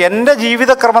 പക്ഷേ എൻ്റെ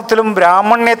ജീവിതക്രമത്തിലും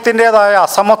ബ്രാഹ്മണ്യത്തിൻ്റേതായ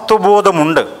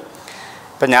അസമത്വബോധമുണ്ട്.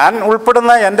 ഇപ്പം ഞാൻ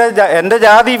ഉൾപ്പെടുന്ന എൻ്റെ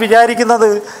ജാതി വിചാരിക്കുന്നത്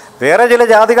വേറെ ചില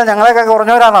ജാതികൾ ഞങ്ങളെയൊക്കെ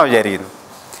കുറഞ്ഞവരാണെന്നാണ് വിചാരിക്കുന്നത്.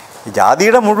 ഈ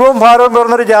ജാതിയുടെ മുഴുവൻ ഭാരവും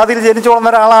പേർന്നൊരു ജാതിയിൽ ജനിച്ചു വളർന്ന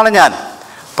ഒരാളാണ് ഞാൻ.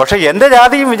 പക്ഷേ എൻ്റെ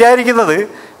ജാതിയും വിചാരിക്കുന്നത്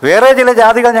വേറെ ചില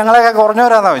ജാതികൾ ഞങ്ങളെയൊക്കെ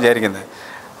കുറഞ്ഞവരാണെന്നാണ് വിചാരിക്കുന്നത്.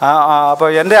 അപ്പോൾ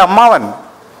എൻ്റെ അമ്മാവൻ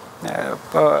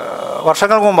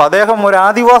വർഷങ്ങൾക്ക് മുമ്പ് അദ്ദേഹം ഒരു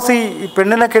ആദിവാസി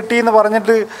പെണ്ണിനെ കെട്ടിയെന്ന്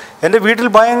പറഞ്ഞിട്ട് എൻ്റെ വീട്ടിൽ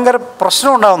ഭയങ്കര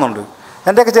പ്രശ്നം ഉണ്ടാകുന്നുണ്ട്.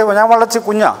 എൻ്റെയൊക്കെ ഞാൻ വളരെ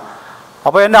കുഞ്ഞാണ്.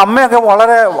 അപ്പോൾ എൻ്റെ അമ്മയൊക്കെ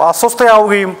വളരെ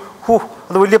അസ്വസ്ഥയാവുകയും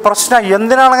അത് വലിയ പ്രശ്നമായി,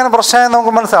 എന്തിനാണ് അങ്ങനെ പ്രശ്നമായെന്ന്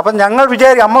നമുക്ക് മനസ്സിലാവും.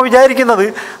 അപ്പം അമ്മ വിചാരിക്കുന്നത്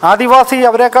ആദിവാസി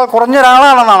അവരെക്കാൾ കുറഞ്ഞ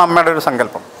ഒരാളാണെന്നാണ് അമ്മയുടെ ഒരു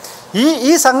സങ്കല്പം.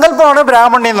 ഈ സങ്കല്പമാണ്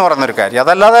ബ്രാഹ്മണ്യം എന്ന് പറയുന്നൊരു കാര്യം.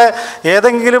 അതല്ലാതെ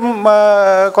ഏതെങ്കിലും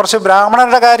കുറച്ച്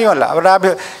ബ്രാഹ്മണരുടെ കാര്യമല്ല.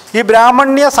 അവരുടെ ഈ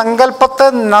ബ്രാഹ്മണ്യ സങ്കല്പത്തെ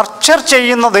നർച്ചർ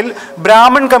ചെയ്യുന്നതിൽ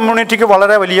ബ്രാഹ്മൺ കമ്മ്യൂണിറ്റിക്ക്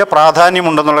വളരെ വലിയ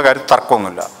പ്രാധാന്യമുണ്ടെന്നുള്ള കാര്യം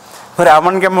തർക്കമൊന്നുമില്ല.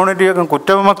 ബ്രാഹ്മൺ കമ്മ്യൂണിറ്റിയൊക്കെ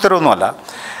കുറ്റവിമുക്തരൊന്നുമല്ല.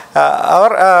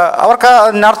 അവർക്ക്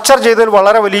നർച്ചർ ചെയ്തതിൽ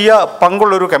വളരെ വലിയ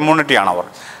പങ്കുള്ളൊരു കമ്മ്യൂണിറ്റിയാണ് അവർ.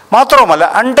 മാത്രവുമല്ല,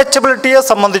 അൺടച്ചബിലിറ്റിയെ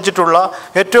സംബന്ധിച്ചിട്ടുള്ള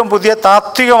ഏറ്റവും പുതിയ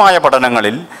താത്വികമായ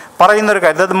പഠനങ്ങളിൽ പറയുന്നൊരു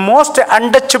കാര്യം, the most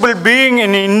untouchable being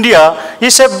in India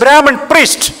is A Brahmin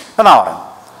priest എന്നാണ് പറയുന്നത്.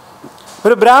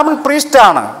 ഒരു ബ്രാഹ്മൺ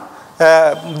പ്രീസ്റ്റാണ്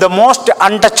ദ മോസ്റ്റ്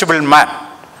അൺടച്ചബിൾ മാൻ.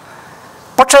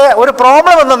 പക്ഷേ ഒരു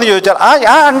പ്രോബ്ലം എന്തെന്ന് ചോദിച്ചാൽ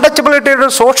ആ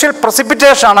അൺടച്ചബിലിറ്റിയുടെ സോഷ്യൽ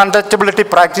പ്രസിപ്പിറ്റേഷനാണ് അൺടച്ചബിലിറ്റി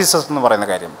പ്രാക്ടീസസ് എന്ന് പറയുന്ന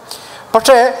കാര്യം.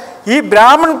 പക്ഷേ ഈ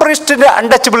ബ്രാഹ്മൺ പ്രീസ്റ്റിൻ്റെ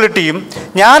അൺടച്ചബിലിറ്റിയും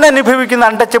ഞാൻ അനുഭവിക്കുന്ന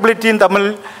അൺടച്ചബിലിറ്റിയും തമ്മിൽ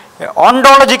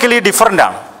ഓണ്ടോളജിക്കലി ഡിഫറൻ്റ്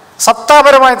ആണ്.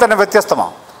 സത്താപരമായി തന്നെ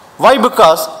വ്യത്യസ്തമാണ്. വൈ?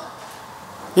 ബിക്കോസ്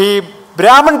ഈ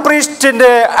ബ്രാഹ്മൺ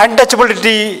പ്രീസ്റ്റിൻ്റെ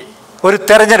അൺടച്ചബിലിറ്റി ഒരു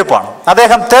തെരഞ്ഞെടുപ്പാണ്.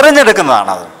 അദ്ദേഹം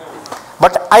തിരഞ്ഞെടുക്കുന്നതാണ് അത്.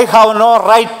 But I have no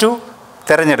right to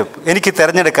തിരഞ്ഞെടുപ്പ്. എനിക്ക്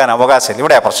തിരഞ്ഞെടുക്കാൻ അവകാശമില്ല.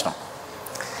 ഇവിടെയാണ് പ്രശ്നം.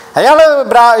 അയാൾ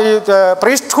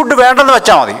പ്രീസ്റ്റ്ഹുഡ് വേണ്ടെന്ന്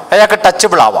വെച്ചാൽ മതി, അയാൾക്ക്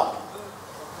ടച്ചബിൾ ആവാം.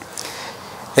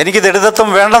 എനിക്ക് ദളിതത്വം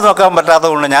വേണ്ടെന്ന് വെക്കാൻ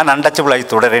പറ്റാത്തത് കൊണ്ട് ഞാൻ അൺടച്ചബിളായി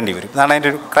തുടരേണ്ടി വരും. ഇതാണ് അതിൻ്റെ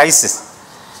ഒരു ക്രൈസിസ്.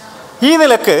 ഈ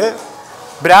നിലക്ക്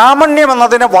ബ്രാഹ്മണ്യം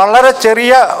എന്നതിനെ വളരെ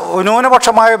ചെറിയ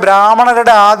ന്യൂനപക്ഷമായ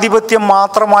ബ്രാഹ്മണരുടെ ആധിപത്യം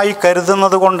മാത്രമായി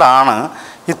കരുതുന്നത് കൊണ്ടാണ്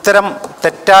ഇത്തരം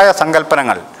തെറ്റായ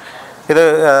സങ്കല്പനങ്ങൾ, ഇത്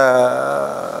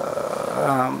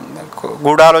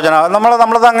ഗൂഢാലോചന,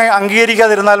 നമ്മളത്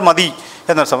അംഗീകരിക്കാതിരുന്നാൽ മതി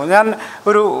എന്നൊരു സംഭവം. ഞാൻ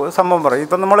ഒരു സംഭവം പറയും.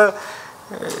 ഇപ്പം നമ്മൾ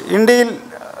ഇന്ത്യയിൽ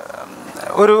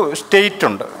ഒരു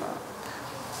സ്റ്റേറ്റുണ്ട്.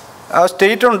 ആ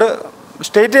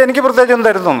സ്റ്റേറ്റ് എനിക്ക് പ്രത്യേകിച്ചൊന്നും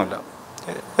തരുന്നൊന്നുമില്ല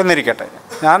എന്നിരിക്കട്ടെ.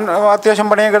 ഞാൻ അത്യാവശ്യം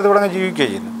പണിയൊക്കെ എടുത്ത് ഇവിടെ ജീവിക്കുകയും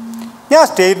ചെയ്യുന്നു. ഞാൻ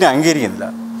സ്റ്റേറ്റിനെ അംഗീകരിക്കുന്നില്ല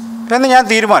എന്ന് ഞാൻ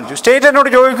തീരുമാനിച്ചു. സ്റ്റേറ്റ് എന്നോട്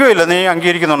ചോദിക്കുകയില്ല നീ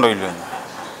അംഗീകരിക്കുന്നുണ്ടോ ഇല്ലയോ എന്ന്.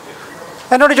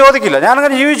 എന്നോട് ചോദിക്കില്ല.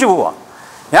 ഞാനങ്ങനെ ജീവിച്ചു പോവാം.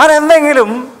 ഞാൻ എന്തെങ്കിലും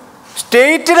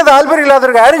സ്റ്റേറ്റിന്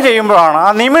താല്പര്യമില്ലാത്തൊരു കാര്യം ചെയ്യുമ്പോഴാണ് ആ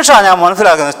നിമിഷമാണ് ഞാൻ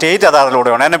മനസ്സിലാക്കുന്നത് സ്റ്റേറ്റ്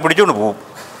അതാറിലൂടെയാണ് എന്നെ പിടിച്ചുകൊണ്ട് പോകും.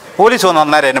 പോലീസ് വന്ന്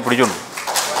അന്നേരം എന്നെ പിടിച്ചുകൊണ്ട് പോകും.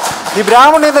 ഈ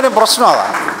ബ്രാഹ്മണ്യത്തിൻ്റെ പ്രശ്നം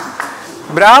അതാണ്.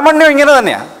 ബ്രാഹ്മണ്യം ഇങ്ങനെ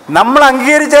തന്നെയാണ്. നമ്മൾ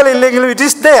അംഗീകരിച്ചാലില്ലെങ്കിലും ഇറ്റ്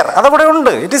ഈസ് ദെയർ, അതവിടെ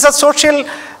ഉണ്ട്. It is A social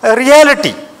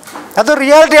reality. അത്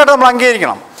റിയാലിറ്റിയായിട്ട് നമ്മൾ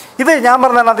അംഗീകരിക്കണം. ഇത് ഞാൻ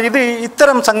പറഞ്ഞതിനകത്ത്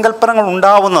ഇത്തരം സങ്കല്പനങ്ങൾ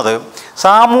ഉണ്ടാവുന്നത്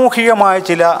സാമൂഹികമായ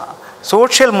ചില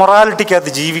സോഷ്യൽ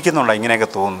മൊറാലിറ്റിക്കകത്ത് ജീവിക്കുന്നുണ്ട്. ഇങ്ങനെയൊക്കെ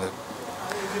തോന്നുന്നത്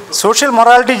സോഷ്യൽ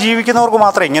മൊറാലിറ്റി ജീവിക്കുന്നവർക്ക്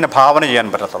മാത്രമേ ഇങ്ങനെ ഭാവന ചെയ്യാൻ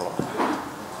പറ്റത്തുള്ളൂ.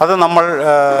 അത് നമ്മൾ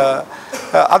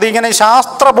അതിങ്ങനെ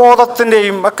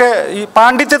ശാസ്ത്രബോധത്തിൻ്റെയും ഒക്കെ ഈ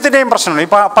പാണ്ഡിത്യത്തിൻ്റെയും പ്രശ്നമാണ്. ഈ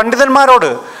പണ്ഡിതന്മാരോട്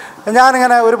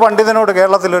ഞാനിങ്ങനെ ഒരു പണ്ഡിതനോട്,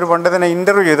 കേരളത്തിലൊരു പണ്ഡിതനെ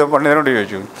ഇൻ്റർവ്യൂ ചെയ്ത പണ്ഡിതനോട്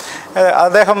ചോദിച്ചു.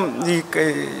 അദ്ദേഹം ഈ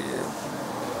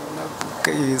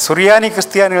സുറിയാനി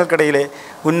ക്രിസ്ത്യാനികൾക്കിടയിലെ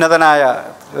ഉന്നതനായ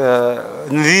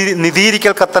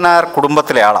നിതീരിക്കൽ കത്തനാർ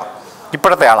കുടുംബത്തിലെ ആളാണ്,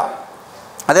 ഇപ്പോഴത്തെ ആളാണ്.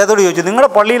 അദ്ദേഹത്തോട് ചോദിച്ചു,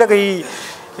 നിങ്ങളുടെ പള്ളിയിലൊക്കെ ഈ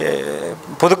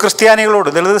പൊതു ക്രിസ്ത്യാനികളോട്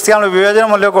ദളിത് ക്രിസ്ത്യാനികൾ വിവേചനം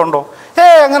വല്ലതൊക്കെ ഉണ്ടോ?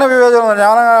 അങ്ങനെ വിവേചനം.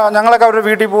 ഞങ്ങളൊക്കെ അവരുടെ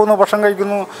വീട്ടിൽ പോകുന്നു, ഭക്ഷണം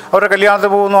കഴിക്കുന്നു, അവരുടെ കല്യാണത്തിൽ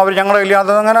പോകുന്നു, അവർ ഞങ്ങളുടെ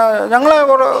കല്യാണത്തിൽ അങ്ങനെ ഞങ്ങളെ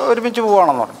ഒരുമിച്ച്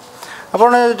പോവുകയാണെന്ന് പറഞ്ഞു. അപ്പോൾ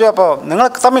ചോദിച്ചു, അപ്പോൾ നിങ്ങൾ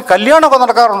തമ്മിൽ കല്യാണമൊക്കെ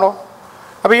നടക്കാറുണ്ടോ?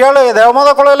 അപ്പോൾ ഇയാൾ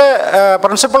ദേവമാതാ കോളേജിലെ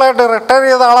പ്രിൻസിപ്പളായിട്ട് റിട്ടയർ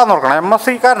ചെയ്ത ആളാന്ന് ഓർക്കണം,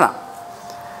 MSc-കാരനാണ്.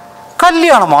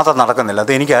 കല്യാണം മാത്രം നടക്കുന്നില്ല,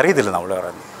 അത് എനിക്ക് അറിയത്തില്ല നമ്മൾ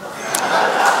പറയുന്നത്.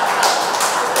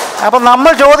 അപ്പം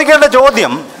നമ്മൾ ചോദിക്കേണ്ട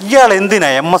ചോദ്യം, ഇയാൾ എന്തിനാ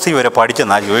MSc വരെ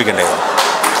പഠിച്ചെന്നാണ് ചോദിക്കേണ്ടത്.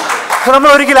 പക്ഷെ നമ്മൾ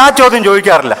ഒരിക്കലും ആ ചോദ്യം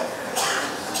ചോദിക്കാറില്ല.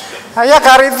 അയാൾക്ക്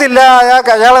അറിയത്തില്ല,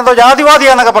 അയാളെന്തോ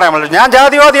ജാതിവാദിയാന്നൊക്കെ പറയാൻ പറ്റില്ല. ഞാൻ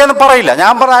ജാതിവാദിയാന്ന് പറയില്ല.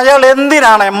 ഞാൻ പറഞ്ഞ അയാൾ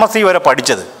എന്തിനാണ് MSc വരെ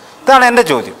പഠിച്ചത്, ഇതാണ് എൻ്റെ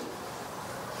ചോദ്യം.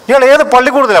 ഇയാൾ ഏത്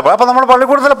പള്ളിക്കൂടത്തിലാണ്? അപ്പോൾ നമ്മൾ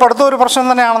പള്ളിക്കൂടത്തിലെ പഠിത്തം ഒരു പ്രശ്നം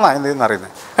തന്നെയാണെന്നാണ് എന്തെന്ന്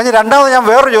അറിയുന്നത്. കഴിഞ്ഞ് രണ്ടാമത് ഞാൻ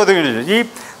വേറൊരു ചോദ്യം ചോദിച്ചു, ഈ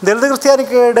ദളിത്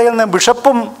ക്രിസ്ത്യാനിക്കിടയിൽ നിന്ന്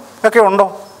ബിഷപ്പും ഒക്കെ ഉണ്ടോ?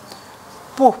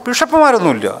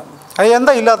 ബിഷപ്പുമാരൊന്നുമില്ല. അത്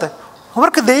എന്താ ഇല്ലാത്ത?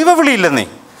 അവർക്ക് ദൈവവിളിയില്ലെന്നേ.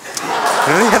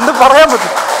 എന്ത് പറയാൻ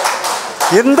പറ്റും?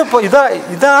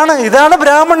 ഇതാണ്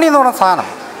ബ്രാഹ്മണ്യം എന്ന് പറഞ്ഞ സാധനം.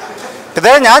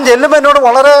 ഇതേ ഞാൻ ചെല്ലുമ്പോൾ എന്നോട്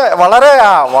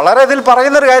വളരെ ഇതിൽ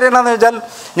പറയുന്നൊരു കാര്യം എന്താണെന്ന് വെച്ചാൽ,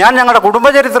 ഞാൻ ഞങ്ങളുടെ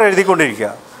കുടുംബചരിത്രം എഴുതിക്കൊണ്ടിരിക്കുക.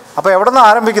 അപ്പോൾ എവിടെ നിന്ന്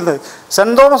ആരംഭിക്കുന്നത്?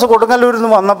 സെൻറ്റ് തോമസ് കൊടുങ്ങല്ലൂരിൽ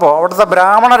നിന്ന് വന്നപ്പോൾ അവിടുത്തെ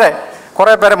ബ്രാഹ്മണരെ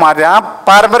കുറേ പേരെ മാറ്റി. ആ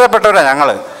പാരമ്പര്യപ്പെട്ടവരാണ് ഞങ്ങൾ.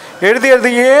 എഴുതി 7,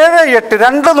 8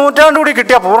 2 നൂറ്റാണ്ട് കൂടി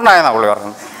കിട്ടിയാൽ പൂർണ്ണമായെന്നാണ് പുള്ളി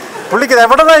പറഞ്ഞത്. പുള്ളിക്ക്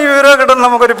എവിടെ നിന്നാണ് ഈ വിവരം കിട്ടുന്നത്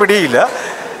നമുക്കൊരു പിടിയില്ല.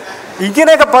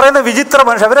 ഇങ്ങനെയൊക്കെ പറയുന്ന വിചിത്ര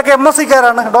മനുഷ്യർ. അവരൊക്കെ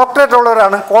MScക്കാരാണ്, ഡോക്ടറേറ്റ്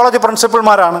ഉള്ളവരാണ്, കോളേജ്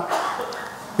പ്രിൻസിപ്പൽമാരാണ്.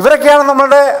 ഇവരൊക്കെയാണ്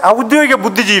നമ്മളുടെ ഔദ്യോഗിക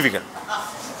ബുദ്ധിജീവികൾ.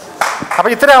 അപ്പം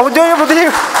ഇത്തരം ഔദ്യോഗിക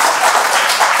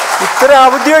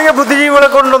ബുദ്ധിജീവികളെ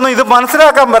കൊണ്ടൊന്നും ഇത്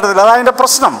മനസ്സിലാക്കാൻ പറ്റത്തില്ല. അതതിൻ്റെ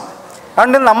പ്രശ്നം.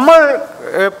 അതുകൊണ്ട് നമ്മൾ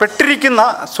പെട്ടിരിക്കുന്ന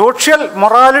സോഷ്യൽ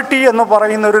മൊറാലിറ്റി എന്ന്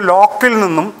പറയുന്ന ഒരു ലോക്കിൽ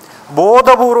നിന്നും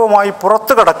ബോധപൂർവമായി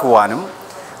പുറത്തു കടക്കുവാനും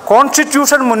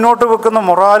കോൺസ്റ്റിറ്റ്യൂഷൻ മുന്നോട്ട് വെക്കുന്ന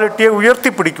മൊറാലിറ്റിയെ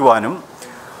ഉയർത്തിപ്പിടിക്കുവാനും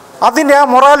അതിൻ്റെ ആ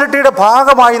മൊറാലിറ്റിയുടെ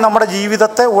ഭാഗമായി നമ്മുടെ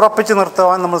ജീവിതത്തെ ഉറപ്പിച്ചു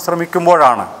നിർത്തുവാൻ നമ്മൾ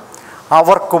ശ്രമിക്കുമ്പോഴാണ്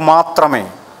അവർക്ക് മാത്രമേ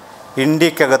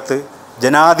ഇന്ത്യക്കകത്ത്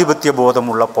ജനാധിപത്യ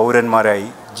ബോധമുള്ള പൗരന്മാരായി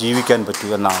ജീവിക്കാൻ പറ്റൂ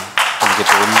എന്നാണ് എനിക്ക്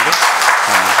തോന്നുന്നത്.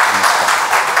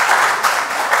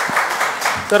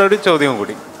 സാർ, ഒരു ചോദ്യം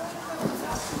കൂടി,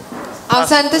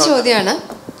 അവസാനത്തെ ചോദ്യമാണ്.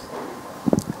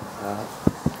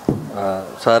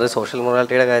 സാറ് സോഷ്യൽ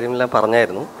മൊറാലിറ്റിയുടെ കാര്യമെല്ലാം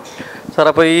പറഞ്ഞായിരുന്നു സാർ.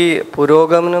 അപ്പോൾ ഈ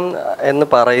പുരോഗമനം എന്ന്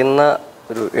പറയുന്ന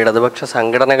ഒരു ഇടതുപക്ഷ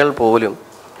സംഘടനകൾ പോലും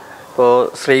ഇപ്പോൾ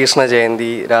ശ്രീകൃഷ്ണ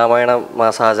ജയന്തി, രാമായണ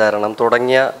മാസാചരണം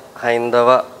തുടങ്ങിയ ഹൈന്ദവ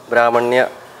ബ്രാഹ്മണ്യ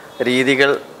രീതികൾ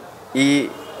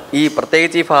ഈ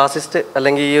പ്രത്യേകിച്ച് ഈ ഫാസിസ്റ്റ്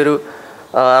അല്ലെങ്കിൽ ഈ ഒരു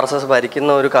RSS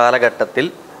ഭരിക്കുന്ന ഒരു കാലഘട്ടത്തിൽ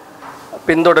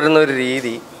പിന്തുടരുന്ന ഒരു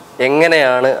രീതി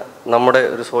എങ്ങനെയാണ് നമ്മുടെ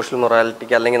ഒരു സോഷ്യൽ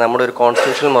മൊറാലിറ്റിക്ക് അല്ലെങ്കിൽ നമ്മുടെ ഒരു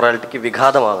കോൺസ്റ്റിറ്റ്യൂഷണൽ മൊറാലിറ്റിക്ക്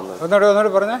വിഘാതമാകുന്നത്?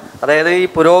 അതായത് ഈ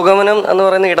പുരോഗമനം എന്ന്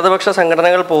പറയുന്ന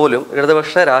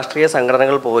ഇടതുപക്ഷ രാഷ്ട്രീയ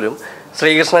സംഘടനകൾ പോലും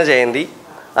ശ്രീകൃഷ്ണ ജയന്തി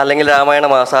അല്ലെങ്കിൽ രാമായണ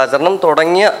മാസാചരണം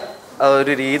തുടങ്ങിയ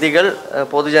ഒരു രീതികൾ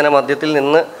പൊതുജന മധ്യത്തിൽ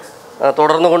നിന്ന്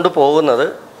തുടർന്നു കൊണ്ട് പോകുന്നത്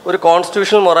ഒരു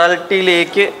കോൺസ്റ്റിറ്റ്യൂഷണൽ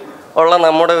മൊറാലിറ്റിയിലേക്ക് ഉള്ള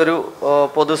നമ്മുടെ ഒരു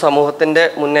പൊതുസമൂഹത്തിൻ്റെ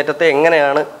മുന്നേറ്റത്തെ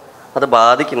എങ്ങനെയാണ് അത്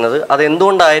ബാധിക്കുന്നത്?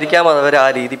 അതെന്തുകൊണ്ടായിരിക്കാം അവർ ആ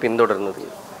രീതി പിന്തുടരുന്നത്?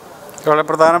 വളരെ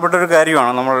പ്രധാനപ്പെട്ട ഒരു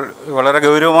കാര്യമാണ്. നമ്മൾ വളരെ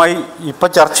ഗൗരവമായി ഇപ്പം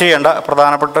ചർച്ച ചെയ്യേണ്ട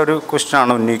പ്രധാനപ്പെട്ട ഒരു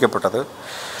ക്വസ്റ്റ്യനാണ് ഉന്നയിക്കപ്പെട്ടത്.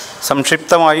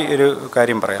 സംക്ഷിപ്തമായി ഒരു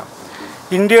കാര്യം പറയാം.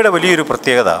 ഇന്ത്യയുടെ വലിയൊരു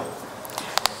പ്രത്യേകത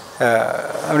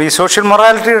ഈ സോഷ്യൽ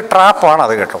മൊറാലിറ്റിയുടെ ട്രാപ്പാണ്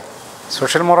അത് കേട്ടോ.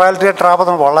 സോഷ്യൽ മൊറാലിറ്റിയുടെ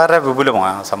ട്രാപ്പ് വളരെ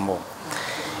വിപുലമായ സംഭവം.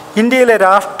 ഇന്ത്യയിലെ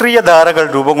രാഷ്ട്രീയ ധാരകൾ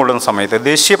രൂപം കൊള്ളുന്ന സമയത്ത്,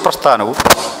 ദേശീയ പ്രസ്ഥാനവും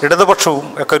ഇടതുപക്ഷവും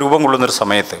ഒക്കെ രൂപം കൊള്ളുന്നൊരു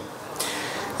സമയത്ത്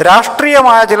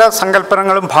രാഷ്ട്രീയമായ ചില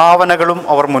സങ്കല്പനങ്ങളും ഭാവനകളും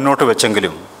അവർ മുന്നോട്ട്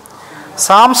വെച്ചെങ്കിലും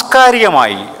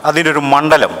സാംസ്കാരികമായി അതിനൊരു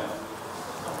മണ്ഡലം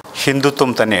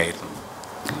ഹിന്ദുത്വം തന്നെയായിരുന്നു.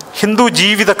 ഹിന്ദു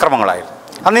ജീവിതക്രമങ്ങളായിരുന്നു.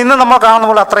 അന്ന് ഇന്ന് നമ്മൾ കാണുന്ന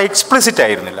പോലെ അത്ര എക്സ്പ്ലിസിറ്റ്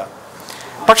ആയിരുന്നില്ല.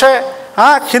 പക്ഷേ ആ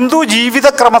ഹിന്ദു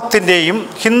ജീവിതക്രമത്തിൻ്റെയും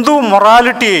ഹിന്ദു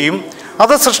മൊറാലിറ്റിയെയും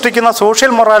അത് സൃഷ്ടിക്കുന്ന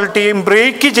സോഷ്യൽ മൊറാലിറ്റിയെയും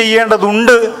ബ്രേക്ക്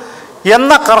ചെയ്യേണ്ടതുണ്ട്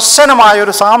എന്ന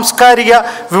കർശനമായൊരു സാംസ്കാരിക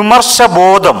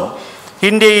വിമർശബോധം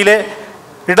ഇന്ത്യയിലെ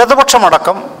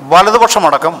ഇടതുപക്ഷമടക്കം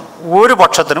വലതുപക്ഷമടക്കം ഒരു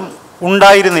പക്ഷത്തിനും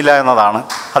ഉണ്ടായിരുന്നില്ല എന്നതാണ്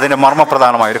അതിൻ്റെ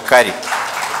മർമ്മപ്രധാനമായൊരു കാര്യം.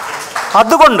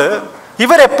 അതുകൊണ്ട്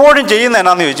ഇവരെപ്പോഴും ചെയ്യുന്ന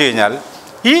എന്നാന്ന് ചോദിച്ചു കഴിഞ്ഞാൽ,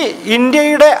 ഈ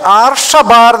ഇന്ത്യയുടെ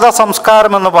ആർഷഭാരത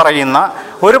സംസ്കാരം എന്ന് പറയുന്ന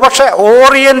ഒരു പക്ഷേ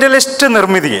ഓറിയൻ്റലിസ്റ്റ്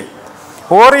നിർമ്മിതിയെ,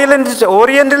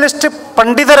 ഓറിയൻ്റലിസ്റ്റ്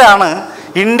പണ്ഡിതരാണ്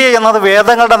ഇന്ത്യ എന്നത്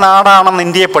വേദങ്ങളുടെ നാടാണെന്ന്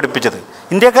ഇന്ത്യയെ പഠിപ്പിച്ചത്.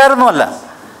 ഇന്ത്യക്കാരൊന്നുമല്ല.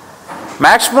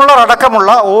 മാക്സ് മുള്ളർ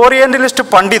അടക്കമുള്ള ഓറിയൻ്റലിസ്റ്റ്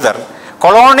പണ്ഡിതർ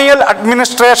കൊളോണിയൽ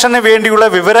അഡ്മിനിസ്ട്രേഷന് വേണ്ടിയുള്ള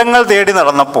വിവരങ്ങൾ തേടി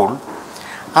നടന്നപ്പോൾ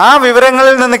ആ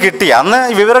വിവരങ്ങളിൽ നിന്ന് കിട്ടിയ, അന്ന്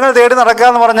വിവരങ്ങൾ തേടി നടക്കുക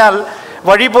എന്ന് പറഞ്ഞാൽ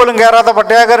വഴി പോലും കയറാത്ത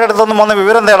പട്ടികക്കാരുടെ അടുത്തൊന്നും വന്ന്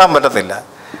വിവരം തേടാൻ പറ്റത്തില്ല.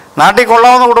 നാട്ടിൽ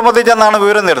കൊള്ളാവുന്ന കുടുംബത്തിൽ ചെന്നാണ്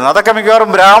വിവരം തരുന്നത്. അതൊക്കെ മിക്കവാറും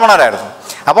ബ്രാഹ്മണരായിരുന്നു.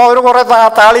 അപ്പോൾ അവർ കുറേ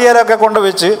താളിയേലൊക്കെ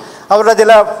കൊണ്ടുവച്ച് അവരുടെ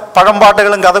ചില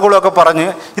പഴംപാട്ടുകളും കഥകളും ഒക്കെ പറഞ്ഞ്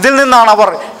ഇതിൽ നിന്നാണ് അവർ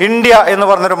ഇന്ത്യ എന്ന്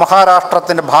പറഞ്ഞൊരു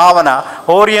മഹാരാഷ്ട്രത്തിൻ്റെ ഭാവന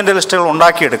ഓറിയൻ്റലിസ്റ്റുകൾ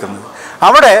ഉണ്ടാക്കിയെടുക്കുന്നത്.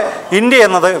 അവിടെ ഇന്ത്യ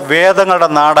എന്നത് വേദങ്ങളുടെ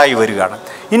നാടായി വരികയാണ്.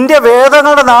 ഇന്ത്യ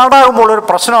വേദങ്ങളുടെ നാടാകുമ്പോൾ ഒരു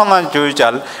പ്രശ്നം എന്താണെന്ന്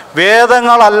ചോദിച്ചാൽ,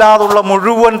 വേദങ്ങളല്ലാതുള്ള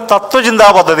മുഴുവൻ തത്വചിന്താ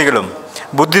പദ്ധതികളും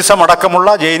ബുദ്ധിസം അടക്കമുള്ള,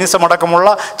 ജൈനിസം അടക്കമുള്ള,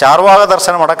 ചാർവാക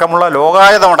ദർശനം അടക്കമുള്ള,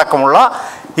 ലോകായതമടക്കമുള്ള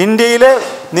ഇന്ത്യയിലെ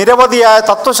നിരവധിയായ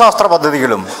തത്വശാസ്ത്ര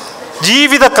പദ്ധതികളും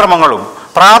ജീവിതക്രമങ്ങളും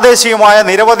പ്രാദേശികമായ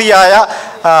നിരവധിയായ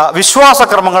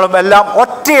വിശ്വാസക്രമങ്ങളും എല്ലാം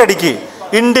ഒറ്റയടിക്ക്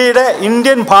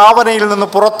ഇന്ത്യൻ ഭാവനയിൽ നിന്ന്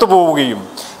പുറത്തു പോവുകയും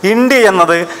ഇന്ത്യ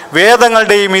എന്നത്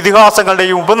വേദങ്ങളുടെയും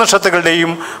ഇതിഹാസങ്ങളുടെയും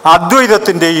ഉപനിഷത്തുകളുടെയും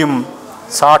അദ്വൈതത്തിൻ്റെയും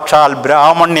സാക്ഷാൽ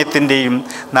ബ്രാഹ്മണ്യത്തിൻ്റെയും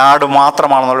നാട്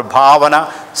മാത്രമാണെന്നുള്ള ഭാവന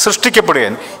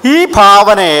സൃഷ്ടിക്കപ്പെടുകയാണ്. ഈ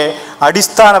ഭാവനയെ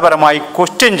അടിസ്ഥാനപരമായി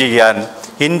ക്വസ്റ്റ്യൻ ചെയ്യാൻ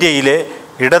ഇന്ത്യയിലെ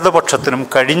ഇടതുപക്ഷത്തിനും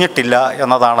കഴിഞ്ഞിട്ടില്ല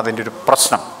എന്നതാണ് അതിൻ്റെ ഒരു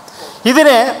പ്രശ്നം.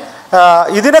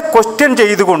 ഇതിനെ ക്വസ്റ്റ്യൻ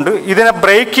ചെയ്തുകൊണ്ട്, ഇതിനെ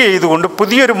ബ്രേക്ക് ചെയ്തുകൊണ്ട്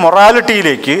പുതിയൊരു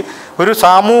മൊറാലിറ്റിയിലേക്ക്, ഒരു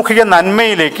സാമൂഹിക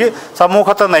നന്മയിലേക്ക്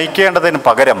സമൂഹത്തെ നയിക്കേണ്ടതിന്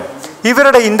പകരം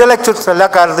ഇവരുടെ ഇൻ്റലക്ച്വൽസ് എല്ലാ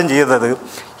കാലത്തും ചെയ്തത്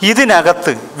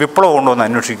ഇതിനകത്ത് വിപ്ലവം ഉണ്ടോ എന്ന്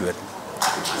അന്വേഷിക്കുമായിരുന്നു.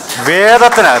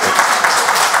 വേദത്തിനകത്ത്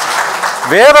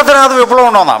വിപ്ലവം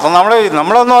ഉണ്ടോന്നാണ്. അപ്പം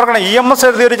നമ്മളൊന്ന് ഓർക്കണം, EMS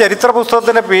എഴുതിയൊരു ചരിത്ര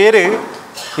പുസ്തകത്തിൻ്റെ പേര്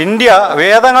ഇന്ത്യ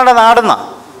വേദങ്ങളുടെ നാടെന്നാണ്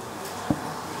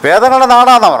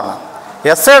പറഞ്ഞത്.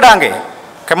 എസ്.എ. ഡാങ്കെ,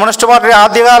 കമ്മ്യൂണിസ്റ്റ് പാർട്ടിയുടെ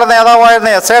ആദ്യകാല നേതാവായിരുന്ന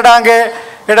എസ്.എ.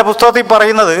 ഡാങ്കെയുടെ പുസ്തകത്തിൽ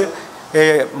പറയുന്നത്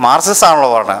മാർക്സിസ്റ്റ് ആണല്ലോ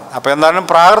പറഞ്ഞത്. അപ്പോൾ എന്തായാലും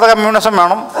പ്രാകൃത കമ്മ്യൂണിസം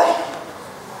വേണം,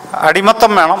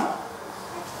 അടിമത്തം വേണം,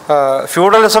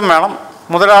 ഫ്യൂഡലിസം വേണം,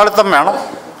 മുതലാളിത്തം വേണം,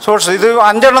 സോഷ്യൽ, ഇത്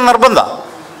 5 നിർബന്ധമാണ്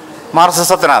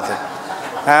മാർക്സിസത്തിനകത്ത്.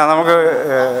 നമുക്ക്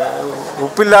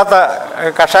ഉപ്പില്ലാത്ത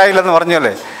കഷായില്ലെന്ന്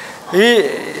പറഞ്ഞല്ലേ, ഈ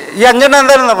 5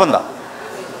 എന്തായാലും നിർബന്ധം.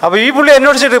 അപ്പോൾ ഈ പുള്ളി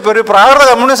അന്വേഷിച്ചിട്ട് ഇപ്പോൾ ഒരു പ്രാകൃത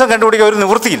കമ്മ്യൂണിസം കണ്ടുപിടിക്കാൻ ഒരു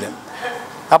നിവൃത്തിയില്ല.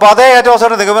 അപ്പോൾ അതേ ഏറ്റവും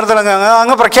അവസാനം നിഗമനത്തിൽ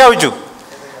അങ്ങ് പ്രഖ്യാപിച്ചു,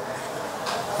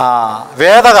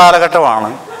 വേദകാലഘട്ടമാണ്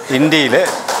ഇന്ത്യയിലെ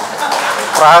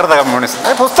പ്രാകൃത കമ്മ്യൂണിസം.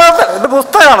 ഇത്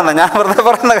പുസ്തകമാണെന്ന് ഞാൻ വെറുതെ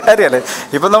പറയുന്ന കാര്യമല്ലേ.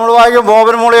 ഇപ്പം നമ്മൾ വായിക്കും,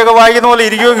 ബോബൻ മോളിയൊക്കെ വായിക്കുന്ന പോലെ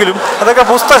ഇരിക്കുമെങ്കിലും അതൊക്കെ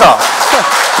പുസ്തകമാണ്.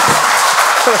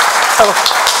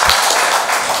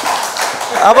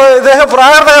 അപ്പോൾ ഇദ്ദേഹം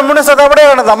പ്രാകൃത കമ്മ്യൂണിസ്റ്റ് അത്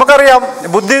എവിടെയാണ് നമുക്കറിയാം.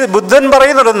 ബുദ്ധൻ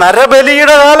പറയുന്നുണ്ട്,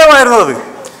 നരബലിയുടെ കാലമായിരുന്നു അത്.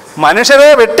 മനുഷ്യരെ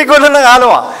വെട്ടിക്കൊല്ലുന്ന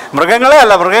കാലമാണ്.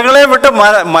 മൃഗങ്ങളെയും വിട്ട്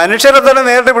മനുഷ്യരെ തന്നെ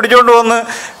നേരിട്ട് പിടിച്ചുകൊണ്ട് വന്ന്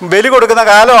ബലി കൊടുക്കുന്ന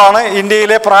കാലമാണ്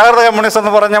ഇന്ത്യയിലെ പ്രാകൃത കമ്മ്യൂണിസ്റ്റ്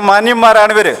എന്ന് പറഞ്ഞ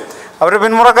മാന്യന്മാരാണ് ഇവർ. അവർ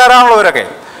പിന്മുറക്കാരാണല്ലോ ഇവരൊക്കെ.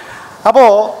 അപ്പോൾ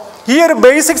ഈ ഒരു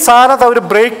ബേസിക് സാധനത്തെ അവർ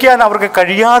ബ്രേക്ക് ചെയ്യാൻ അവർക്ക്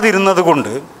കഴിയാതിരുന്നത്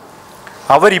കൊണ്ട്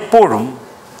അവരിപ്പോഴും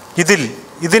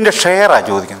ഇതിൻ്റെ ഷെയറാണ്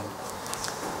ചോദിക്കുന്നത്.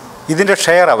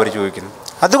 അവർ ചോദിക്കുന്നത്.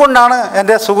 അതുകൊണ്ടാണ്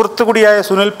എൻ്റെ സുഹൃത്തു കൂടിയായ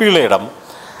സുനിൽ പീളയിടം,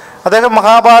 അദ്ദേഹം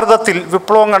മഹാഭാരതത്തിൽ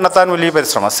വിപ്ലവം കണ്ടെത്താൻ വലിയ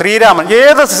പരിശ്രമം. ശ്രീരാമൻ,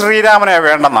 ഏത് ശ്രീരാമനെയാണ്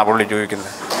വേണ്ടെന്നാണ് പുള്ളി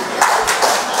ചോദിക്കുന്നത്.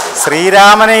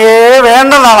 ശ്രീരാമനെയേ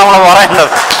വേണ്ടെന്നാണ് നമ്മൾ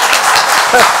പറയേണ്ടത്.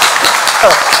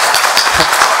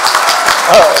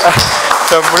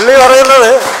 പുള്ളി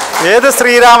പറയുന്നത് ഏത്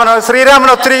ശ്രീരാമൻ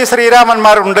ഒത്തിരി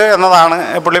ശ്രീരാമന്മാരുണ്ട് എന്നതാണ്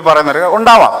പുള്ളി പറയുന്നത്.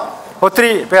 ഉണ്ടാവാം,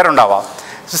 ഒത്തിരി പേരുണ്ടാവാം.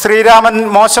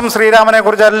 മോശം ശ്രീരാമനെ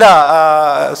കുറിച്ചല്ല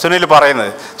സുനിൽ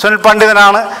പറയുന്നത്. സുനിൽ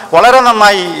പണ്ഡിതനാണ്, വളരെ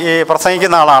നന്നായി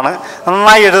പ്രസംഗിക്കുന്ന ആളാണ്,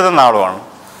 നന്നായി എഴുതുന്ന ആളുമാണ്.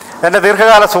 എൻ്റെ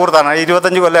ദീർഘകാല സുഹൃത്താണ്,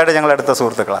 25 കൊല്ലമായിട്ട് ഞങ്ങൾ എടുത്ത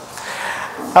സുഹൃത്തുക്കളാണ്.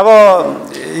 അപ്പോൾ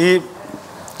ഈ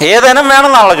ഏതിനം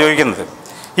വേണമെന്നാണല്ലോ ചോദിക്കുന്നത്.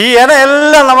 ഈ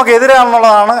ഇനയെല്ലാം നമുക്ക്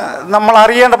എതിരാണെന്നുള്ളതാണ് നമ്മൾ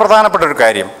അറിയേണ്ട പ്രധാനപ്പെട്ട ഒരു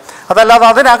കാര്യം. അതല്ലാതെ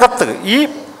അതിനകത്ത്, ഈ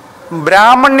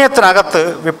ബ്രാഹ്മണ്യത്തിനകത്ത്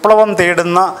വിപ്ലവം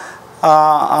തേടുന്ന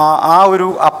ആ ഒരു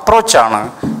അപ്രോച്ചാണ്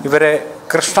ഇവരെ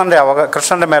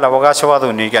കൃഷ്ണൻ്റെ മേൽ അവകാശവാദം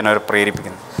ഉന്നയിക്കാൻ അവർ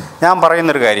പ്രേരിപ്പിക്കുന്നത്. ഞാൻ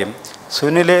പറയുന്നൊരു കാര്യം,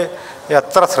 സുനിൽ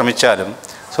എത്ര ശ്രമിച്ചാലും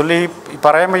സുനിൽ ഈ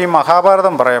പറയുമ്പോൾ, ഈ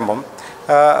മഹാഭാരതം പറയുമ്പം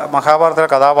മഹാഭാരതത്തിലെ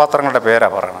കഥാപാത്രങ്ങളുടെ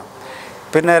പേരാണ് പറയണം.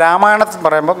 പിന്നെ രാമായണത്തിൽ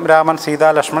പറയുമ്പം രാമൻ, സീത,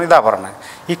 ലക്ഷ്മൺ ഇതാ പറയണത്.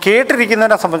 ഈ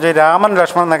കേട്ടിരിക്കുന്നതിനെ സംബന്ധിച്ച് രാമൻ,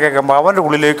 ലക്ഷ്മൺ എന്നൊക്കെ കേൾക്കുമ്പോൾ അവൻ്റെ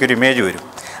ഉള്ളിലേക്കൊരു ഇമേജ് വരും.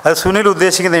 അത് സുനിൽ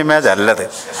ഉദ്ദേശിക്കുന്ന ഇമേജ് അല്ലത്.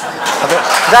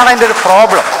 ഇതാണ് അതിൻ്റെ ഒരു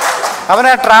പ്രോബ്ലം.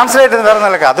 അവനെ ട്രാൻസ്ലേറ്റ് ചെയ്ത് വേറെ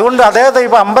നിലക്ക്. അതുകൊണ്ട് അദ്ദേഹത്തെ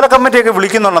ഇപ്പോൾ അമ്പല കമ്മിറ്റിയൊക്കെ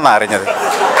വിളിക്കുന്നുണ്ടെന്നാണ് അറിഞ്ഞത്.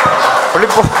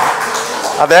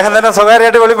 അദ്ദേഹം തന്നെ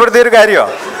സ്വകാര്യമായിട്ട് വെളിപ്പെടുത്തിയൊരു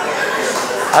കാര്യമാണ്.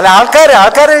 അല്ല, ആൾക്കാർ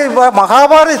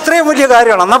മഹാഭാരതം ഇത്രയും വലിയ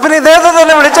കാര്യമാണ്, എന്നാൽ പിന്നെ ഇദ്ദേഹത്തെ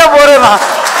തന്നെ വിളിച്ചാൽ പോരെന്നാ.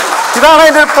 ഇതാണ്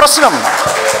അതിൻ്റെ ഒരു പ്രശ്നം.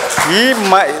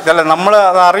 ഇതല്ല, നമ്മൾ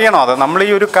അത് അറിയണം. അത് നമ്മൾ ഈ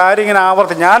ഒരു കാര്യം ഇങ്ങനെ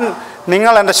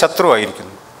നിങ്ങൾ എൻ്റെ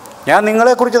ശത്രുവായിരിക്കുന്നു, ഞാൻ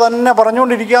നിങ്ങളെക്കുറിച്ച് തന്നെ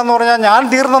പറഞ്ഞുകൊണ്ടിരിക്കുക എന്ന് പറഞ്ഞാൽ ഞാൻ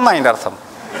തീർന്നെന്നാണ് അതിൻ്റെ അർത്ഥം.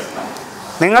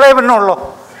 നിങ്ങളെ പിന്നെ ഉള്ളോ.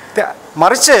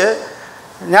 മറിച്ച്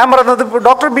ഞാൻ പറയുന്നത്,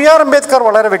 ഡോക്ടർ B.R. അംബേദ്കർ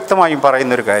വളരെ വ്യക്തമായും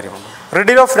പറയുന്നൊരു കാര്യമാണ്.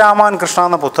 റിഡിൽ ഓഫ് രാമൻ കൃഷ്ണ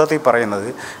എന്ന പുസ്തകത്തിൽ പറയുന്നത്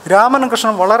രാമനും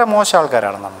കൃഷ്ണനും വളരെ മോശം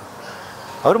ആൾക്കാരാണെന്നാണ്.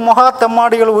 അവർ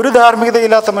മഹാത്തെമ്മാടികൾ, ഒരു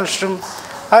ധാർമ്മികതയില്ലാത്ത മനുഷ്യരും.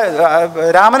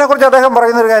 രാമനെക്കുറിച്ച് അദ്ദേഹം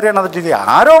പറയുന്നൊരു കാര്യമാണ്, അത്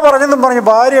ആരോ പറഞ്ഞെന്നും പറഞ്ഞ്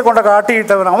ഭാര്യയെ കൊണ്ട്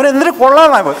കാട്ടിയിട്ടവൻ അവൻ എന്തിനു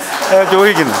കൊള്ളാമെന്നാണ്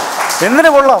ചോദിക്കുന്നത്.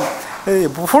 എന്തിനു കൊള്ളാം?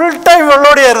 ഫുൾ ടൈം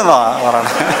വെള്ളോടിയായിരുന്നോ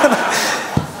പറയണത്.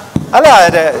 അല്ല,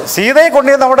 സീതയെ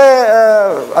കൊണ്ട് നമ്മുടെ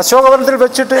അശോകവനത്തിൽ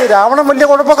വെച്ചിട്ട് രാവണൻ വലിയ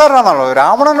കുഴപ്പക്കാരനാണെന്നുള്ളൂ.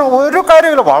 രാവണൻ ഒരു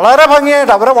കാര്യമില്ല, വളരെ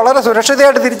ഭംഗിയായിട്ട് അവരെ വളരെ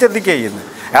സുരക്ഷിതയായിട്ട് തിരിച്ചെത്തിക്കുക ചെയ്യുന്നത്.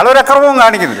 അയാളൊരു അക്രമവും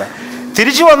കാണിക്കുന്നില്ല.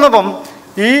 തിരിച്ചു വന്നപ്പം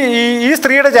ഈ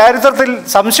സ്ത്രീയുടെ ചാരിത്രത്തിൽ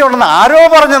സംശയമുണ്ടെന്ന് ആരോ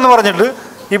പറഞ്ഞെന്ന് പറഞ്ഞിട്ട്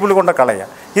ഈ പുള്ളി കൊണ്ട് കളയുക.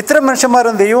 ഇത്തരം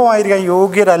മനുഷ്യന്മാരും ദൈവമായിരിക്കാൻ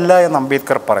യോഗ്യരല്ല എന്ന്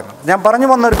അംബേദ്കർ പറയുന്നു. ഞാൻ പറഞ്ഞു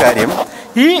വന്നൊരു കാര്യം,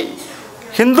 ഈ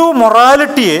ഹിന്ദു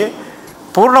മൊറാലിറ്റിയെ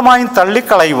പൂർണ്ണമായും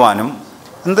തള്ളിക്കളയുവാനും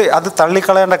അത്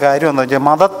തള്ളിക്കളയേണ്ട കാര്യം എന്താ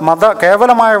വെച്ചാൽ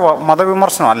കേവലമായ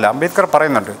മതവിമർശനമല്ല. അംബേദ്കർ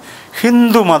പറയുന്നുണ്ട്,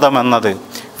 ഹിന്ദുമതം എന്നത്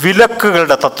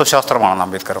വിലക്കുകളുടെ തത്വശാസ്ത്രമാണെന്ന്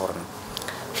അംബേദ്കർ പറഞ്ഞു.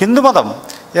 ഹിന്ദുമതം,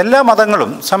 എല്ലാ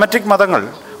മതങ്ങളും, സെമറ്റിക് മതങ്ങൾ,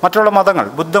 മറ്റുള്ള മതങ്ങൾ,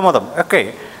 ബുദ്ധമതം ഒക്കെ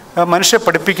മനുഷ്യരെ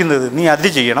പഠിപ്പിക്കുന്നത് നീ അത്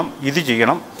ചെയ്യണം, ഇത്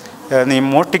ചെയ്യണം, നീ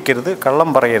മോഷ്ടിക്കരുത്, കള്ളം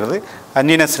പറയരുത്,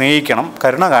 അന്യനെ സ്നേഹിക്കണം,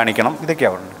 കരുണ കാണിക്കണം,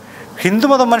 ഇതൊക്കെയാണ് പറയുന്നത്.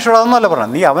 ഹിന്ദുമതം മനുഷ്യരോട് അതൊന്നുമല്ല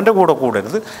പറഞ്ഞത്. നീ അവൻ്റെ കൂടെ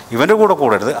കൂടരുത്, ഇവൻ്റെ കൂടെ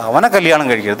കൂടരുത്, അവനെ കല്യാണം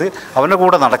കഴിക്കരുത്, അവൻ്റെ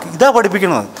കൂടെ നടക്കുക, ഇതാ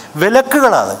പഠിപ്പിക്കുന്നത്.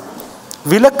 വിലക്കുകളാണ്,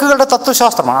 വിലക്കുകളുടെ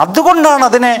തത്വശാസ്ത്രമാണ്. അതുകൊണ്ടാണ്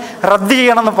അതിനെ റദ്ദ്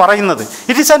ചെയ്യണമെന്ന് പറയുന്നത്.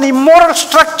 It is an immoral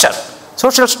structure,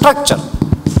 social structure.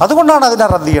 അതുകൊണ്ടാണ് അതിനെ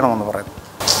റദ്ദ് ചെയ്യണമെന്ന് പറയുന്നത്.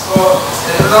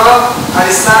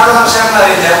 അടിസ്ഥാന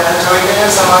സംശയങ്ങളറിയില്ല, ചോദിക്കുന്ന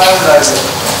സമാധാനം ഉണ്ടാവില്ല.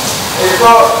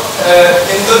 ഇപ്പോൾ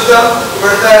ഹിന്ദുത്വം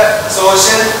ഇവിടുത്തെ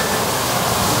സോഷ്യൽ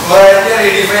മൊറാലിറ്റി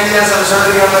റീഡിഫൈൻ ചെയ്യാൻ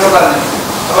ശ്രമിച്ചുകൊണ്ടിരിക്കണമെന്നൊക്കെ പറഞ്ഞു.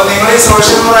 അപ്പോൾ നിങ്ങൾ ഈ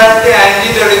സോഷ്യൽ മൊറാലിറ്റി ആന്റി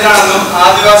ദളിതാണെന്നും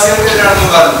ആദിവാസികൾക്കെതിരാണെന്നും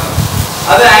പറഞ്ഞു.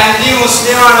 അത് ആന്റി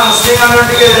മുസ്ലിമാണ്, മുസ്ലിം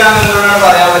കമ്മ്യൂണിറ്റിക്ക് എതിരാണെന്ന് എന്തുകൊണ്ടാണ്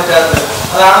പറയാൻ പറ്റാത്തത്?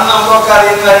 അതാണെന്ന് നമുക്കൊക്കെ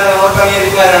അറിയുന്ന കാര്യമാണ്, നമുക്ക്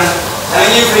അംഗീകരിക്കാനാണ്.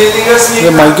 അല്ലെങ്കിൽ ഫ്രീ തിങ്കേഴ്സ്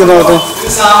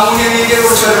സാമൂഹ്യ നീതിയെ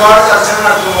കുറിച്ച് ഒരുപാട് ചർച്ചകൾ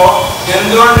നടത്തുമ്പോൾ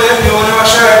എന്തുകൊണ്ട്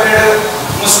ന്യൂനപക്ഷ വേട്ടയുടെ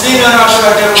മുസ്ലിം ന്യൂനപക്ഷ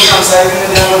വേട്ടയെ കുറിച്ച്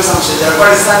സംസാരിക്കുന്നത് ഞങ്ങൾക്ക് സംശയം. ചിലപ്പോൾ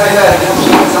അടിസ്ഥാനമായിരിക്കും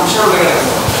സംശയമുള്ള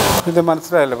കിടക്കുന്നത്. ഇത്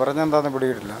മനസ്സിലായില്ല, പറഞ്ഞെന്താന്ന്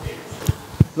പിടിയിട്ടില്ല.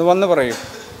 ഇത് വന്ന് പറയും.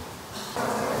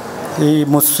 ഈ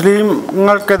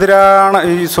മുസ്ലിങ്ങൾക്കെതിരാണ്,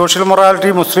 ഈ സോഷ്യൽ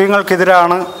മൊറാലിറ്റി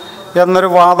മുസ്ലിങ്ങൾക്കെതിരാണ് എന്നൊരു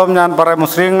വാദം ഞാൻ പറയാം.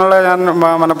 മുസ്ലിങ്ങളെ ഞാൻ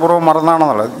മനഃപൂർവ്വം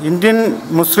മറന്നാണെന്നുള്ളത്. ഇന്ത്യൻ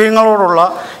മുസ്ലിങ്ങളോടുള്ള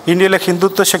ഇന്ത്യയിലെ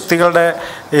ഹിന്ദുത്വ ശക്തികളുടെ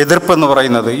എതിർപ്പെന്ന്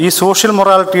പറയുന്നത് ഈ സോഷ്യൽ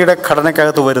മൊറാലിറ്റിയുടെ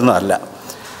ഘടനയ്ക്കകത്ത് വരുന്നതല്ല.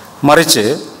 മറിച്ച്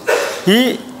ഈ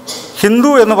ഹിന്ദു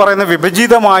എന്ന് പറയുന്ന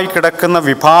വിഭജിതമായി കിടക്കുന്ന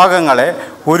വിഭാഗങ്ങളെ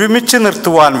ഒരുമിച്ച്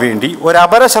നിർത്തുവാൻ വേണ്ടി ഒരു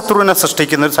അപരശത്രുവിനെ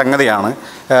സൃഷ്ടിക്കുന്ന ഒരു സംഗതിയാണ്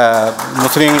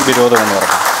മുസ്ലിം വിരോധം എന്ന്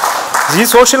പറയുന്നത്. ഈ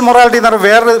സോഷ്യൽ മൊറാലിറ്റി എന്ന്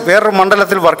പറഞ്ഞാൽ വേറൊരു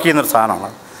മണ്ഡലത്തിൽ വർക്ക് ചെയ്യുന്നൊരു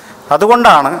സാധനമാണ്.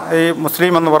 അതുകൊണ്ടാണ് ഈ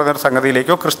മുസ്ലിം എന്ന് പറയുന്നൊരു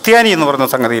സംഗതിയിലേക്കോ ക്രിസ്ത്യാനി എന്ന് പറയുന്ന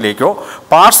സംഗതിയിലേക്കോ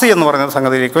പാഴ്സി എന്ന് പറയുന്ന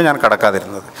സംഗതിയിലേക്കോ ഞാൻ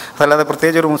കടക്കാതിരുന്നത്. അതല്ലാതെ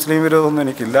പ്രത്യേകിച്ച് ഒരു മുസ്ലിം വിരോധമൊന്നും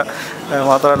എനിക്കില്ല.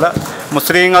 മാത്രമല്ല,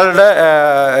 മുസ്ലിങ്ങളുടെ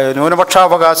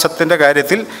ന്യൂനപക്ഷാവകാശത്തിൻ്റെ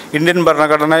കാര്യത്തിൽ ഇന്ത്യൻ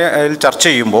ഭരണഘടനയിൽ ചർച്ച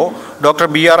ചെയ്യുമ്പോൾ ഡോക്ടർ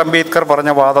BR അംബേദ്കർ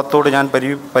പറഞ്ഞ വാദത്തോട് ഞാൻ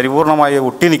പരിപൂർണമായി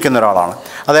ഒട്ടി നിൽക്കുന്ന ഒരാളാണ്.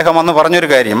 അദ്ദേഹം അന്ന് പറഞ്ഞൊരു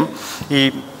കാര്യം, ഈ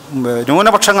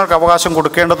ന്യൂനപക്ഷങ്ങൾക്ക് അവകാശം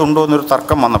കൊടുക്കേണ്ടതുണ്ടോ എന്നൊരു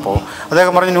തർക്കം വന്നപ്പോൾ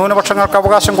അദ്ദേഹം പറഞ്ഞു, ന്യൂനപക്ഷങ്ങൾക്ക്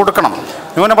അവകാശം കൊടുക്കണം.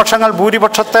 ന്യൂനപക്ഷങ്ങൾ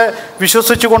ഭൂരിപക്ഷത്തെ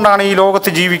വിശ്വസിച്ചുകൊണ്ടാണ് ഈ ലോകത്ത്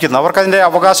ജീവിക്കുന്നത്, അവർക്കതിൻ്റെ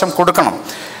അവകാശം കൊടുക്കണം.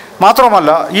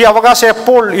 മാത്രമല്ല, ഈ അവകാശം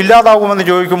എപ്പോൾ ഇല്ലാതാകുമെന്ന്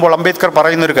ചോദിക്കുമ്പോൾ അംബേദ്കർ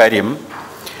പറയുന്നൊരു കാര്യം,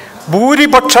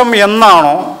 ഭൂരിപക്ഷം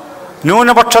എന്നാണോ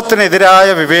ന്യൂനപക്ഷത്തിനെതിരായ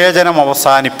വിവേചനം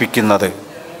അവസാനിപ്പിക്കുന്നത്,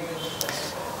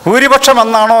 ഭൂരിപക്ഷം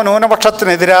എന്നാണോ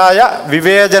ന്യൂനപക്ഷത്തിനെതിരായ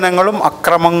വിവേചനങ്ങളും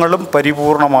അക്രമങ്ങളും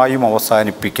പരിപൂർണമായും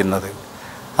അവസാനിപ്പിക്കുന്നത്,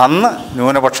 അന്ന്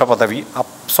ന്യൂനപക്ഷ പദവി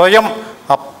സ്വയം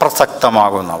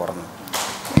അപ്രസക്തമാകുമെന്നാണ് പറഞ്ഞത്.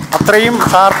 അത്രയും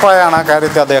ഷാർപ്പായാണ് ആ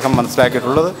കാര്യത്തെ അദ്ദേഹം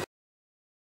മനസ്സിലാക്കിയിട്ടുള്ളത്.